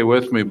going to stay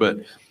with me, but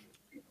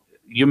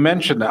you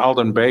mentioned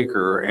Aldon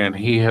Baker, and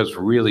he has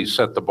really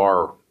set the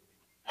bar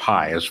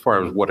high as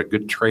far as what a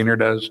good trainer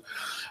does.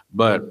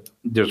 But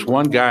there's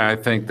one guy I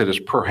think that is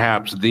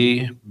perhaps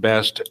the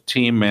best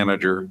team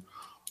manager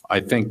I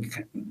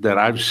think that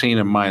I've seen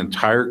in my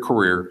entire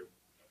career.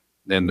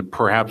 And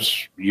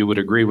perhaps you would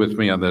agree with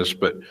me on this,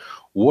 but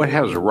what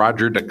has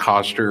Roger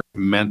DeCoster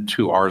meant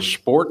to our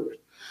sport?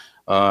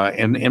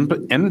 And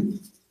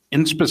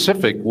in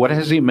specific, what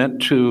has he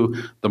meant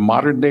to the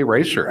modern day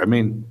racer? I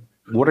mean,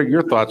 what are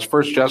your thoughts?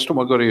 First, Justin,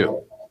 we'll go to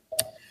you.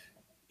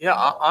 Yeah,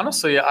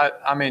 honestly,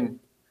 I mean,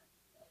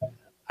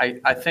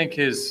 I think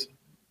his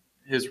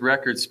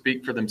records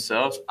speak for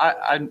themselves.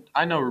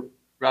 I know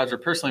Roger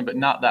personally, but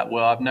not that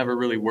well. I've never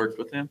really worked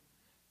with him.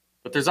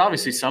 But there's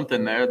obviously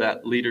something there,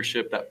 that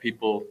leadership that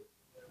people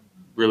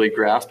really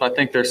grasp. I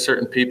think there's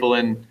certain people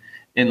in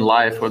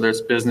life, whether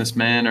it's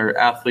businessmen or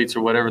athletes or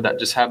whatever, that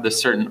just have this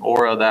certain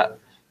aura that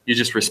you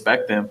just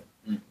respect them.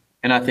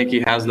 And I think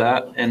he has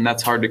that, and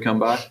that's hard to come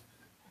by.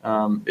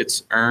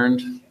 It's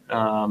earned.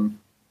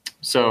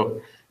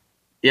 So,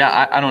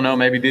 yeah, I don't know.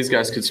 Maybe these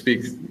guys could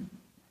speak,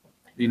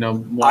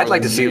 more. I'd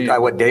like to see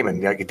what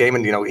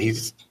Damon,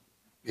 he's,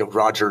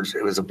 Rogers,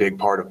 it was a big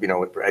part of,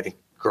 I think,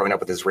 growing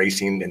up with his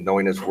racing and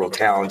knowing his world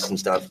talents and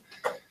stuff.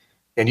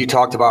 And you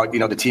talked about,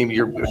 the team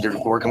you're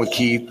working with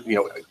Keith,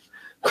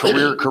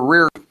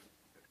 career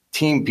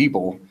team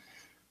people.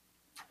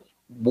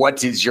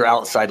 What is your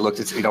outside look?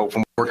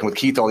 From working with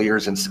Keith all the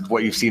years and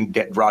what you've seen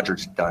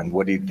Rogers done,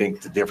 what do you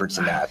think the difference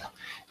in that?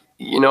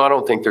 I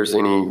don't think there's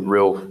any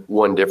real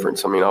one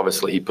difference. I mean,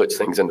 obviously he puts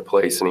things into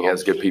place and he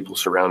has good people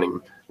surrounding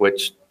him,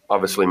 which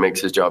obviously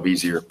makes his job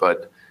easier.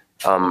 But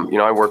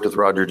I worked with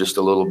Roger just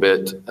a little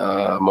bit,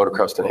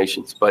 Motocross to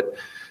Nations, but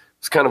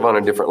it's kind of on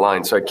a different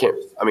line. So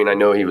I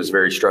know he was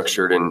very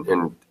structured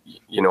and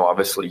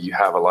obviously you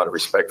have a lot of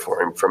respect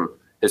for him from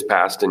his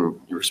past and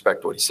you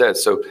respect what he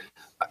says. So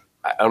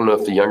I don't know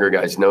if the younger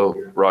guys know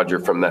Roger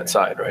from that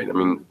side, right? I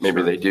mean,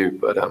 maybe they do,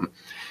 but,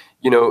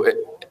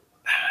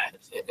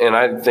 and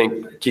I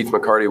think Keith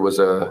McCarty was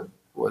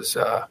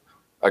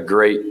a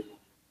great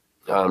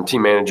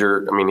team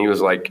manager. I mean, he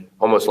was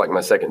almost like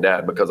my second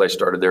dad because I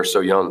started there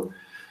so young.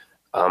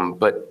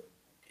 But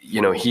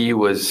he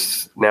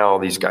was, now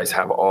these guys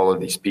have all of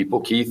these people.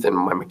 Keith and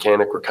my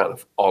mechanic were kind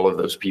of all of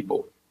those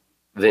people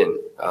then.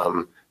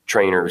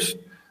 Trainers,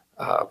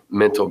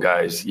 mental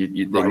guys, they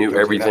knew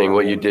everything,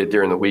 what you did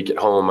during the week at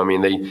home. I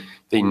mean,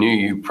 they knew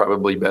you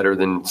probably better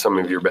than some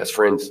of your best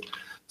friends.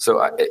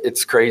 So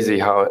it's crazy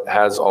how it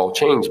has all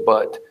changed.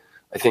 But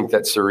I think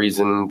that's the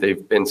reason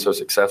they've been so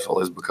successful,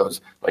 is because,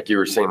 like you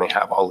were saying, they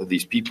have all of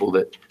these people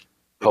that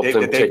help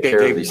them take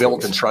care of these built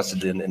things. and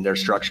trusted in their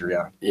structure.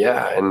 Yeah.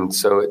 Yeah. And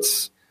so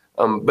it's,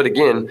 but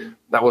again,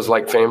 that was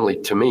like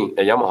family to me.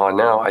 At Yamaha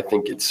now, I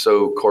think it's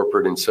so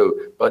corporate and so,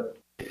 but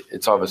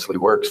it's obviously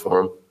works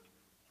for them.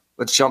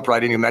 Let's jump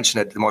right in. You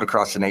mentioned it, the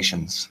Motocross of the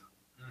Nations.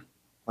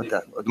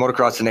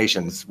 Motocross of the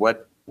Nations.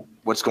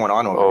 What's going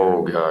on over there?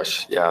 Oh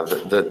gosh. Yeah.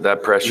 That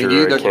pressure.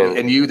 You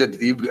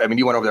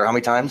went over there how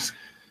many times?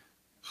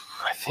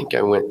 I think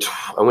I went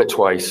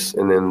twice,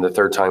 and then the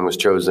third time was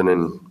chosen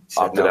and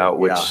opted out,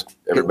 which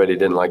everybody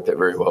didn't like that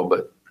very well.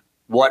 But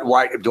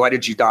why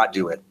did you not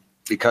do it?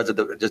 Because of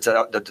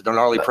the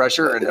gnarly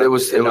pressure, and it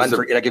was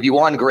like if you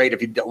won, great.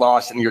 If you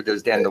lost, and you're the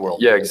end of the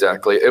world. Yeah,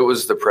 exactly. It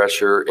was the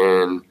pressure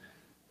and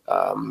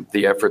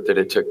the effort that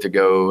it took to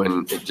go,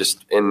 and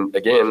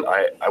again,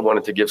 I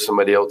wanted to give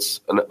somebody else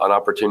an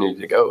opportunity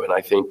to go, and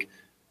I think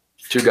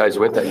 2 guys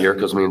went that year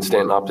because me and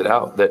Stanton opted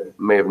out that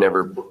may have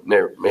never been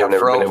able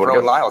to go.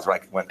 Lyles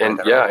and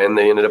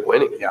they ended up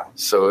winning. Yeah.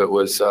 So it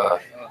was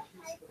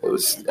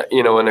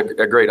and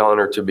a great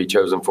honor to be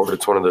chosen for it.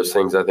 It's one of those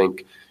things, I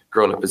think,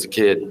 growing up as a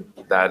kid,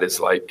 that is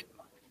like,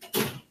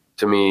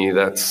 to me,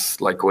 that's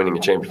like winning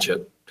a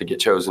championship, to get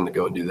chosen to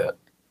go and do that.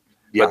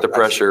 Yeah, but the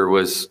pressure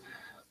was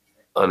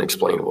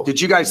unexplainable. Did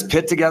you guys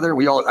pit together?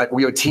 Were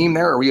you a team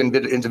there, or were you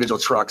individual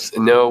trucks?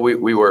 No, we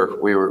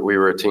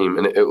were a team,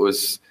 and it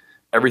was,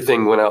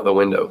 everything went out the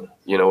window.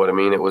 You know what I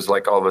mean? It was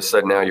like all of a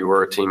sudden now you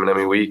were a team. And I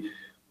mean,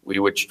 we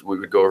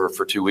would go over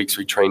for 2 weeks.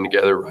 We trained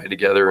together, ride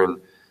together, and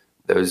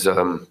those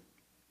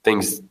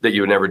things that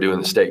you would never do in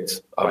the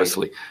States,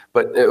 obviously. Right.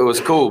 But it was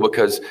cool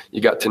because you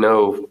got to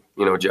know,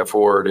 Jeff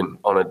Ward and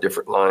on a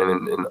different line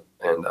and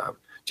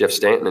Jeff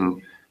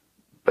Stanton.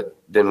 But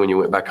then when you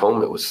went back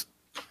home, it was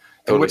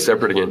totally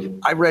separate again.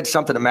 I read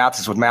something at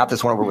Mathis went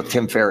over with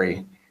Tim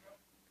Ferry.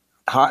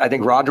 I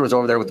think Roger was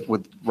over there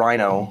with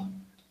Rhino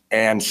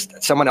and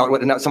someone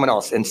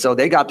else. And so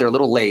they got there a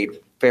little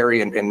late,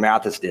 Ferry and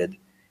Mathis did.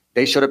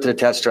 They showed up to the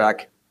test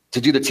track to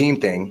do the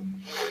team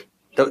thing.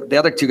 The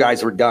other 2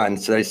 guys were done.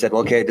 So they said,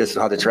 well, okay, this is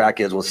how the track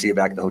is. We'll see you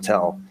back at the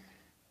hotel.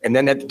 And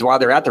then while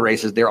they're at the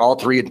races, they're all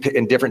 3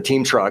 in different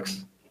team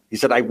trucks. He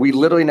said, we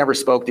literally never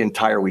spoke the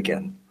entire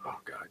weekend. Oh,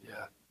 God,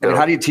 yeah. I mean,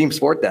 how do you team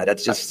sport that?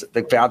 That's just,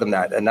 they fathom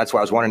that. And that's why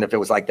I was wondering if it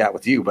was like that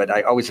with you. But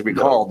I always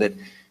recall that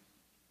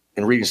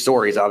in reading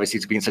stories, obviously,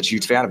 it's being such a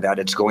huge fan of that.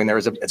 It's going there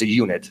as a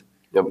unit.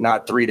 Yep.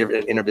 Not 3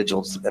 different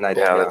individuals. And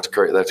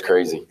that's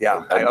crazy.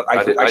 Yeah.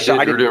 I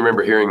do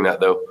remember hearing that,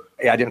 though.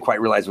 Yeah, I didn't quite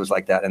realize it was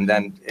like that. And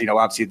then,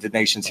 obviously the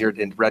nations here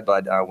in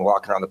Redbud, we're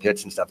walking around the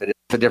pits and stuff. It's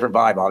a different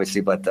vibe,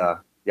 obviously, but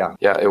yeah.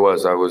 Yeah, it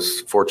was. I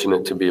was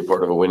fortunate to be a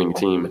part of a winning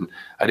team, and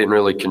I didn't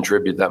really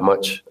contribute that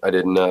much. I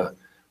didn't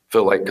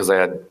feel like, because I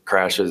had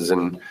crashes,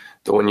 and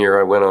the one year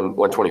I went on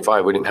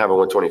 125, we didn't have a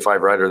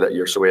 125 rider that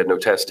year, so we had no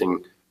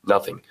testing,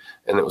 nothing.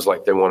 And it was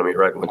like they wanted me to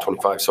ride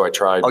 125, so I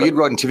tried. Oh, you'd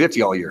rode in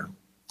 250 all year?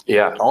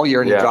 Yeah. All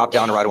year, and you dropped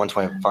down to ride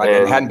 125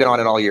 and hadn't been on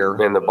it all year.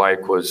 And the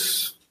bike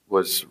was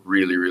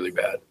really, really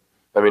bad.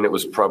 I mean, it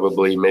was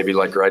probably maybe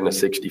like riding a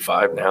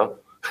 65 now.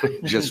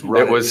 Just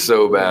it was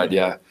so bad,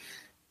 yeah.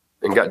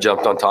 And got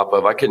jumped on top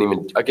of. I couldn't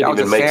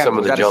even make some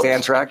of the jumps. A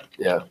sand track?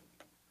 Yeah.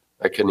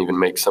 I couldn't even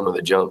make some of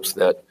the jumps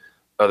that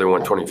other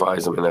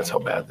 125s. I mean, that's how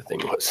bad the thing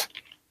was.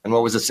 And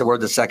where was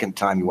the second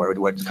time you were?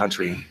 What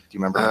country? Do you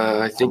remember?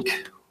 I think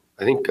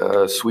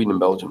Sweden and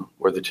Belgium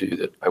were the 2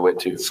 that I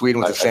went to.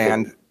 Sweden was the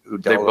sand.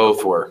 They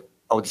both were.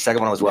 Oh, the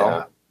second one as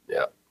well?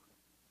 Yeah.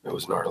 It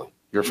was gnarly.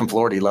 You're from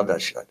Florida. You love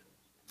that shit.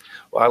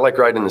 Well, I like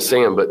riding in the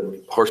sand, but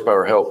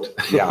horsepower helped.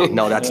 Yeah,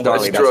 no, that's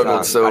gnarly. I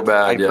struggled so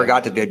bad. I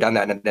forgot that they'd done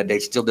that, and they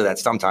still do that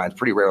sometimes,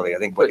 pretty rarely. I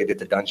think they did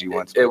the Dungey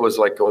once. It was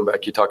like going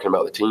back, you're talking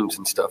about the teams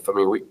and stuff. I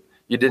mean,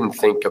 you didn't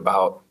think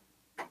about,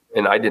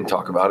 and I didn't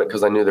talk about it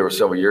because I knew there were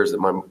several years that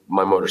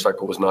my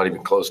motorcycle was not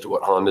even close to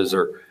what Hondas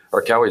or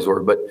Cowies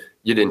were, but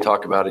you didn't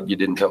talk about it. You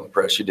didn't tell the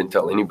press. You didn't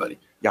tell anybody.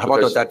 Yeah, how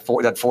about that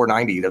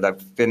 490, that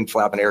fin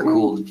flap and air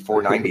cooled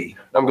 490?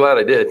 I'm glad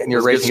I did. And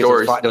you're racing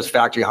those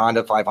factory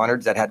Honda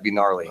 500s, that had to be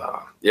gnarly.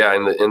 Yeah,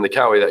 and the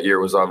Cowie that year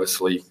was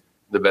obviously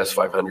the best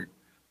 500.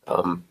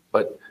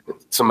 But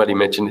somebody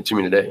mentioned it to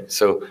me today.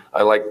 So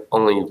I like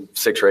only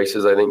 6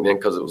 races, I think, then,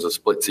 because it was a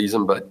split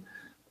season. But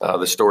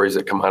the stories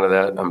that come out of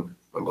that, I'm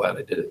glad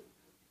I did it.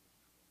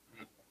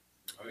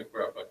 I think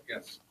we're up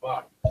against the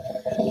clock.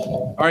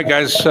 All right,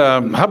 guys. How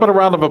about a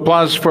round of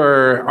applause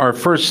for our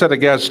first set of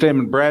guests,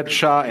 Damon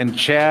Bradshaw and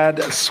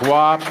Chad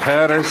Swap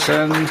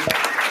Pedersen.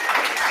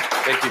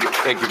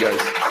 Thank you, guys.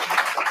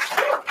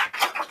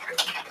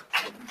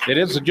 It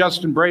is a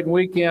Justin Brayton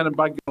weekend, and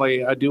by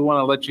golly, I do want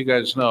to let you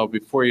guys know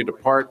before you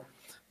depart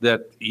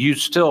that you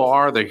still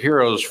are the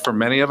heroes for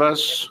many of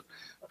us,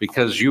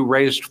 because you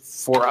raised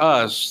for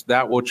us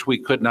that which we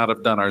could not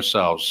have done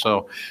ourselves.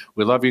 So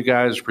we love you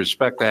guys,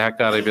 respect the heck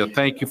out of you.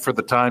 Thank you for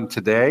the time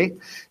today,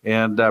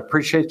 and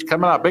appreciate you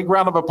coming out. Big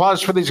round of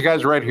applause for these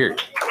guys right here.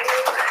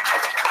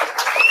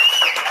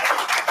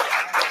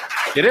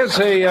 It is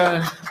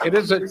a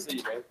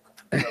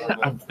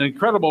an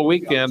incredible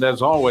weekend,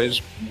 as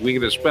always. We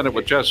get to spend it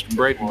with Justin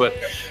Brayton, but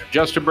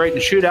Justin Brayton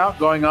Shootout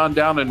going on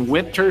down in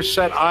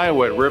Winterset,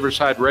 Iowa at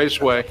Riverside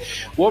Raceway.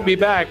 We'll be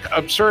back.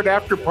 Absurd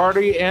After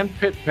Party and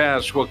Pit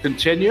Pass will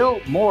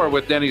continue. More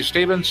with Denny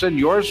Stevenson,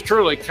 yours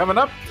truly, coming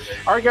up.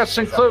 Our guests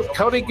include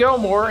Cody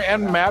Gilmore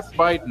and Matt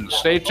Biden.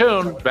 Stay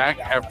tuned. Back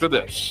after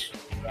this.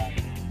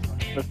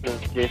 This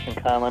is Jason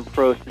Conlon,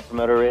 pro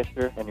supermoto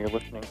racer, and you're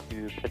listening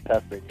to Pit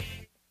Pass Radio.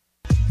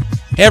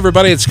 Hey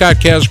everybody, it's Scott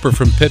Casper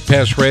from Pit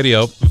Pass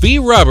Radio.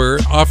 V-Rubber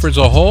offers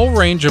a whole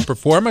range of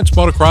performance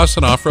motocross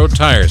and off-road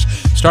tires,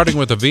 starting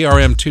with the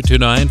VRM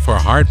 229 for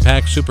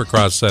hard-pack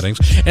supercross settings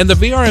and the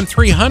VRM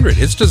 300.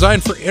 It's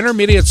designed for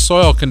intermediate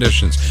soil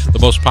conditions. The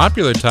most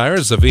popular tire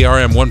is the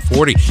VRM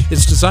 140.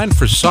 It's designed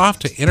for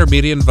soft to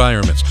intermediate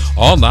environments.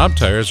 All knob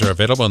tires are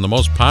available in the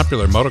most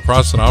popular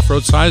motocross and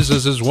off-road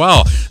sizes as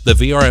well. The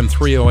VRM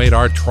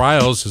 308R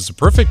Trials is the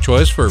perfect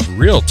choice for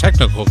real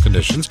technical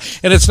conditions,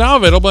 and it's now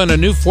available in a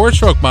new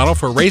 4-stroke model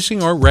for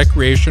racing or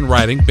recreation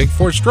riding big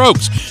 4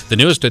 strokes. The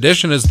newest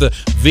addition is the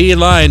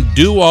V-Line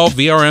Do-All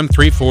VRM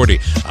 340,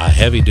 a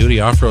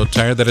heavy-duty off-road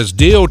tire that is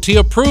DOT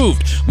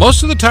approved.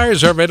 Most of the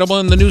tires are available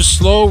in the new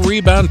slow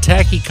rebound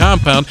tacky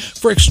compound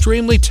for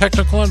extremely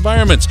technical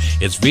environments.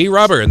 It's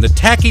V-Rubber and the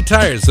tacky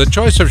tires, the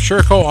choice of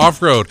Sherco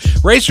off-road.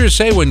 Racers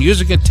say when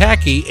using a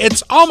tacky,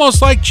 it's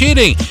almost like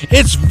cheating.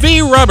 It's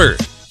V-Rubber.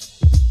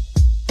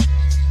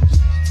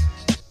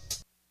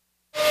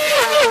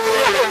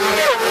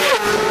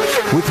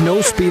 With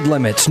no speed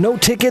limits, no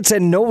tickets,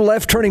 and no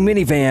left-turning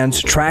minivans,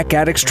 Track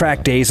Addicts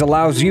Track Days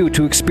allows you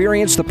to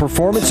experience the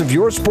performance of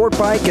your sport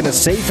bike in a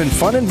safe and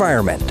fun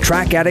environment.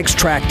 Track Addicts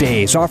Track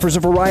Days offers a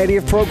variety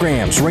of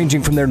programs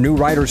ranging from their new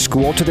rider's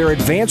school to their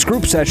advanced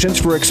group sessions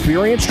for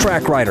experienced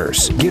track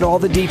riders. Get all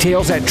the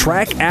details at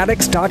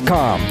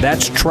trackaddicts.com.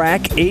 That's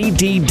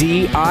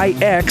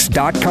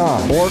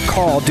trackaddix.com. Or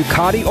call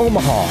Ducati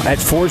Omaha at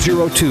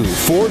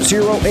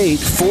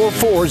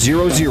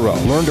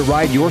 402-408-4400. Learn to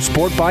ride your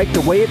sport bike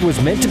the way it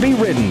was meant to be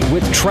ridden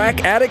with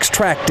Track Addicts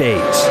Track Days.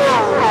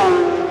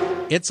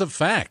 It's a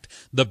fact.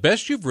 The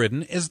best you've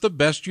ridden is the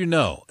best you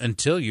know.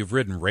 Until you've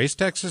ridden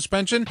Racetech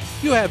suspension,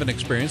 you haven't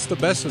experienced the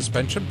best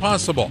suspension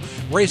possible.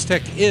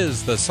 Racetech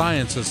is the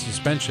science of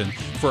suspension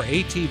for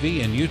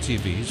ATV and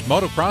UTVs,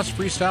 motocross,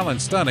 freestyle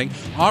and stunning,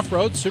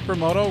 off-road,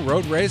 supermoto,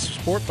 road race,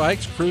 sport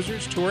bikes,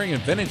 cruisers, touring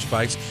and vintage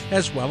bikes,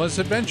 as well as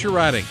adventure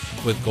riding.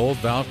 With gold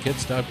valve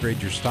kits to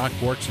upgrade your stock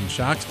forks and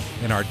shocks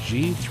and our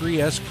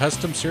G3S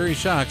Custom Series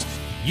shocks,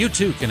 you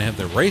too can have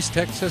the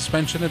Racetech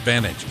suspension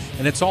advantage,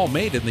 and it's all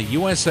made in the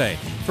USA.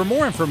 For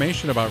more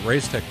information about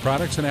Racetech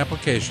products and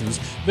applications,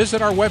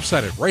 visit our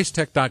website at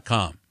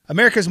racetech.com.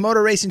 America's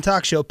Motor Racing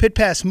Talk Show, Pit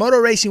Pass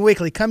Motor Racing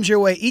Weekly, comes your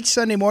way each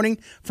Sunday morning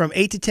from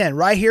 8 to 10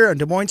 right here on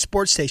Des Moines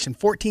Sports Station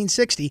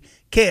 1460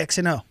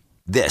 KXNO.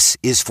 This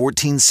is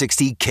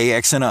 1460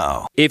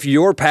 KXNO. If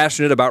you're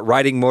passionate about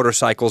riding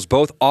motorcycles,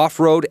 both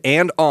off-road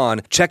and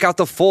on, check out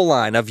the full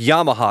line of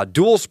Yamaha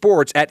dual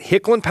sports at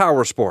Hicklin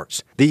Power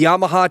Sports. The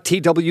Yamaha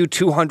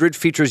TW200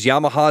 features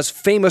Yamaha's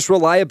famous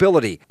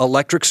reliability,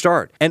 electric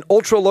start, an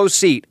ultra-low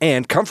seat,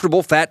 and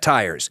comfortable fat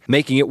tires,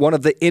 making it one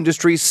of the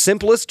industry's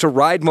simplest to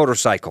ride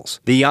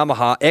motorcycles. The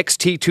Yamaha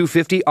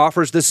XT250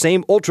 offers the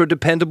same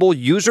ultra-dependable,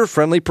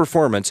 user-friendly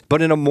performance,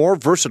 but in a more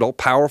versatile,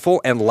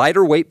 powerful, and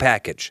lighter weight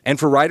package. And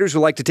for riders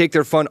who like to take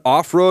their fun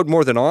off-road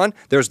more than on,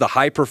 there's the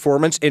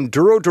high-performance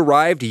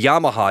enduro-derived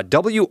Yamaha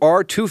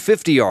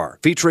WR250R,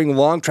 featuring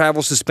long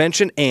travel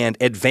suspension and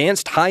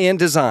advanced high-end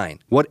design.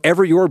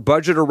 Whatever your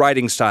budget or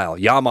riding style,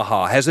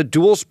 Yamaha has a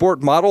dual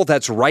sport model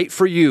that's right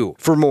for you.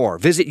 For more,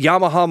 visit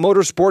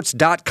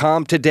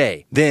YamahaMotorsports.com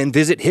today. Then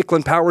visit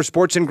Hicklin Power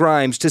Sports and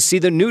Grimes to see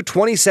the new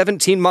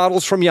 2017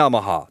 models from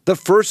Yamaha, the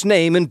first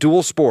name in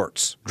dual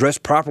sports. Dress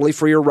properly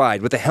for your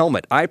ride with a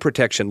helmet, eye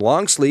protection,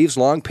 long sleeves,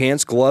 long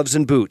pants, gloves,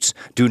 and boots.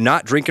 Do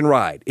not drink and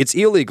ride. It's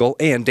illegal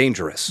and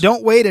dangerous.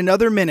 Don't wait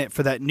another minute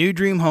for that new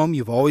dream home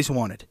you've always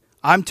wanted.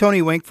 I'm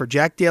Tony Wink for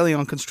Jack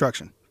DeLeon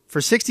Construction. For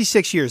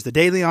 66 years, the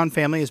DeLeon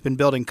family has been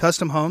building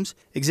custom homes,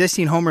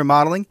 existing home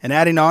remodeling, and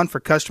adding on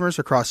for customers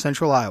across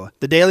central Iowa.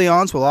 The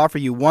DeLeons will offer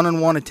you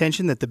one-on-one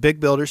attention that the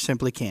big builders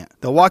simply can't.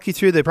 They'll walk you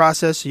through the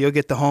process so you'll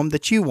get the home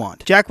that you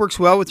want. Jack works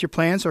well with your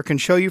plans or can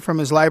show you from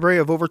his library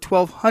of over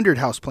 1,200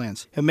 house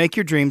plans and make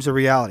your dreams a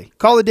reality.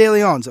 Call the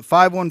DeLeons at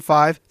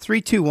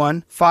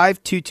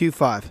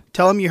 515-321-5225.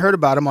 Tell them you heard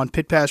about them on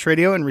Pit Pass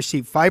Radio and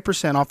receive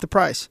 5% off the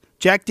price.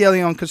 Jack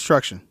DeLeon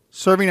Construction,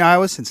 serving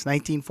Iowa since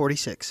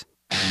 1946.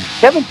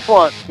 Kevin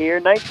Swant here,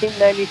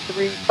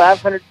 1993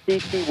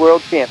 500cc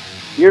world champion.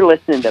 You're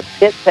listening to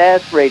Pit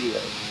Pass Radio.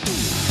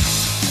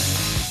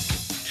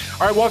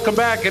 All right, welcome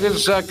back. It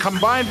is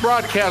combined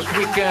broadcast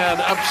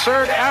weekend,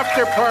 absurd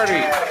after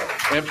party,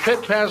 and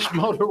Pit Pass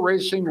Motor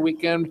Racing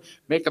Weekend,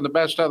 making the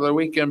best out of the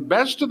weekend.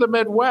 Best of the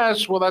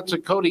Midwest. Well, that's a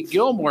Cody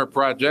Gilmore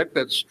project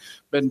that's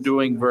been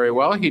doing very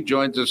well. He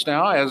joins us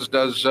now, as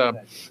does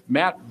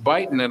Matt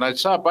Biden. And I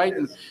saw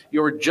Biden,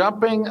 you were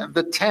jumping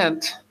the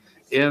tent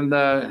in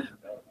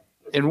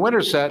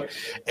Winterset,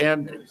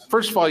 and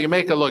first of all, you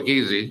make it look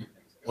easy.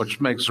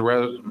 which makes the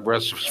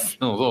rest of us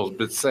feel a little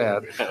bit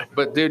sad.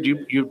 But dude,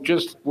 you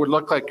just would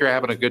look like you're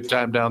having a good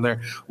time down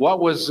there. What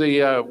was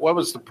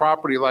the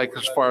property like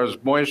as far as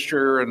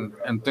moisture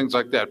and things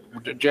like that?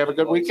 Did you have a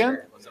good weekend?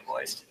 Was it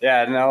moist?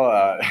 Yeah,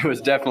 no, it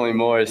was definitely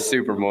moist,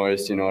 super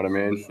moist. You know what I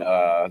mean?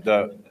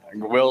 The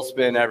wheel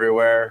spin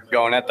everywhere.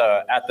 Going at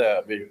the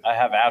I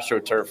have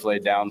AstroTurf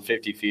laid down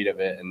 50 feet of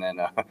it, and then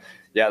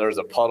yeah, there's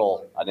a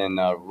puddle. I didn't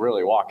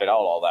really walk it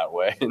out all that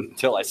way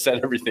until I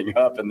set everything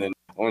up, and then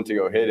I went to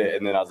go hit it,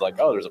 and then I was like,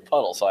 oh, there's a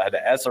puddle. So I had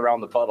to S around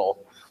the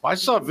puddle. Well, I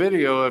saw a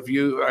video of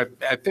you.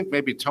 I think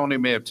maybe Tony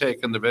may have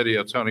taken the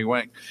video, Tony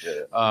Wink.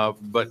 Yeah.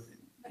 But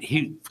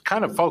he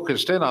kind of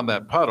focused in on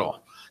that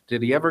puddle.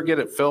 Did he ever get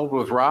it filled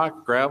with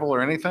rock, gravel,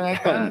 or anything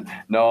like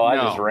that? No, I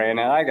just ran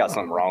it. I got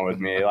something wrong with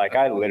me. Like,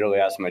 I literally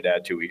asked my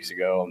dad 2 weeks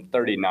ago, I'm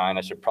 39.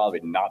 I should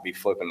probably not be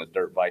flipping a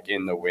dirt bike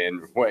in the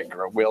wind,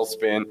 wheel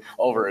spin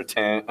over a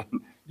tent.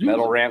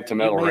 Metal ramp to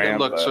metal ramp. It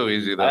looked so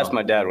easy, though. I asked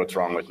my dad what's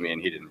wrong with me,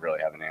 and he didn't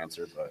really have an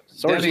answer. But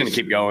so we're just going to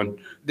keep going.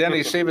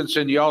 Denny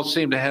Stevenson, you all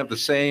seem to have the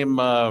same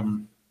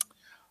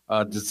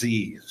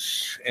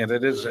disease, and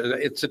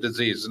it's a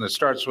disease, and it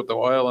starts with the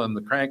oil and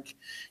the crankcase.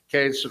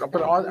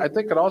 But I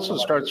think it also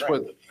starts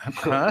with,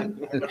 huh?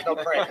 No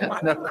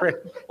crank.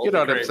 You know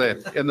what I'm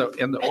saying? In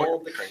the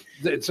oil,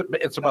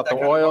 it's about the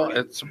oil.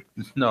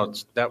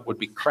 That would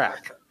be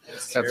crack.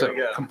 That's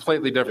a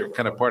completely different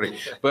kind of party.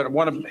 But I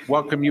want to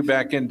welcome you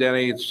back in,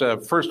 Denny. It's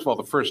first of all,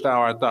 the first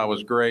hour I thought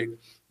was great.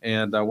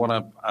 And I want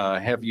to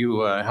have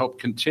you help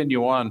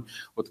continue on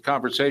with the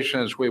conversation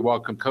as we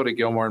welcome Cody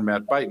Gilmore and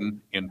Matt Beighton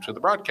into the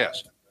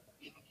broadcast.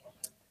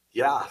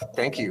 Yeah,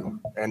 thank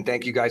you. And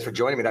thank you guys for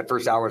joining me. That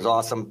first hour was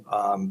awesome.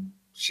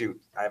 Shoot,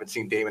 I haven't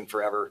seen Damon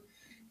forever.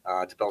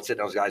 To Belt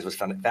sitting those guys was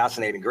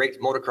fascinating. Great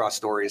motocross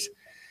stories.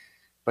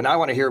 But now I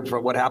want to hear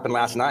what happened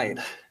last night.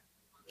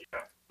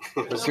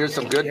 Let's hear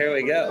some good. Here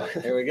we go.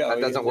 That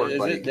doesn't work,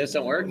 buddy. This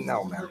doesn't work?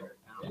 No, man.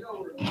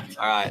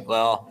 All right,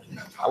 well.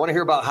 I want to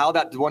hear about how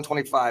that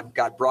 125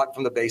 got brought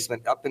from the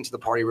basement up into the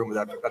party room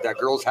of that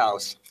girl's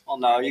house. Well,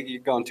 no, you're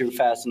going too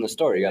fast in the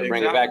story. You got to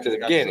bring it back to the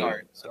beginning.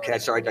 Okay,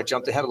 sorry, I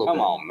jumped ahead a little bit.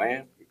 Come on,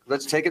 man.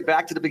 Let's take it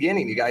back to the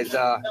beginning, you guys.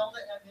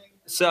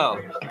 So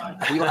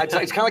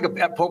it's kind of like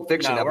a Pulp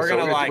Fiction episode.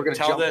 We're gonna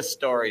tell this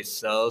story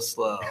so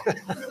slow,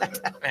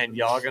 and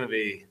y'all are gonna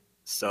be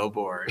so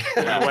bored.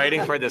 I'm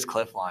waiting for this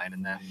cliff line,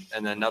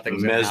 and then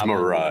nothing's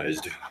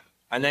mesmerized.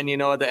 And then you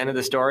know what the end of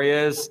the story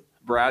is?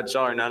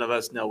 Bradshaw or none of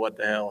us know what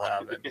the hell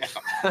happened.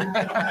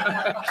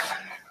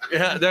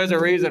 Yeah, there's a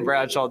reason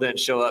Bradshaw didn't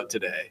show up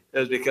today. It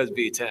was because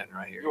B10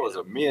 right here. It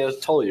wasn't me. It was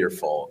totally your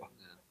fault.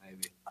 Yeah,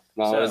 maybe.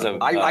 No,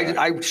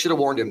 I should have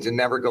warned him to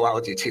never go out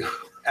with you two,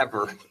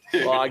 ever.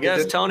 Well, I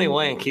guess Tony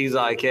Wink, he's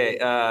like, hey,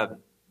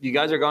 you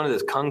guys are going to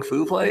this Kung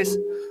Fu place?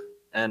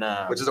 And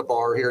which is a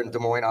bar here in Des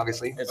Moines,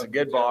 obviously. It's a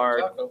good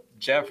bar.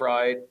 Jeff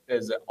Wright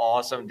is an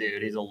awesome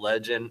dude. He's a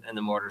legend in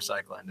the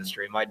motorcycle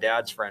industry. My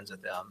dad's friends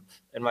with him.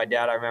 And my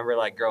dad, I remember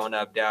like growing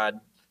up, Dad,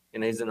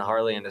 he's in the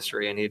Harley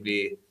industry, and he'd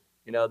be,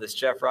 this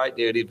Jeff Wright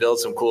dude, he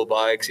builds some cool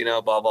bikes,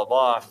 blah, blah,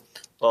 blah.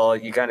 Well,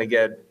 you kind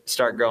of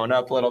start growing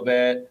up a little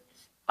bit.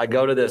 I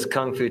go to this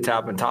Kung Fu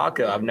Tap and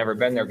Taco. I've never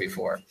been there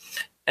before.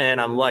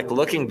 And I'm like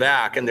looking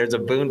back, and there's a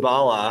Boon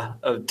Bala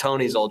of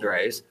Tony's old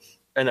race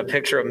and a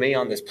picture of me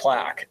on this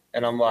plaque.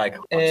 And I'm like,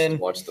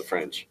 watch the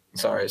French.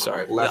 Sorry.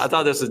 I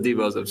thought this was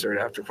Debo's Absurd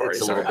After Party.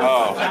 Sorry.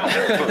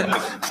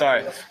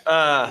 Sorry.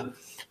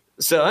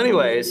 So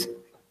anyways,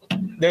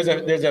 there's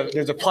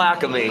a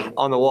plaque of me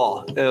on the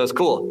wall. It was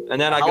cool. And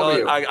then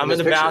I'm in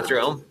the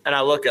bathroom, and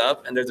I look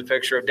up, and the's a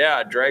picture of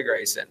Dad drag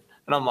racing.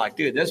 And I'm like,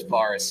 dude, this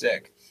bar is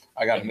sick.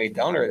 I got to meet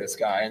the owner of this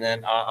guy. And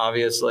then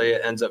obviously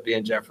it ends up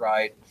being Jeff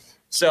Wright.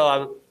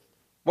 So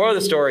more of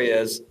the story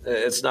is,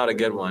 it's not a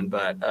good one,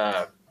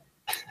 but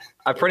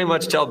I pretty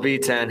much tell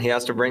B10 he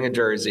has to bring a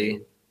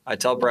jersey. I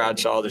tell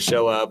Bradshaw to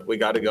show up. We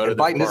got to go to the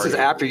party. This is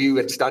after you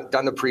had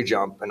done the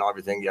pre-jump and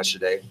everything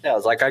yesterday. Yeah, I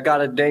was like, I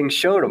got a dang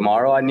show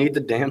tomorrow. I need the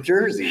damn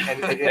jersey.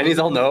 And he's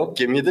all, no,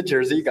 give me the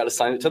jersey. You got to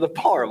sign it to the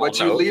bar. But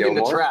you leaving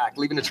the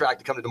track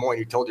to come to Des Moines,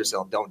 you told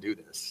yourself, don't do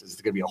this. This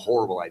is going to be a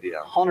horrible idea.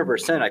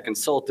 100%. I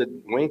consulted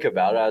Wink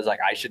about it. I was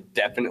like, I should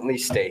definitely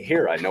stay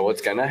here. I know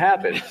what's going to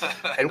happen.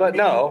 But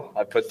no,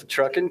 I put the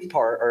truck in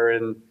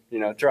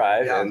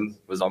drive and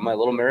was on my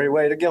little merry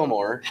way to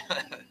Gilmore.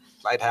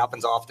 It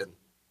happens often.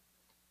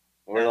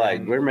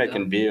 We're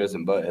making Beavis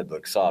and Butthead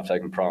look soft. I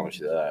can promise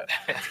you that.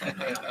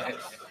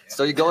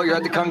 So you're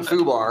at the Kung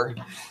Fu bar.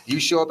 You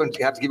show up and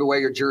you have to give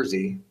away your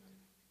jersey.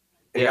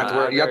 And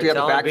you have to have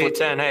the back foot.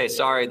 B10, hey,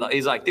 sorry.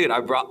 He's like, dude,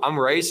 I'm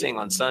racing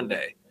on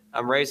Sunday.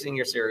 I'm racing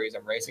your series.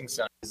 I'm racing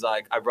Sunday. He's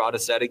like, I brought a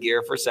set of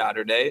gear for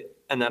Saturday,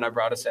 and then I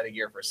brought a set of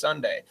gear for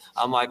Sunday.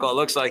 I'm like, well, it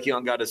looks like you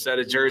don't got a set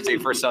of jersey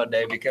for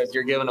Sunday because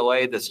you're giving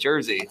away this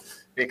jersey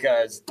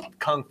because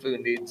Kung Fu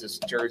needs this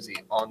jersey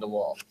on the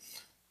wall.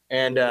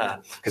 And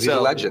he's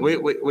a legend.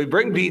 We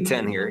bring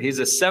B10 here. He's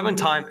a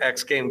 7-time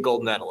X Game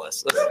gold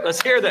medalist.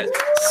 Let's hear this.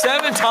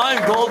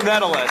 7-time gold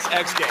medalist,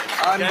 X Games.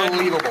 Okay?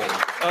 Unbelievable.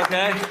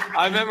 Okay,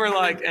 I remember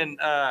like in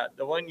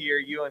the one year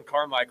you and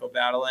Carmichael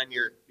battling,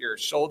 your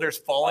shoulders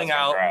falling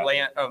out.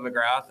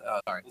 McGrath.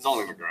 Sorry, It's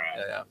only McGrath.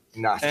 Yeah.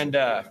 Nuts. And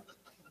I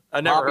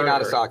never Popping heard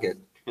out of of her. socket.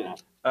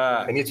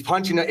 And he's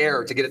punching the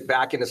air to get it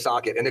back in the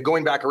socket, and then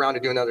going back around to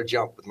do another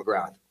jump with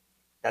McGrath.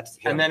 That's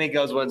him. And then he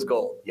goes wins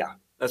gold. Yeah,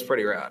 that's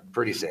pretty rad.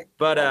 Pretty sick.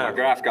 But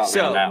McGrath got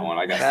me on that one.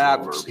 I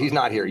got silver. He's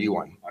not here. You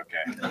won.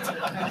 Okay.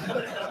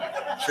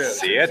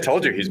 See, I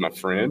told you he's my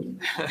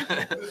friend.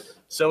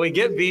 So we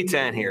get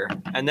B10 here,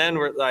 and then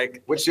we're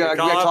like, Which we we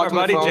call up talked our on the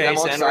buddy phone, I'm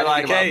all Jason. We're excited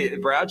like, to hey, get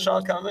him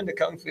Bradshaw coming to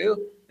Kung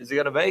Fu? Is he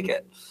gonna make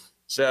it?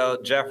 So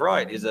Jeff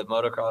Wright, he's a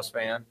motocross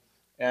fan,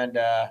 and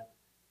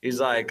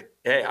he's like,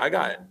 hey, I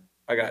got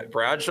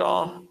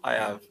Bradshaw, I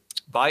have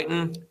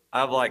Byton, I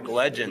have like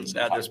legends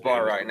at this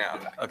bar right now.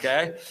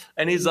 Okay.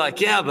 And he's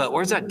like, yeah, but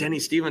where's that Denny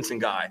Stevenson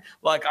guy?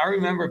 Like, I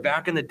remember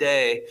back in the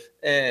day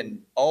in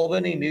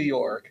Albany, New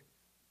York,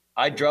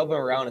 I drove him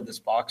around in this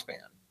box van.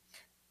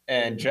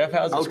 And Jeff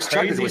has this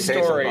crazy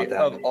story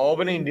of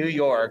Albany, New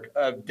York,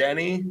 of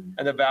Denny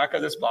in the back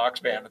of this box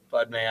van with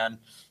Budman.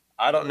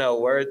 I don't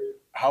know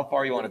how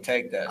far you want to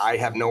take this. I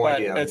have no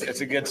idea.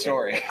 It's a good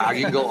story.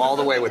 You can go all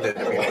the way with it.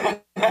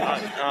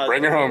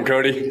 Bring her home,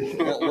 Cody.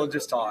 We'll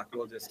just talk.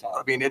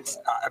 I mean,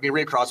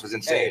 Rallycross was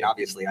insane.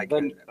 Obviously, I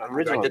did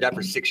that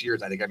for 6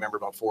 years. I think I remember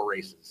about 4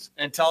 races.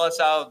 And tell us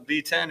how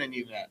B10 and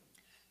you met.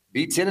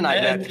 B10 and I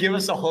met. Give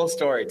us the whole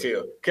story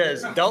too,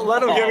 because don't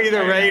let them give you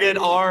the rated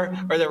R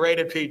or the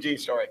rated PG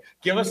story.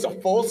 Give us the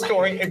full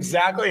story,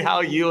 exactly how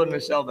you and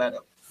Michelle met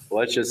him.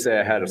 Let's just say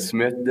I had a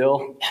Smith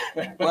deal,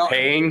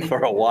 paying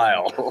for a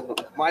while.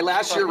 My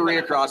last year of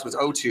Rallycross was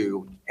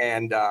 2002,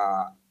 and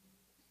I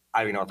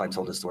don't even know if I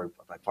told this story.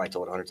 I probably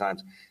told it 100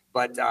 times.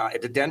 But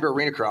at the Denver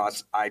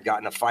Rallycross, I'd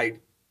gotten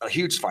a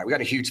huge fight. We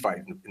got a huge fight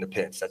in the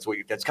pits. That's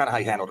kind of how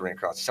you handled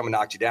Rallycross. If someone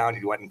knocked you down,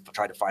 you went and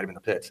tried to fight him in the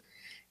pits.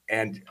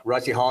 And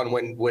Rusty Holland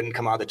wouldn't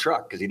come out of the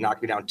truck because he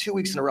knocked me down 2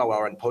 weeks in a row while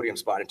we were on the podium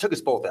spot and took us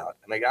both out.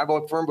 I'm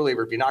a firm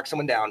believer, if you knock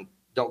someone down,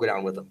 don't go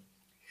down with them.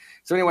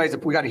 So anyways,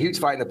 we got a huge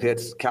fight in the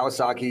pits.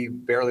 Kawasaki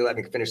barely let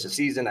me finish the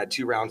season. I had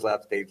 2 rounds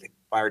left. They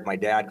fired my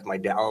dad because my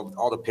dad,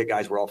 all the pit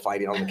guys were all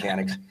fighting, all the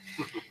mechanics.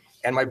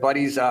 And my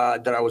buddies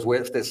that I was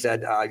with that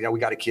said, we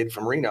got a kid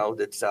from Reno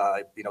that's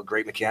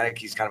great mechanic.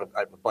 He's kind of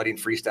a budding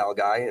freestyle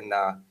guy, and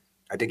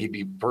I think he'd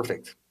be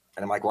perfect.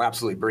 And I'm like, well,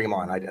 absolutely, bring him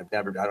on. I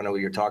don't know what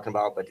you're talking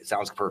about, but it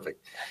sounds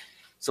perfect.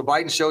 So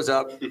Biden shows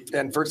up,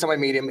 and first time I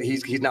meet him,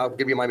 he's now going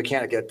to be my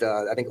mechanic at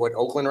I think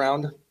Oakland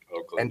round,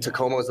 and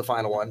Tacoma was the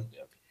final one.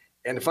 Yep.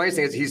 And the funniest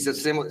thing is he's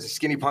a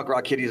skinny punk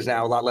rock kid. He is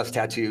now, a lot less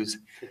tattoos,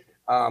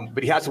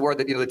 but he has to wear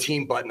the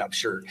team button-up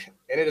shirt,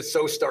 and it is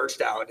so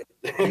starched out.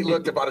 He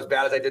looked about as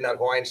bad as I did in that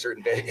Hawaiian shirt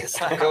in Vegas.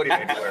 Cody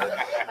made me wear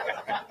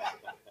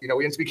it.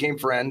 We just became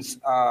friends.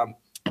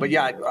 But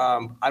yeah,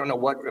 I don't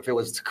know if it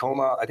was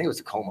Tacoma. I think it was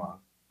Tacoma.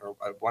 Or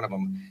one of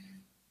them.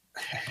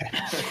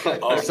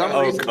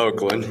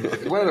 Oakland.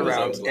 One of the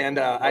rounds, and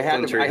I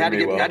had to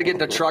get in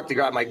the truck to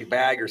grab my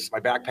bag or my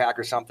backpack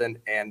or something,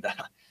 and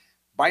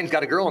Biden's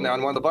got a girl in there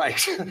on one of the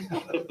bikes, and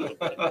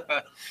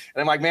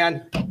I'm like,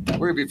 man,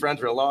 we're gonna be friends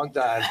for a long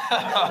time.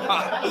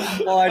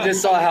 Well, I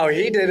just saw how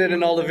he did it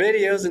in all the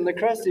videos, in the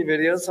Krusty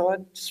videos, so I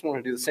just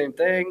want to do the same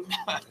thing.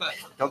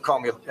 Don't call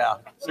me a yeah.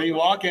 So you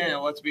walk in,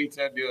 and what's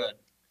B10 doing?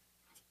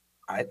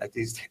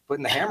 He's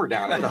putting the hammer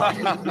down.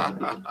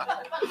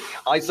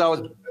 All I saw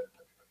was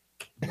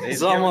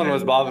someone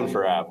was bobbing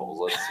for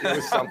apples. It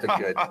was something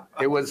good.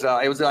 It was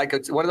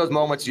like one of those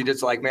moments you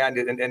just like, man.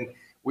 And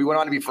we went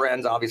on to be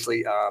friends.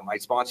 Obviously, my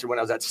sponsor when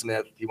I was at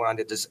Smith, he went on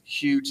to just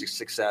huge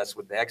success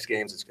with the X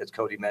Games, as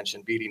Cody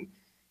mentioned, beating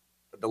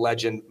the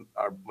legend.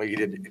 He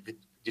did.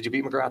 Did you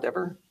beat McGrath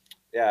ever?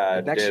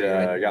 Yeah, I did.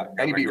 Year, got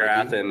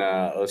McGrath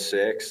in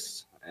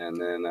 06,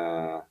 and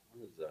then.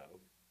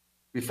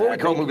 Before we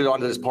go moving on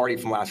to this party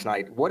from last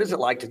night, what is it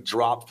like to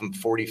drop from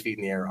 40 feet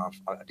in the air off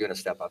doing a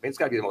step up? I mean, it's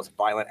got to be the most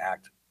violent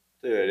act.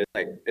 Dude,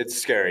 it's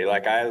scary.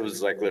 Like I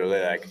was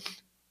literally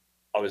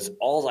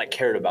all I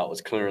cared about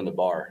was clearing the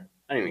bar.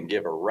 I didn't even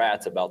give a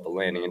rat's about the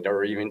landing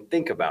or even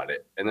think about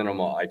it. And then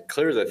I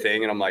clear the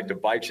thing and I'm like, the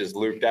bike's just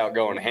looped out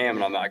going ham.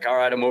 And I'm like, all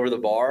right, I'm over the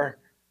bar.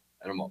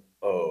 And I'm like,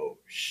 oh,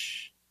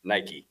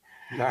 Nike.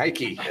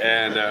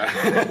 And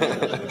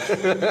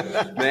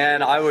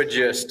man, I would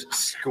just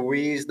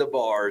squeeze the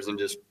bars and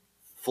just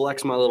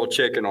flex my little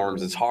chicken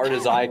arms as hard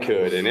as I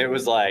could. And it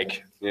was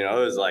like,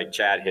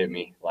 Chad hit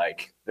me.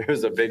 Like it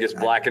was the biggest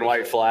black and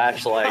white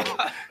flash. Like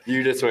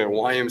you just went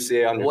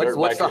YMCA on your dirt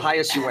What's bike. the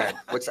highest you went?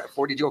 What's that?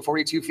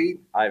 42 feet?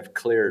 I've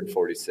cleared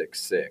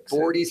 46.6.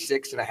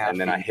 46 and a half.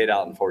 And then I hit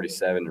out in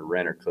 47 and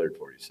Renner cleared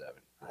 47.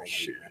 Oh,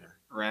 shoot.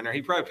 Renner,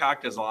 he probably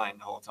packed his line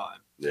the whole time.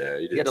 Yeah,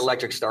 he had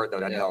electric start though.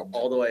 That helped.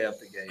 All the way up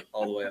the gate,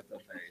 all the way up the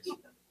face.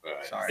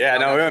 Sorry. Yeah,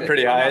 no, we went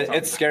pretty high.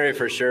 It's scary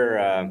for sure.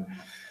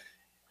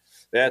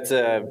 That's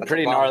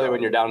pretty gnarly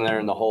when you're down there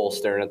in the hole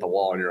staring at the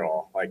wall and you're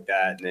all like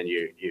that, and then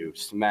you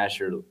smash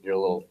your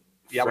little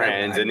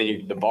friends, and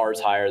then the bar's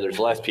higher. There's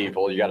less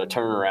people. You got to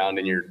turn around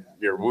and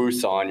you're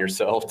woos on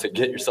yourself to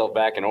get yourself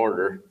back in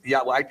order.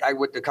 Yeah, well, I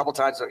would a couple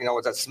times. I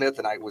was at Smith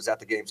and I was at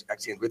the games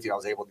actually with you. I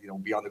was able to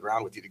be on the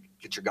ground with you to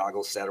get your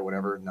goggles set or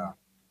whatever. And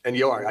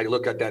I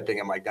look at that thing.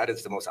 I'm like, that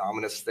is the most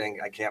ominous thing.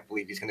 I can't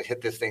believe he's going to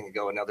hit this thing and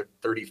go another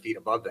 30 feet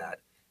above that.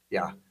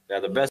 Yeah. Yeah,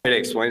 the best way to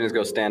explain is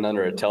go stand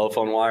under a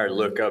telephone wire,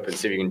 look up, and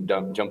see if you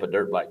can jump a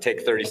dirt bike.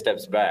 Take 30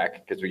 steps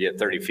back because we get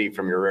 30 feet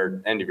from your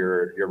rear end of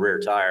your rear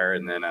tire,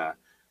 and then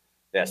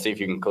see if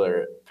you can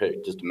clear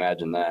it. Just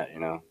imagine that.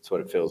 That's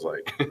what it feels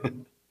like.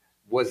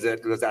 Was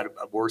that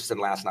worse than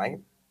last night?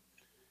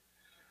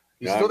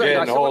 I'm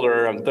getting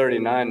older. I'm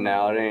 39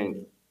 now. It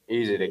ain't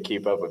easy to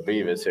keep up with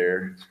Beavis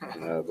here,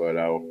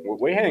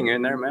 but we hang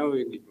in there, man.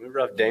 We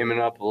rough Damon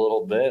up a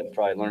little bit.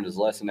 Probably learned his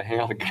lesson to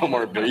hang on the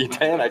Gilmore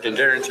V10. I can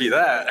guarantee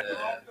that.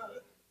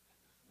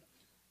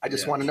 I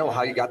just want to know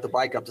how you got the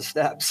bike up the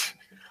steps.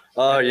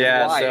 Oh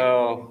yeah,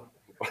 so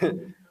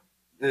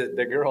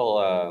the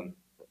girl,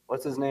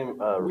 what's his name?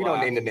 We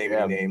don't need to name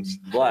any names.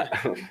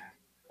 Black.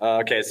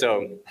 Okay,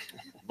 so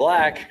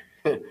Black.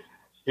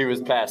 He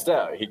was passed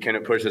out. He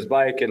couldn't push his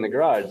bike in the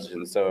garage.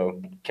 And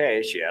so,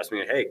 she asked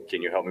me, hey,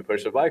 can you help me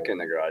push the bike in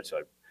the garage? So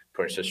I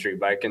pushed the street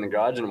bike in the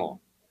garage and I'm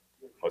all,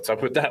 what's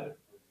up with that?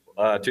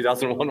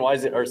 2001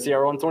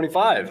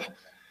 CR125.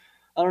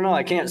 I don't know.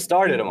 I can't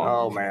start it. I'm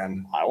all, oh,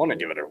 man. I want to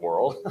give it a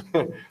whirl.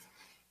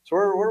 So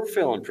we're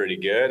feeling pretty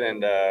good.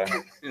 And,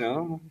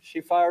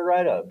 she fired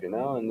right up, and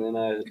then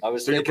I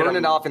was so thinking. You're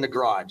burning off in the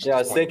garage. Yeah, I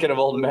was thinking of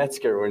old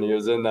Metzger when he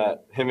was in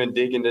that, him and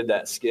Deegan did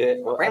that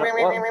skit. With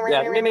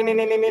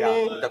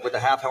the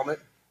half helmet.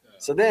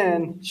 So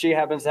then she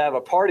happens to have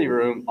a party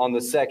room on the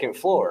second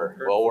floor.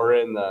 Well,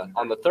 we're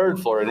on the third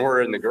floor and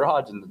we're in the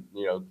garage and,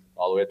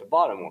 all the way at the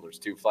bottom. Well, there's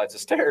 2 flights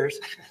of stairs.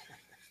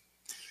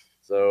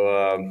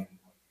 So,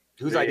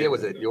 whose idea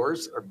was it?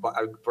 Yours or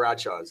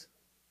Bradshaw's?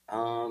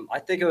 I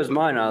think it was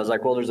mine. I was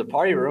like, well, there's a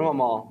party room. I'm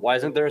all, why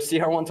isn't there a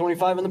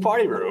CR125 in the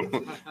party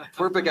room?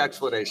 Perfect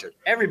explanation.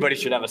 Everybody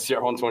should have a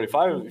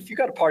CR125. If you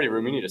got a party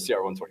room, you need a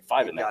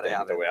CR125 in that thing,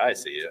 the way I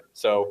see it.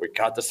 So we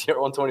got the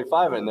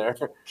CR125 in there.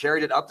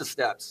 Carried it up the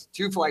steps,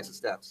 2 flights of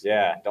steps.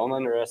 Yeah, don't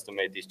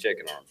underestimate these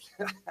chicken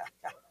arms.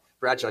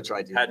 Bradshaw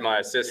tried to. Had my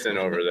assistant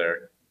over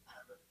there.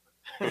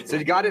 So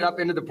you got it up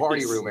into the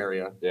party room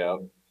area. Yeah,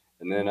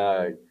 and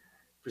then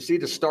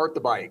proceed to start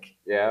the bike.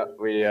 Yeah,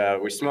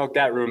 we smoked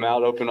that room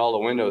out, opened all the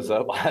windows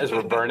up as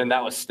we're burning.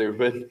 That was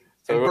stupid.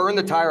 So and burn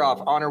the tire off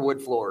on our wood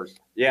floors.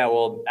 Yeah,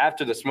 well,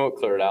 after the smoke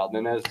cleared out,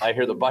 then as I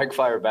hear the bike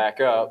fire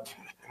back up.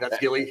 That's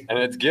Gilly? And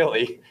it's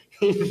Gilly.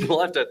 He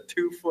left a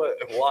 2 foot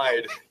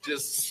wide,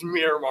 just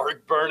smear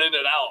mark burning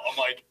it out. I'm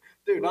like,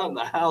 dude, not in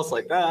the house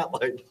like that.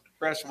 Like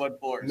fresh wood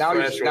floors. Now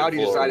you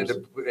decided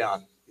to, yeah.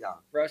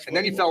 Fresh and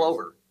then you fell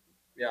over.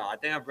 Yeah, I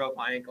think I broke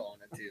my ankle on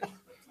it too.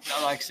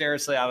 Not like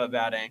seriously, I have a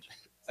bad ankle.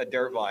 A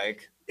dirt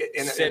bike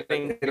in a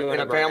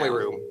family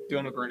room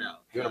doing a burnout.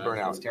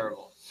 It's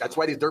terrible. That's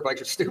why these dirt bikes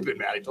are stupid,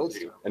 man. I told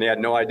you. And he had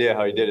no idea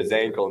how he did his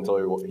ankle until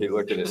he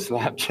looked at his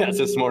Snapchats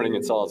this morning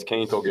and saw his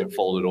ankle get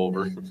folded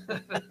over.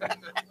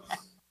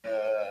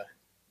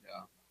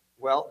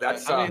 Well,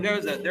 that's. I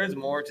mean, there's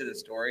more to the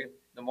story.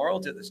 The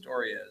moral to the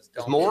story is.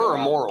 Is more or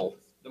moral?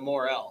 The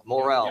moral.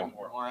 Moral.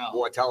 Moral.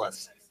 Boy, tell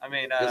us. I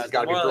mean,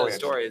 the moral of the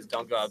story is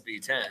don't go out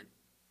V10.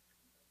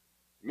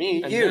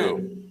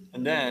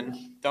 And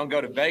then don't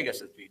go to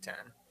Vegas with V10.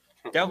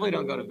 Definitely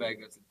don't go to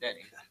Vegas with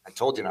Denny. I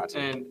told you not to.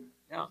 And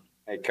yeah.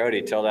 Hey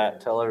Cody, tell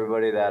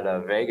everybody that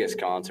Vegas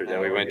concert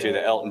that we went to,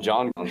 the Elton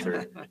John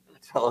concert.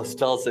 tell us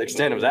the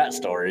extent of that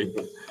story.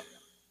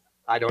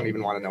 I don't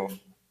even want to know.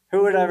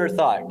 Who would ever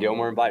thought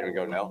Gilmore invited me to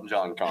go to an Elton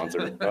John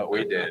concert? But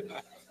we did.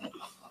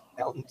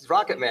 Elton's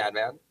Rocket Man,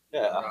 man.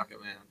 Yeah. Rocket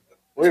Man.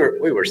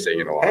 We were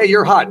singing along. Hey,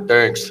 you're hot.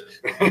 Thanks.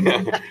 Come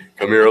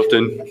here,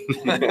 Elton.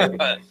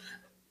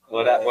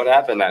 What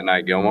happened that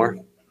night, Gilmore?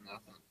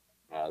 Nothing.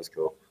 Oh, that was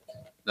cool.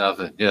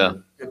 Nothing. Yeah.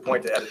 Good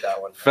point to edit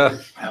that one.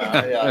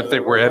 I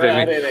think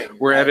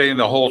we're editing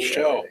the whole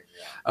show.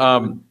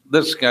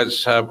 This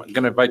guy's going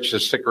to invite you to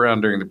stick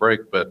around during the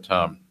break, but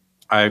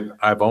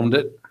I've owned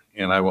it,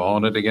 and I will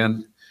own it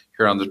again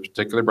here on this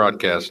particular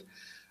broadcast.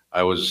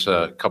 I was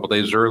a couple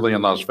days early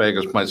in Las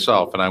Vegas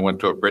myself, and I went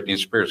to a Britney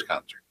Spears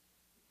concert.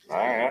 All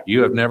right.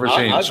 You have never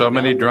seen so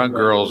many drunk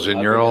girls in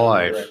your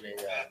life.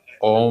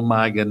 Oh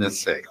my goodness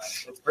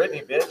sakes! It's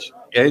Britney, bitch.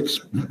 It's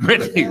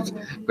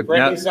Britney. But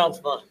Britney sounds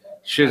fun.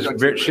 She's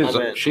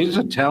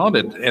a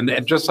talented,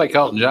 and just like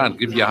Elton John,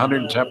 give you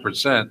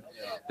 110%.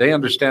 They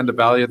understand the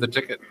value of the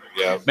ticket.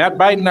 Yeah. Matt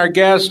Biden, our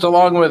guest,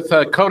 along with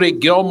Cody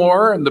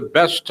Gilmore, and the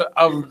best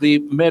of the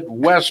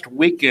Midwest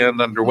weekend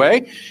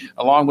underway,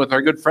 along with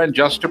our good friend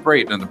Justin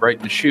Brayton and the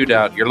Brayton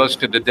Shootout. You're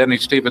listening to Denny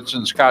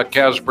Stevenson, Scott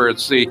Casper.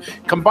 It's the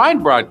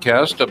combined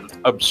broadcast of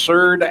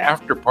Absurd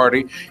After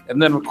Party,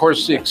 and then, of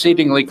course, the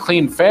exceedingly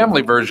clean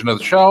family version of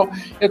the show.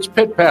 It's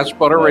Pit Pass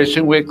Motor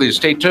Racing Weekly.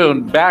 Stay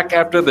tuned. Back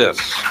after this.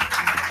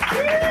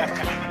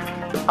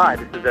 Hi,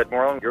 this is Ed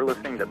Morrow. You're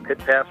listening to Pit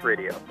Pass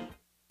Radio.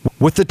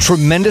 With the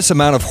tremendous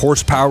amount of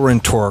horsepower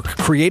and torque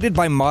created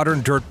by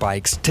modern dirt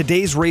bikes,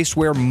 today's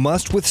racewear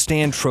must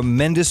withstand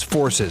tremendous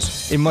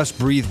forces. It must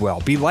breathe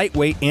well, be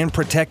lightweight and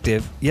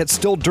protective, yet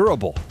still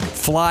durable.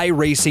 Fly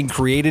Racing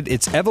created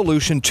its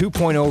Evolution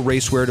 2.0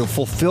 racewear to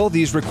fulfill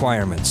these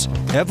requirements.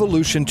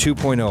 Evolution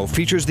 2.0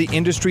 features the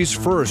industry's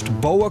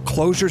first BOA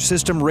closure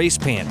system race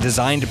pant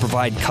designed to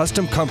provide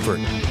custom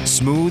comfort,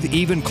 smooth,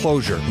 even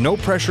closure, no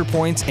pressure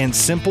points, and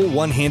simple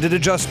one-handed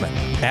adjustment.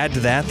 Add to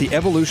that the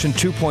Evolution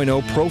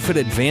 2.0 ProFit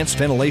Advanced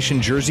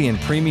Ventilation Jersey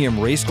and Premium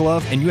Race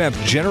Glove, and you have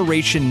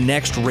Generation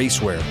Next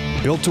racewear,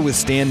 built to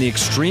withstand the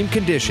extreme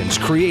conditions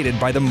created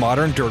by the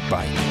modern dirt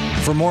bike.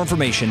 For more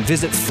information,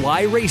 visit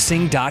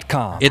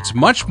flyracing.com. It's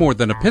much more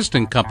than a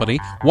piston company.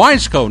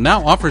 Wiseco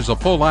now offers a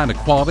full line of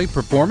quality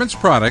performance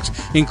products,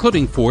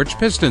 including forged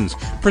pistons,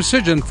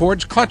 precision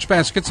forged clutch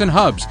baskets and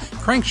hubs,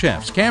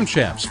 crankshafts,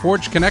 camshafts,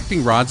 forged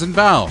connecting rods and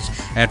valves.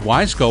 At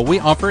Wiseco, we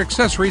offer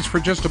accessories for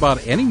just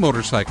about any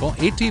motorcycle,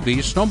 ATV,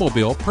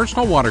 snowmobile,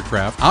 personal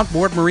watercraft,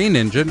 outboard marine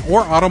engine,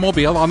 or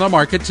automobile on the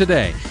market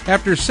today.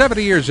 After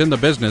 70 years in the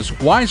business,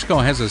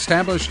 Wiseco has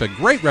established a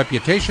great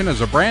reputation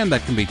as a brand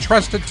that can be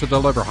trusted to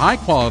deliver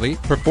high-quality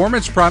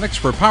performance products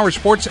for power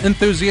sports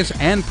enthusiasts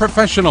and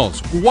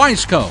professionals.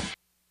 Wiseco.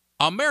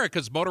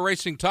 America's motor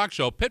racing talk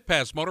show, Pit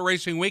Pass Motor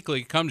Racing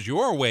Weekly, comes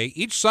your way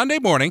each Sunday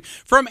morning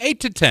from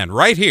 8 to 10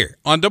 right here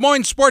on Des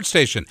Moines Sports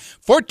Station,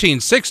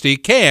 1460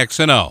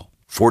 KXNO.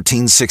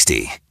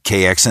 1460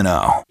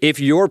 KXNO. If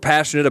you're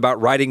passionate about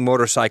riding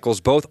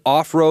motorcycles, both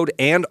off-road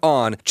and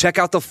on, check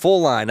out the full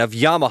line of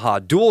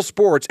Yamaha dual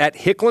sports at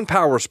Hicklin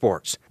Power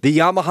Sports. The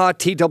Yamaha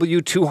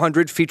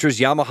TW200 features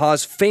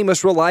Yamaha's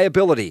famous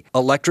reliability,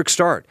 electric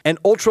start, an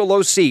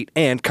ultra-low seat,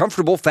 and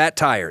comfortable fat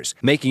tires,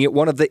 making it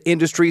one of the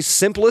industry's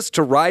simplest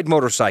to ride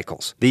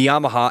motorcycles. The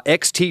Yamaha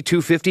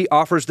XT250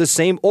 offers the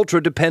same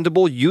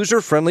ultra-dependable,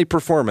 user-friendly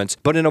performance,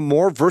 but in a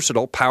more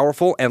versatile,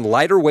 powerful, and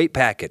lighter weight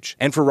package.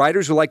 And for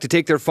riders who like to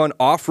take their fun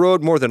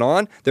off-road more than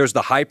on, there's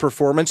the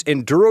high-performance,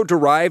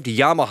 enduro-derived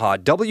Yamaha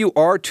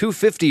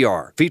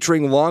WR250R,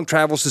 featuring long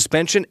travel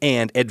suspension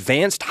and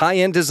advanced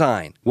high-end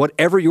design.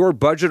 Whatever your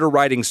budget or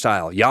riding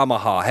style,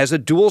 Yamaha has a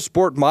dual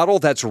sport model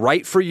that's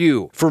right for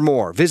you. For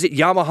more, visit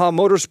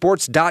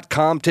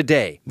YamahaMotorsports.com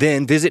today.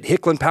 Then visit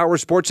Hicklin Power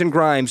Sports in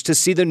Grimes to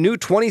see the new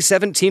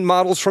 2017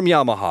 models from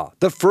Yamaha,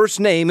 the first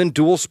name in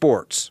dual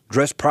sports.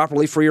 Dress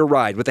properly for your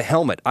ride with a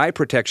helmet, eye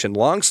protection,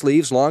 long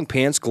sleeves, long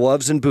pants,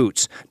 gloves, and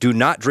boots. Do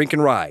not drink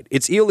and ride.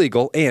 It's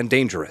illegal and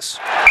dangerous.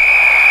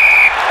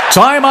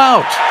 Time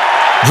out.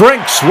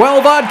 Drink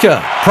Swell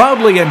Vodka,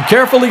 proudly and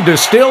carefully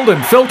distilled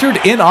and filtered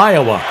in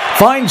Iowa.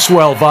 Find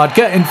Swell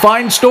Vodka in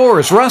fine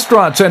stores,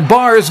 restaurants, and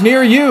bars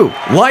near you.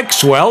 Like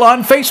Swell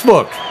on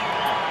Facebook.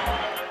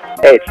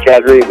 Hey, it's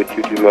Chad Reed with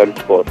 22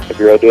 Motorsports. Hope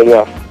you're all doing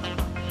well.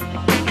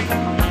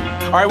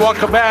 All right,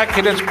 welcome back.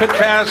 It is Pit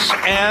Pass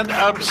and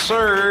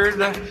Absurd,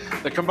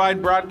 the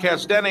combined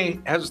broadcast. Denny,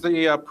 has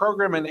the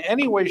program in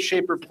any way,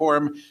 shape, or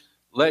form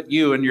let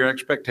you and your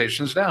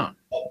expectations down?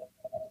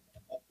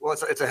 Well,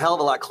 it's a hell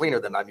of a lot cleaner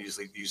than I'm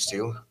usually used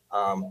to.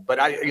 But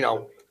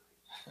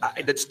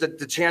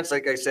the chance,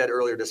 like I said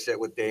earlier, to sit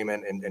with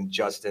Damon and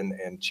Justin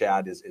and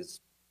Chad is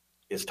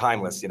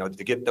timeless. You know,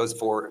 to get those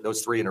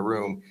three in a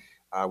room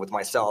with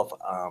myself.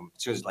 As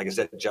soon as, like I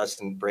said,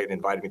 Justin Brayton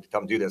invited me to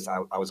come do this,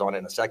 I was on it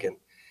in a second.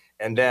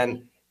 And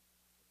then,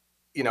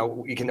 you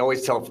know, you can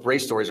always tell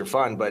race stories are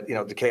fun, but you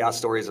know, the chaos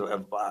stories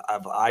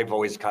I've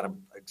always kind of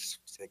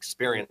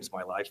experienced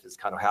my life is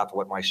kind of half of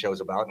what my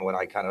show's about and what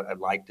I kind of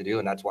like to do,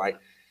 and that's why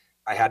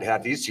I had to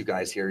have these two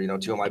guys here. You know,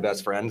 two of my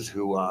best friends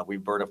who we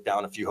burned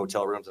down a few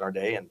hotel rooms in our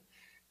day, and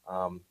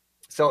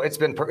so it's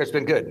been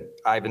good.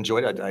 I've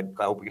enjoyed it. I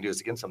hope we can do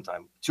this again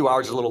sometime. 2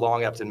 hours is a little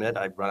long, I have to admit.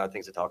 I run out of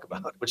things to talk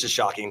about, which is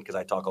shocking because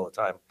I talk all the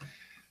time,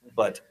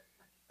 but.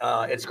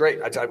 It's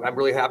great. I'm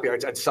really happy.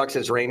 It sucks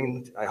it's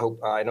raining. I hope.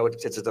 I know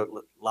it's a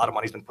lot of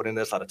money's been put in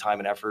this, a lot of time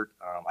and effort.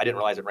 I didn't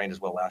realize it rained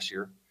as well last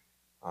year.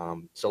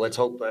 So let's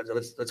hope.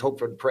 Let's hope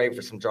for pray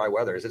for some dry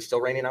weather. Is it still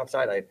raining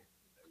outside? I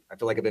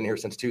feel like I've been here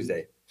since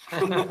Tuesday.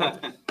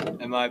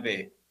 It might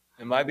be.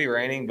 It might be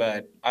raining,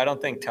 but I don't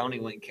think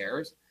Tony Wink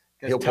cares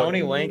because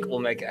Tony Wink will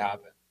make it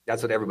happen.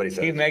 That's what everybody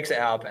says. He makes it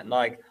happen.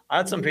 Like I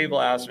had some people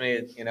ask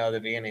me, you know, at the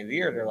beginning of the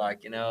year, they're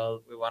like, you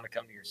know, we want to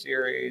come to your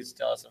series.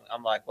 Tell us.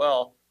 I'm like,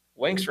 well.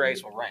 Wink's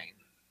race will rain.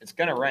 It's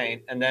going to rain,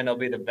 and then it'll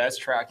be the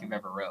best track you've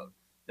ever rode.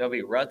 There'll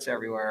be ruts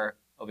everywhere.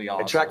 It'll be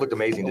awesome. The track looked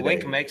amazing today.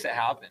 Wink makes it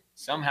happen.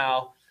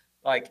 Somehow,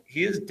 like,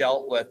 he has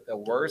dealt with the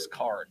worst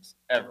cards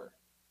ever.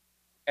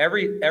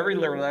 Every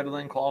Loretta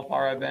Lynn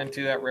qualifier I've been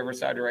to at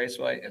Riverside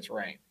Raceway, it's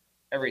rained.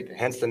 Everything.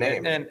 Hence the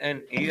name.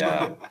 And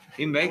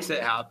he makes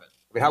it happen.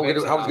 I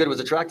mean, how good was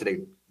the track today,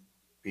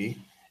 B?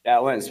 Yeah, I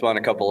went and spun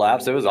a couple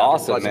laps. It was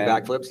awesome, man.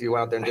 Backflips. You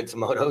went out there and did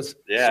some motos.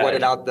 Yeah.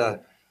 Sweated out the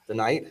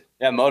night.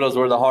 Yeah, motos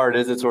were the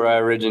hardest. It's where I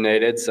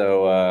originated,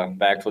 so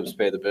backflips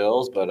pay the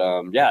bills. But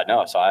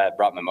so I had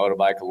brought my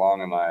motorbike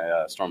along in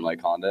my Storm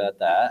Lake Honda at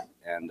that,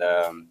 and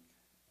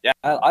Yeah,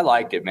 I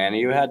liked it, man.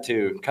 You had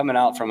to, coming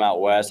out from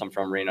out west, I'm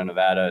from Reno,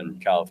 Nevada and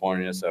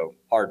California, so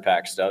hard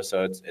pack stuff.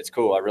 So it's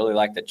cool. I really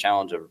like the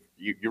challenge of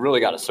you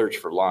really got to search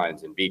for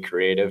lines and be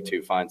creative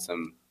to find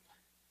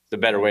the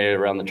better way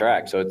around the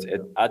track. So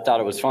I thought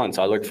it was fun.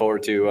 So I look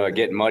forward to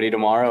getting muddy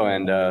tomorrow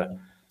and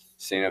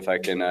seeing if I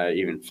can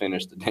even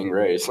finish the dang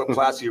race. What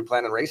class are you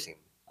planning racing?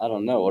 I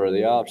don't know. What are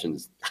the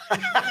options?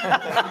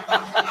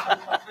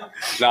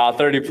 No,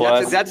 30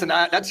 plus.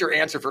 That's your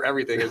answer for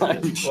everything,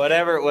 isn't it?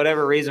 whatever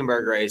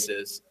Riesenberg race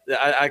is.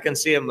 I can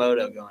see a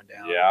moto going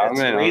down. Yeah, it's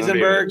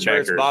Riesenberg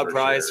versus Bob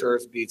Price sure.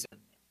 versus Beaton.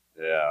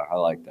 Yeah, I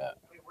like that.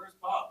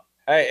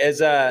 Hey,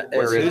 is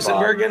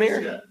Husenberg Bob? in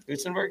here?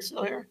 Husenberg's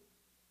still here?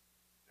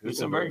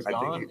 Husenberg's I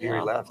gone. think he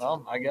left.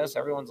 Well, I guess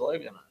everyone's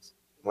leaving us.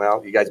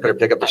 Well, you guys better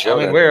pick up the show.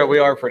 I mean, then. we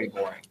are pretty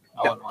boring.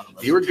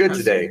 You were good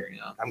today.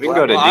 We can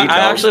go to details. I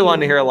actually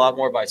wanted to hear a lot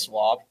more by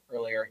Swab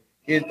earlier.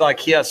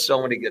 He has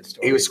so many good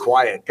stories. He was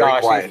quiet. Very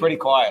Gosh, quiet. he was pretty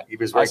quiet. He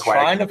was I very was quiet.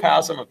 trying to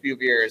pass him a few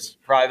beers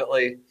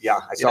privately. Yeah,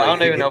 I saw. I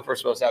don't even know if we're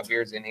supposed to have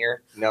beers in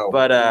here. No,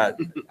 but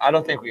I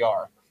don't think we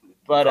are.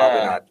 But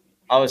probably not.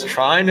 I was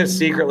trying to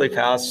secretly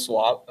pass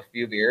Swap a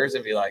few beers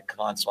and be like,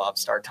 "Come on, Swap,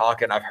 start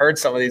talking." I've heard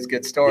some of these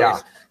good stories.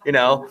 Yeah. You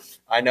know,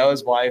 I know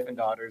his wife and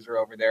daughters are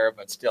over there,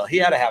 but still, he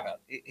had to have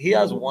it. He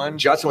has one.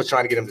 Justin was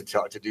trying to get him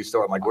to do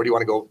story. I'm like, where do you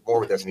want to go more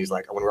with this? And he's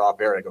like, when we're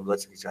off air, I go,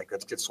 he's like,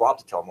 let's get Swap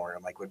to tell more.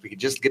 I'm like, if we could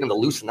just get him to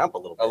loosen up a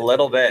little bit. A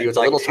little bit. He was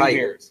like a little 2 tight.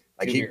 Years.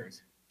 Like 2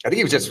 years. I think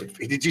he was just.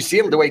 Did you see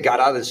him the way he got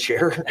out of his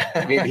chair?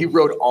 I mean, he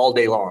rode all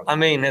day long. I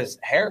mean, his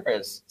hair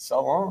is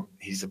so long.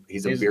 He's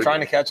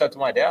trying to catch up to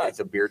my dad. He's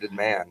a bearded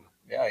man.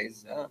 Yeah,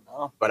 he's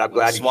no. But I'm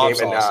glad he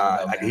Swap's came and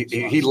awesome,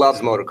 he loves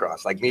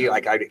motocross. Like me,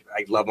 like I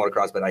love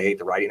motocross, but I hate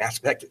the riding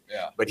aspect.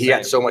 Yeah. But he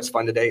had so much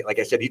fun today. Like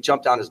I said, he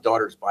jumped on his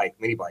daughter's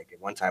mini bike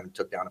at one time and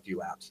took down a few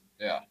laps.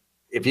 Yeah.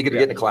 If he could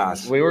get in a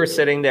class. We were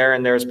sitting there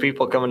and there's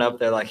people coming up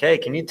there like, "Hey,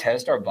 can you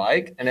test our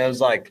bike?" And it was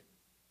like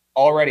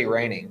already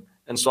raining.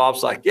 And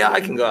Swap's like, "Yeah,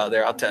 I can go out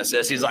there. I'll test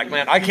this." He's like,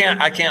 "Man, I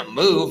can't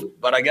move,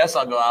 but I guess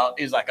I'll go out."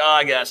 He's like, "Oh,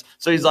 I guess."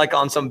 So he's like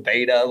on some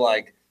beta,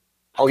 like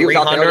he was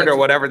out there 300 or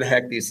whatever the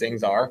heck these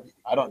things are.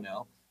 I don't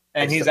know.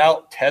 And he's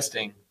out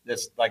testing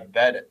this like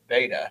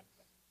beta,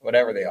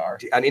 whatever they are.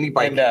 On any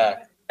bike. And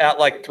at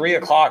like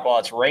 3:00 while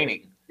it's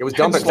raining. It was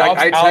dumb. And But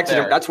I Swap's out texted him.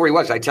 there. That's where he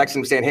was. I texted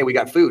him saying, "Hey, we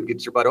got food.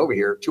 Get your butt over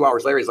here." 2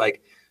 hours later, he's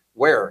like,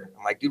 "Where?"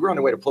 I'm like, "Dude, we're on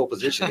the way to pole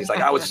position." He's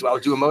like, I was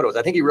doing motos.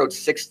 I think he rode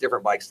 6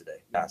 different bikes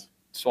today. Yes.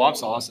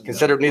 Swap's awesome.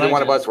 Consider neither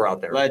one of us were out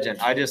there. Legend.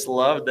 I just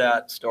love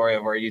that story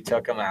of where you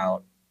took him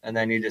out and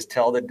then you just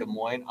tell the Des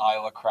Moines,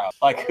 Iowa crowd.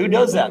 Like, who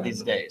does that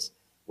these days?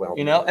 Well,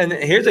 you know, and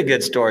here's a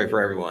good story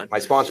for everyone. My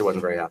sponsor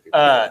wasn't very happy.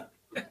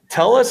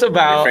 Tell us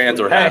about Your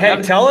fans were hey,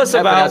 happy. tell us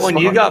Evan about has when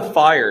smart. you got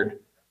fired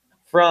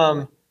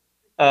from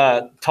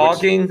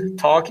talking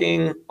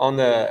on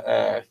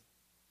the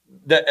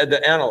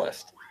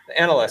analyst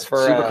for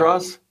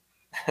Supercross?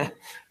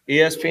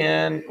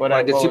 ESPN. When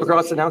I did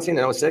Supercross announcing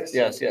in 06?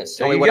 Yes. Tell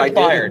So me you what I get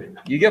did. fired.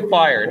 You get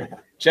fired.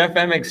 Jeff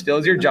Emmett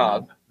steals your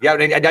job. Yeah,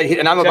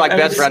 and I'm like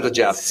best friends with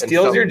Jeff.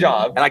 Steals your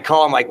job. And I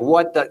call him like,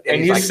 what the? And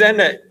he's you like,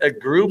 send a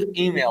group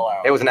email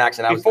out. It was an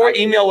accident. Before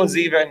email was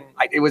even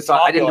I didn't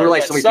popular,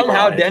 realize but so many people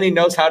somehow on it. Denny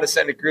knows how to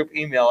send a group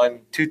email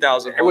in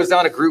 2000. It was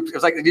not a group. It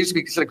was like it used to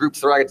be considered group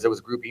threads. It was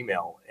a group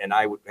email, and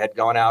I had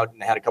gone out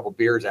and had a couple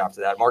beers after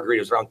that.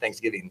 Margaritas around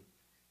Thanksgiving,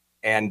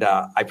 and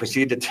I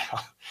proceeded to tell.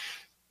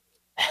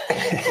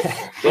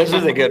 This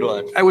is a good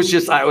one. I was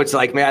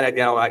like, man, I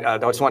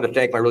just wanted to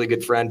thank my really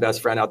good friend,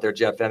 best friend out there,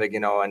 Jeff Emig,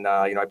 and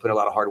I put a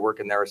lot of hard work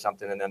in there or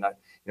something. And then,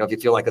 if you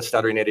feel like a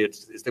stuttering idiot,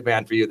 it's the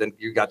man for you, then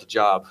you got the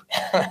job.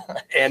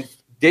 And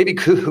Davey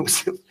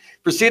Coombs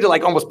proceeded to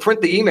like almost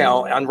print the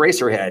email on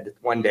Racerhead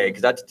one day,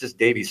 because that's just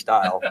Davey's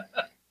style.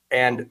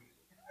 And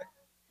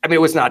I mean,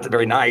 it was not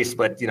very nice,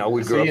 but we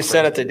grew So up. you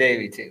sent it to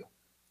Davey too.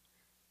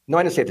 No,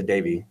 I didn't say it to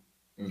Davey.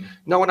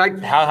 No,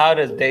 how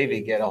does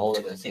Davey get a hold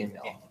of this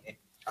email?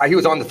 He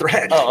was on the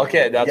thread. Oh,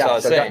 okay. That's what I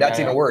was saying. That's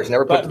even worse.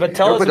 But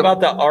tell us about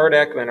the Art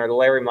Ekman or the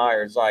Larry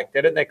Myers. Like,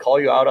 didn't they call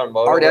you out on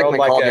Motor Art World? Ekman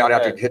Like called me out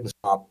after hitting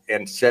stop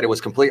and said it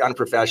was completely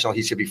unprofessional.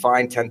 He should be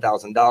fined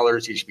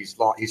 $10,000. He should be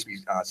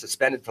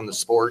suspended from the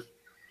sport.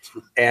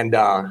 And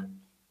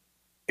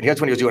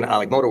that's when he was doing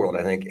like Motor World,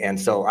 I think. And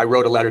so I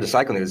wrote a letter to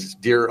Cycle News,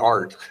 "Dear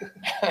Art,"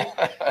 and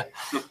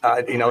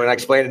I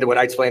explained what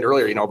I explained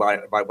earlier. By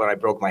when I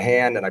broke my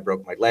hand and I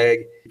broke my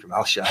leg. Keep your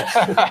mouth shut.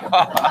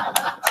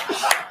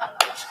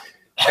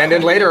 And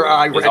then later,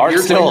 Art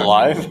still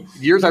alive?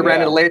 Years later,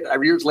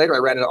 I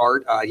ran into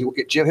Art.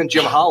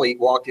 Jim Holly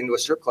walked into a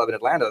strip club in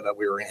Atlanta that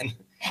we were in,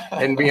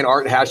 and me and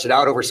Art hashed it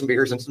out over some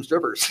beers and some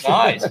strippers.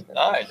 Nice.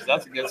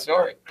 That's a good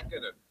story.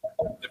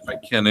 If I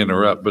can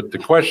interrupt, but the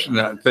question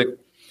I think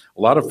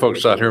a lot of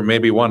folks out here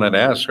maybe wanted to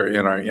ask her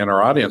in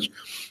our audience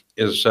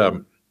is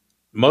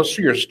most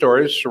of your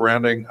stories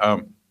surrounding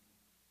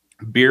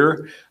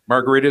beer,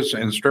 margaritas,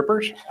 and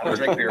strippers. I don't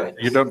drink beer.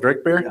 You don't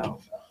drink beer? No.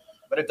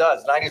 But it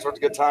does. 90s was a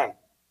good time.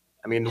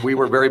 I mean, we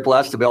were very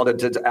blessed to be able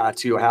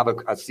to have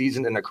a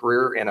season and a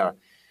career and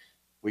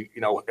we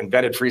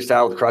invented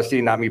freestyle with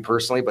Krusty, not me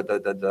personally, but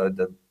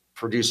the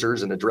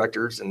producers and the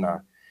directors, and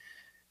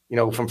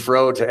from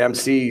Fro to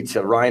MC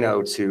to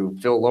Rhino to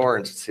Phil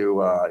Lawrence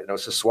to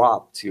to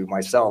Swap to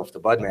myself to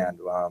Budman.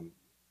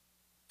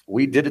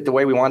 We did it the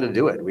way we wanted to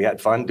do it. We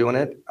had fun doing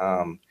it.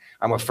 I'm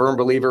a firm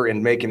believer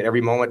in making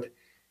every moment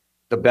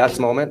the best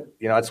moment.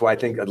 That's why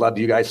I love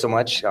you guys so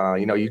much.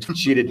 You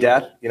cheated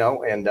death,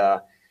 and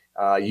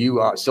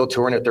you still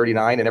touring at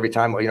 39. And every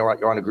time,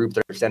 you're on a group,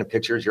 they're sending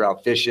pictures, you're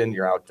out fishing,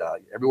 you're out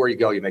everywhere you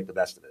go, you make the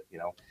best of it,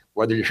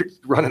 whether you're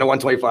running a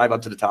 125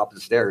 up to the top of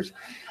the stairs.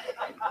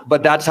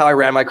 But that's how I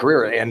ran my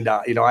career. And,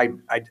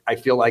 I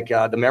feel like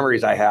the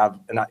memories I have,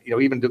 and,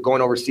 even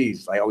going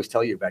overseas, I always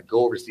tell you about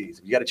go overseas.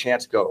 If you got a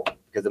chance, go,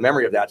 because the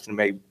memory of that's going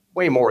to make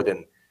way more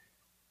than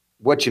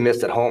what you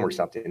missed at home or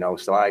something,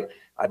 So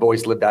I've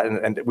always lived that.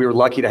 And we were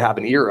lucky to have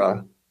an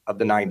era of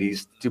the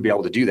 90s to be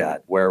able to do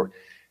that, where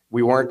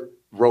we weren't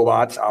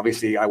robots.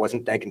 Obviously, I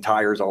wasn't thanking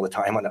tires all the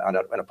time on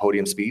a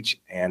podium speech.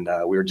 And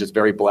we were just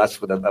very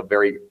blessed with a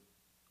very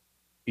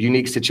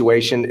unique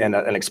situation and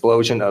an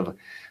explosion of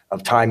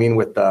timing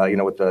with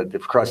the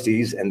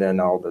crusties and then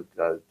all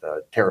the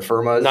terra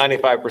firmas.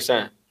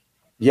 95%.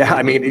 Yeah,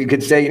 I mean, you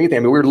could say anything. I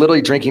mean, we were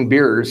literally drinking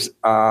beers,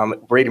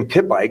 raiding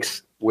pit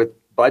bikes with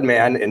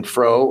Budman and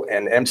Fro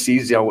and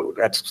MCs.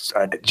 That's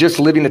just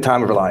living the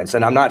time of our lives.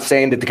 And I'm not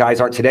saying that the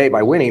guys aren't today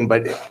by winning,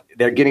 but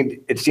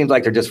it seems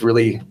like they're just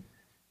really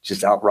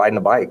just out riding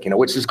a bike,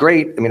 which is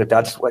great. I mean, if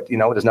that's what,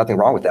 there's nothing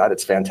wrong with that.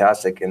 It's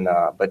fantastic. And,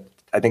 but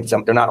I think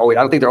they're not always,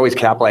 I don't think they're always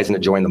capitalizing,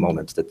 enjoying the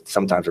moments that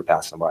sometimes are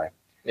passing by.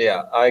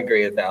 Yeah, I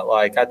agree with that.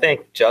 Like, I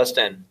think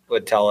Justin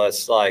would tell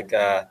us, like,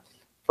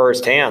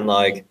 firsthand,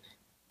 like,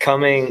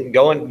 getting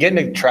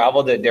to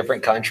travel to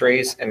different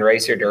countries and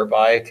race your dirt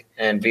bike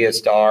and be a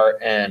star.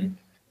 And,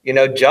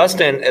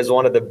 Justin is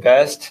one of the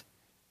best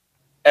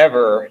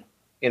ever,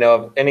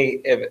 of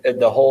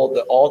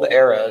all the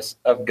eras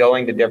of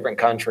going to different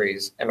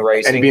countries and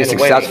racing and being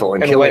successful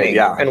and killing it.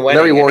 Yeah. And winning.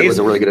 Larry Ward was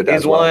really good at that.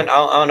 He's won, I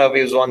don't know if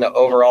he was won the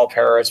overall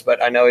Paris,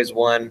 but I know he's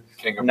won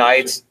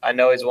Knights. I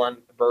know he's won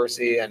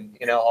Bercy and,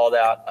 all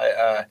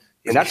that.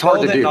 And that's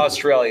hard to do in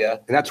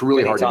Australia. And that's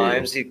really hard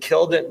times. to do. He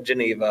killed it in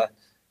Geneva,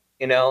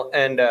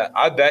 and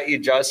I bet you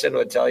Justin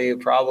would tell you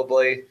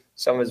probably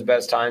some of his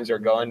best times are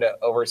going to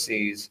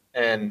overseas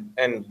and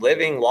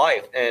living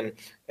life and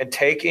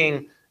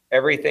taking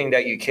everything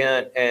that you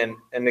can and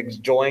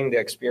enjoying the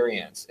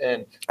experience.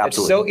 And Absolutely.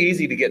 It's so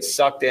easy to get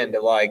sucked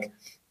into like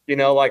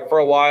for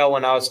a while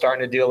when I was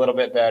starting to do a little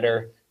bit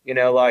better, and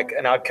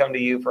I'd come to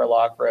you for a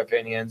lot for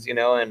opinions,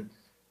 and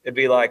it'd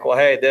be like, well,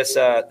 hey,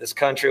 this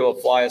country will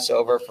fly us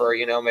over for,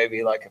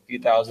 maybe like a few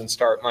thousand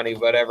start money,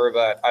 whatever,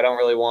 but I don't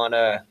really want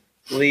to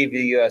leave the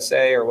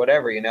USA or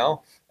whatever,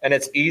 and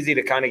it's easy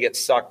to kind of get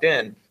sucked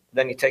in.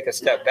 Then you take a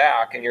step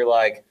back and you're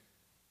like,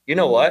 you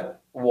know what?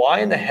 Why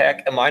in the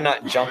heck am I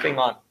not jumping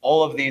on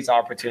all of these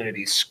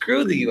opportunities?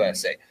 Screw the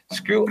USA.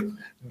 Go.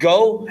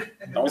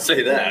 Don't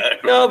say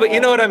that. No, but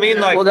you know what I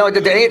mean? Like, well, no,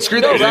 they ain't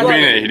screwed. He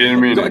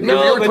didn't mean it.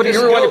 No, but you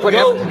were wanting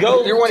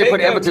to put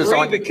emphasis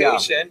on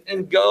vacation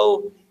and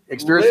go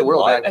experience the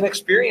world and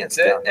experience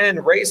it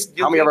and race.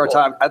 How many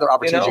other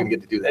opportunities you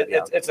get to do that?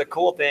 It's a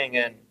cool thing,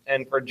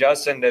 and for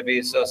Justin to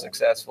be so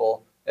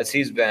successful as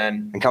he's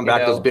been, and come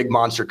back those big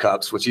monster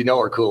cups, which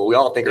are cool. We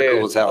all think are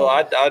cool as hell.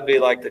 Well, I'd be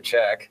like the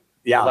Czech.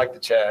 Yeah, I'd like the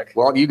Czech.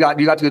 Well, you got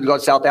to go to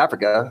South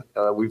Africa.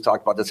 We've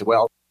talked about this as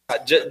well.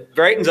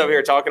 Brayton's over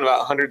here talking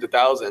about hundreds of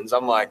thousands.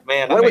 I'm like,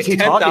 man, what was he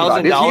talking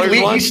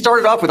about? He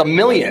started off with $1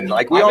 million.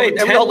 Like we all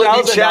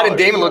looked at Chad and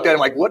Damon looked at him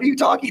like, what are you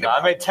talking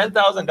about? I made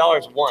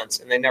 $10,000 once,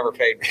 and they never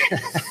paid me.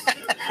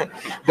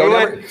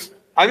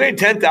 I made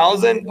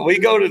 $10,000. We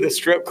go to the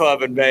strip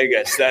club in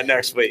Vegas that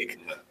next week,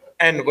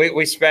 and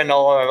we spend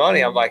all our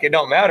money. I'm like, it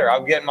don't matter.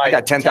 I'm getting my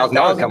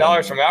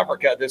 $10,000 from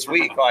Africa this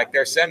week. Like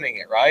they're sending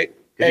it, right?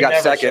 You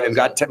got second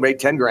and made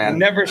 10 grand.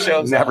 Never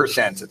shows up. Never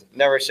sends it.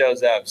 Never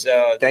shows up.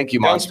 So thank you,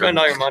 don't Monster. spend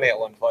all your money at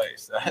one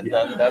place.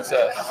 That's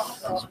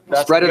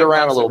spread it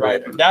around a little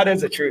bit. That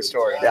is a true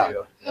story. Yeah.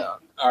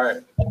 All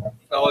right,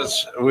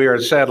 fellas, we are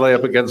sadly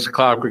up against the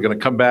clock. We're going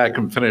to come back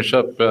and finish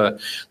up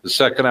the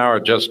second hour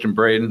of Justin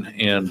Brayton.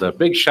 And a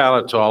big shout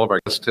out to all of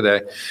our guests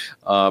today,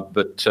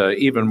 but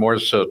even more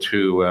so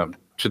to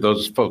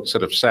those folks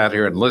that have sat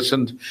here and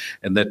listened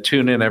and that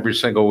tune in every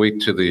single week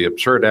to the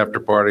Absurd After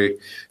Party,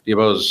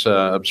 Devo's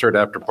Absurd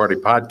After Party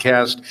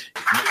podcast.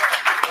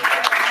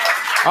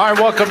 All right,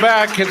 welcome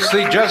back. It's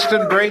the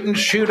Justin Brayton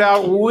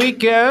Shootout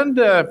Weekend,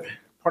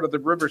 part of the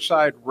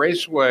Riverside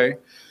Raceway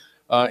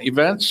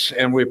events,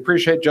 and we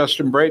appreciate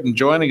Justin Brayton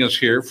joining us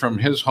here from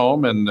his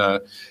home in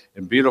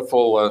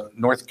beautiful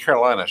North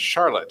Carolina,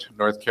 Charlotte,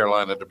 North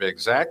Carolina to be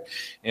exact,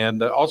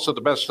 and also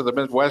the Best of the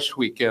Midwest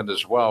weekend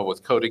as well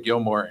with Cody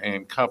Gilmore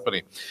and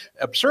company.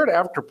 Absurd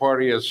After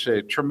Party is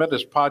a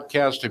tremendous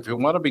podcast. If you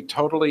want to be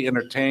totally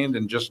entertained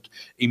and just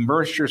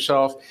immerse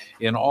yourself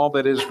in all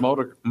that is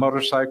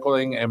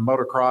motorcycling and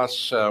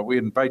motocross, we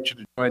invite you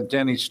to join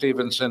Denny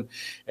Stevenson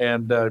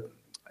and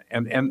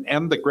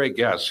the great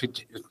guests.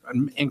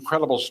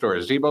 Incredible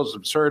stories. Devo's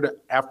Absurd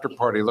After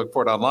Party. Look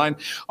for it online.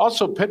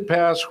 Also, Pit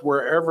Pass,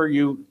 wherever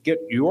you get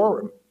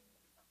your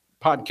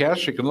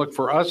podcasts. You can look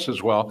for us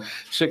as well.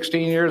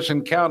 16 years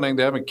and counting.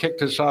 They haven't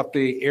kicked us off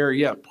the air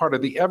yet. Part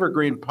of the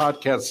Evergreen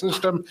podcast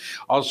system,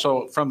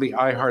 also from the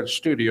iHeart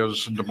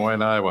Studios in Des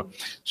Moines, Iowa.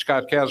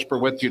 Scott Casper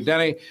with you.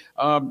 Denny,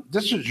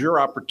 this is your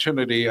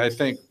opportunity, I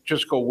think.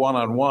 Just go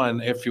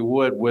one-on-one, if you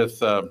would,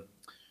 with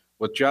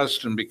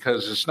Justin,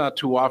 because it's not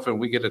too often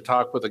we get to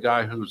talk with a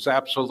guy who's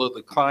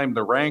absolutely climbed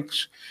the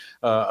ranks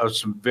of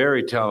some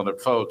very talented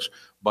folks,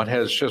 but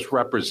has just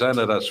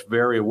represented us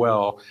very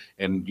well.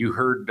 And you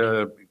heard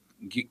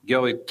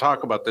Gilly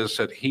talk about this,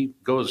 that he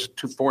goes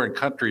to foreign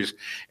countries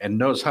and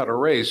knows how to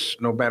race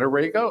no matter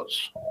where he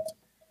goes.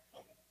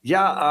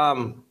 Yeah,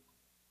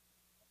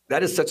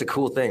 that is such a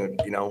cool thing,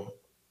 you know.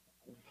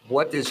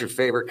 What is your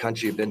favorite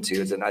country you've been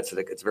to? It's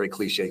a very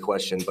cliche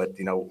question, but,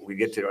 you know, we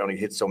get to only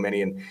hit so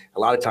many. And a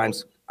lot of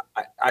times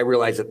I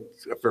realized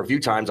that for a few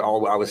times,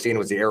 all I was seeing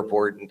was the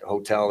airport and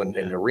hotel and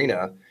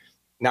arena,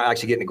 not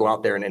actually getting to go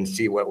out there and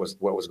see what was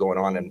going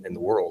on in the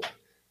world.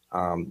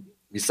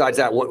 Besides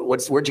that,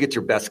 where'd you get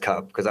your best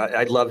cup? Because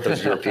I love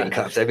those European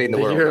cups. I've made in the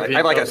world. I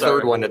have like a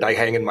third one that I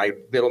hang in my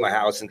middle of my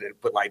house and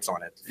put lights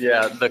on it.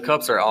 Yeah, the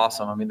cups are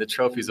awesome. I mean, the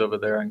trophies over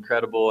there are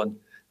incredible. And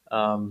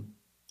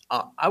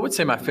I would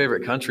say my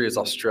favorite country is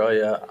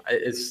Australia.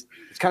 It's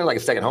kind of like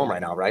a second home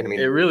right now, right? I mean,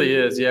 it really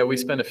is. Yeah, we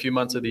spend a few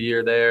months of the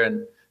year there,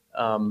 and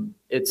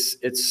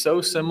it's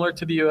so similar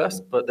to the U.S.,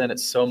 but then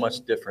it's so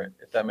much different,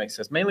 if that makes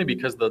sense. Mainly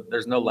because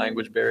there's no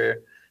language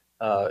barrier.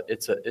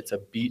 It's a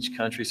beach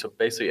country, so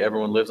basically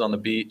everyone lives on the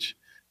beach.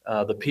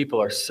 The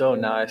people are so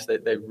nice.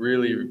 They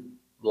really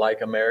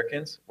like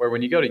Americans. Where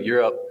when you go to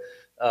Europe,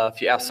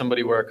 if you ask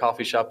somebody where a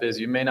coffee shop is,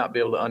 you may not be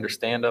able to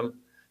understand them.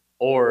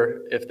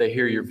 Or if they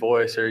hear your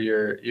voice or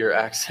your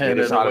accent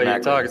or the way you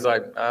talk, it's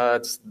like,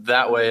 it's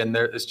that way, and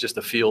it's just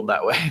a field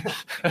that way.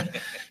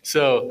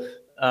 So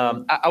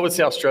I would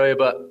say Australia,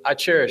 but I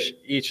cherish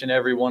each and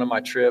every one of my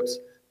trips.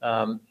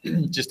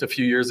 Just a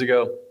few years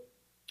ago,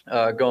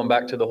 going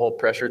back to the whole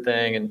pressure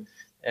thing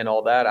and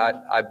all that,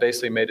 I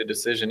basically made a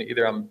decision.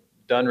 Either I'm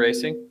done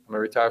racing, I'm going to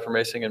retire from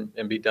racing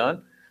and be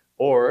done,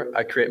 or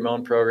I create my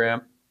own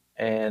program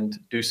and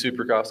do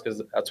Supercross,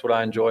 because that's what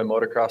I enjoy.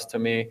 Motocross, to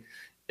me,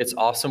 it's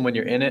awesome when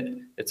you're in it.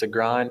 It's a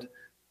grind.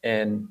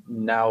 And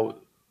now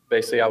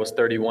basically I was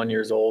 31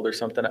 years old or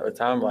something at the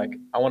time. Like,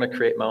 I want to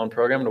create my own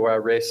program to where I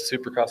race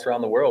Supercross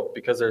around the world,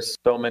 because there's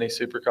so many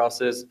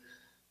Supercrosses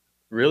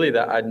really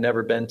that I'd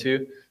never been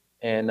to.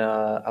 And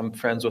I'm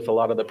friends with a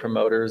lot of the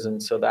promoters.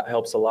 And so that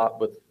helps a lot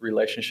with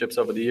relationships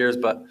over the years.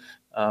 But,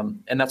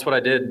 and that's what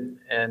I did.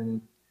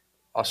 And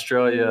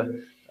Australia,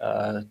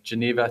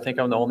 Geneva, I think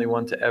I'm the only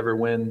one to ever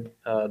win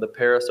the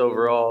Paris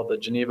overall, the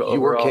Geneva overall.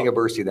 You were King of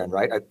Bercy then,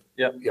 right?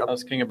 Yep, I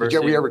was King of Bercy.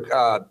 Did you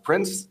ever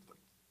Prince?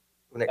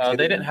 They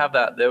didn't have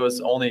that. There was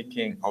only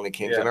King. Only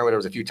King. Yeah. I remember there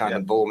was a few times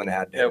when Bowman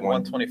had. Yeah,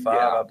 125,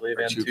 I believe,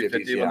 and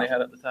 250 when they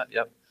had at the time.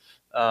 Yep.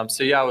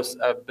 So yeah,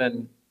 I've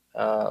been,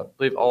 I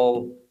believe,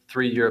 all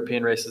 3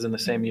 European races in the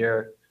same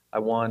year. I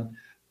won.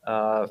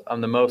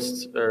 I'm the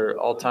most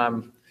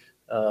all-time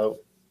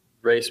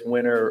race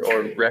winner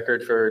or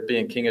record for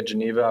being King of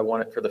Geneva. I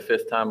won it for the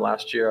 5th time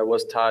last year. I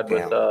was tied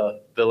with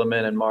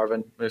Villemin and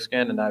Marvin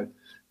Musquin, and I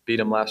beat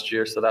him last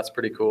year, so that's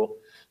pretty cool.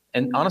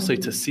 And honestly,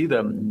 to see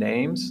the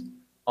names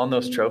on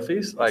those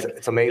trophies, like,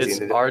 it's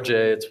amazing. It's RJ,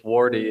 it's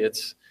Wardy,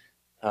 it's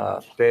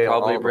Bale,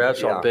 probably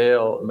Bradshaw,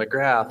 Bale,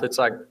 McGrath. It's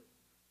like,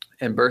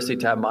 and Bercy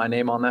to have my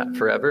name on that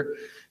forever,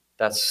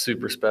 that's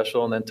super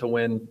special. And then to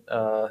win,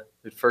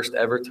 the first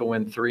ever to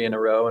win 3 in a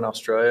row in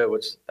Australia,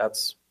 which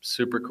that's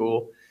super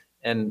cool.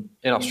 And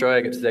in Australia,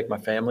 I get to take my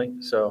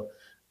family, so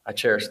I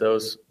cherish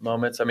those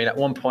moments. I mean, at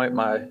one point,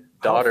 my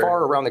daughter. How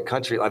far around the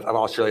country of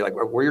Australia, like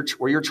where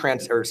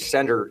you're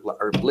center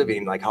or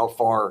living, like how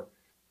far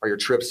are your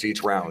trips to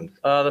each round?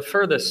 The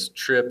furthest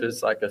trip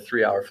is like a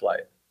 3-hour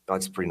flight.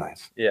 That's pretty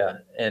nice. Yeah,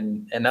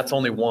 and that's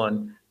only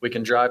one. We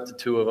can drive to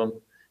 2 of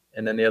them,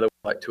 and then the other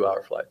like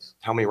 2-hour flights.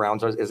 How many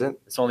rounds is it?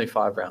 It's only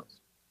 5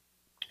 rounds.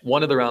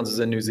 One of the rounds is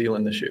in New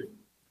Zealand this year.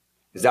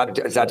 Is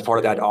that part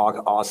of that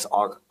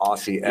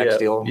Aussie X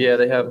deal? Yeah,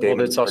 they have.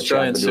 Well, it's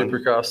Australian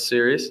Supercross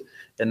Series,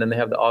 and then they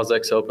have the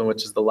AusX Open,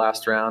 which is the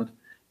last round,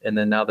 and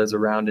then now there's a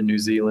round in New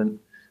Zealand.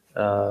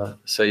 So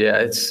yeah,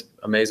 it's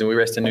amazing. We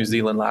raced in New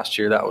Zealand last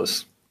year. That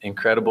was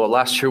incredible.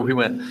 Last year we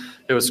went.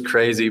 It was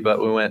crazy, but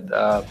we went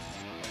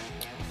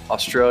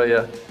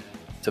Australia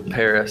to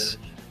Paris,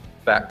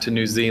 back to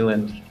New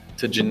Zealand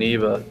to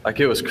Geneva. Like,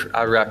 it was.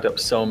 I racked up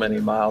so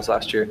many miles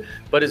last year.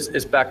 But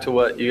it's back to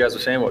what you guys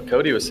were saying, what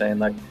Cody was saying.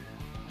 Like,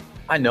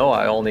 I know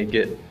I only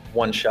get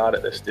one shot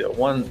at this deal,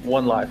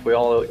 one life. We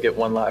all get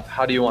one life.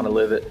 How do you want to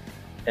live it?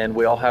 And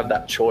we all have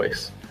that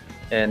choice.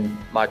 And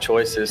my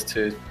choice is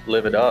to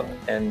live it up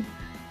and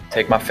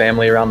take my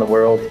family around the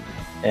world.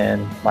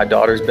 And my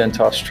daughter's been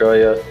to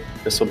Australia.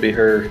 This will be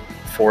her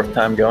 4th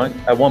time going.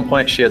 At one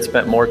point, she had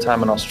spent more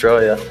time in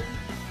Australia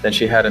than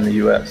she had in the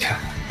U.S.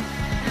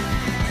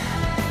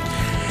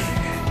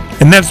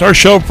 And that's our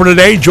show for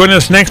today. Join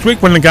us next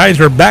week when the guys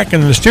are back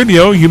in the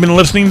studio. You've been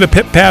listening to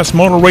Pit Pass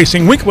Motor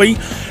Racing Weekly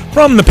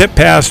from the Pit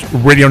Pass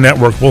Radio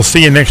Network. We'll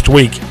see you next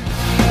week.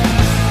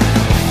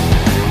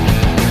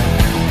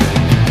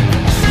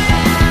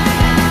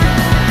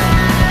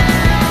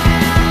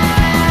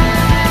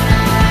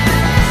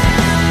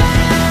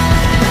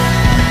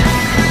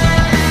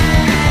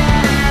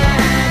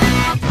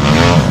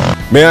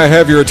 May I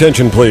have your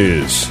attention,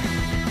 please?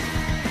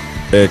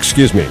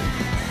 Excuse me.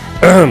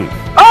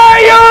 Are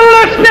you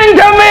listening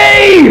to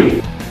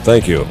me?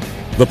 Thank you.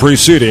 The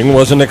preceding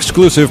was an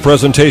exclusive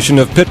presentation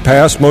of Pit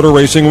Pass Motor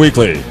Racing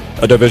Weekly,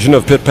 a division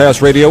of Pit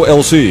Pass Radio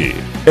LC.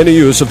 Any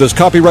use of this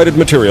copyrighted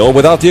material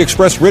without the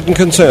express written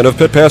consent of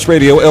Pit Pass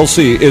Radio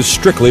LC is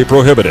strictly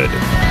prohibited.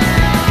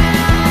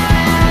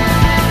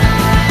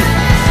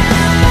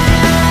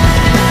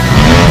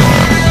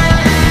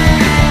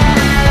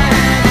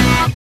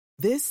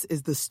 This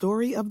is the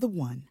story of the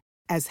one.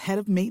 As head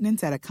of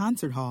maintenance at a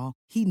concert hall,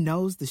 he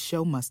knows the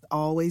show must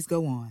always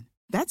go on.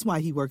 That's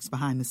why he works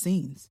behind the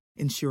scenes,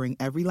 ensuring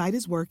every light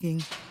is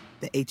working,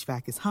 the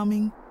HVAC is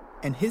humming,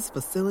 and his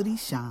facility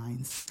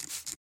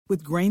shines.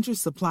 With Grainger's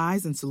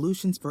supplies and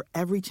solutions for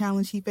every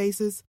challenge he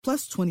faces,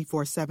 plus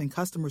 24/7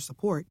 customer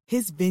support,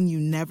 his venue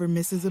never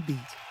misses a beat.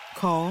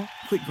 Call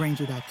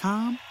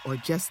quickgrainger.com or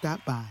just stop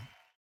by.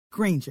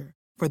 Grainger,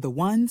 for the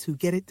ones who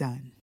get it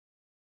done.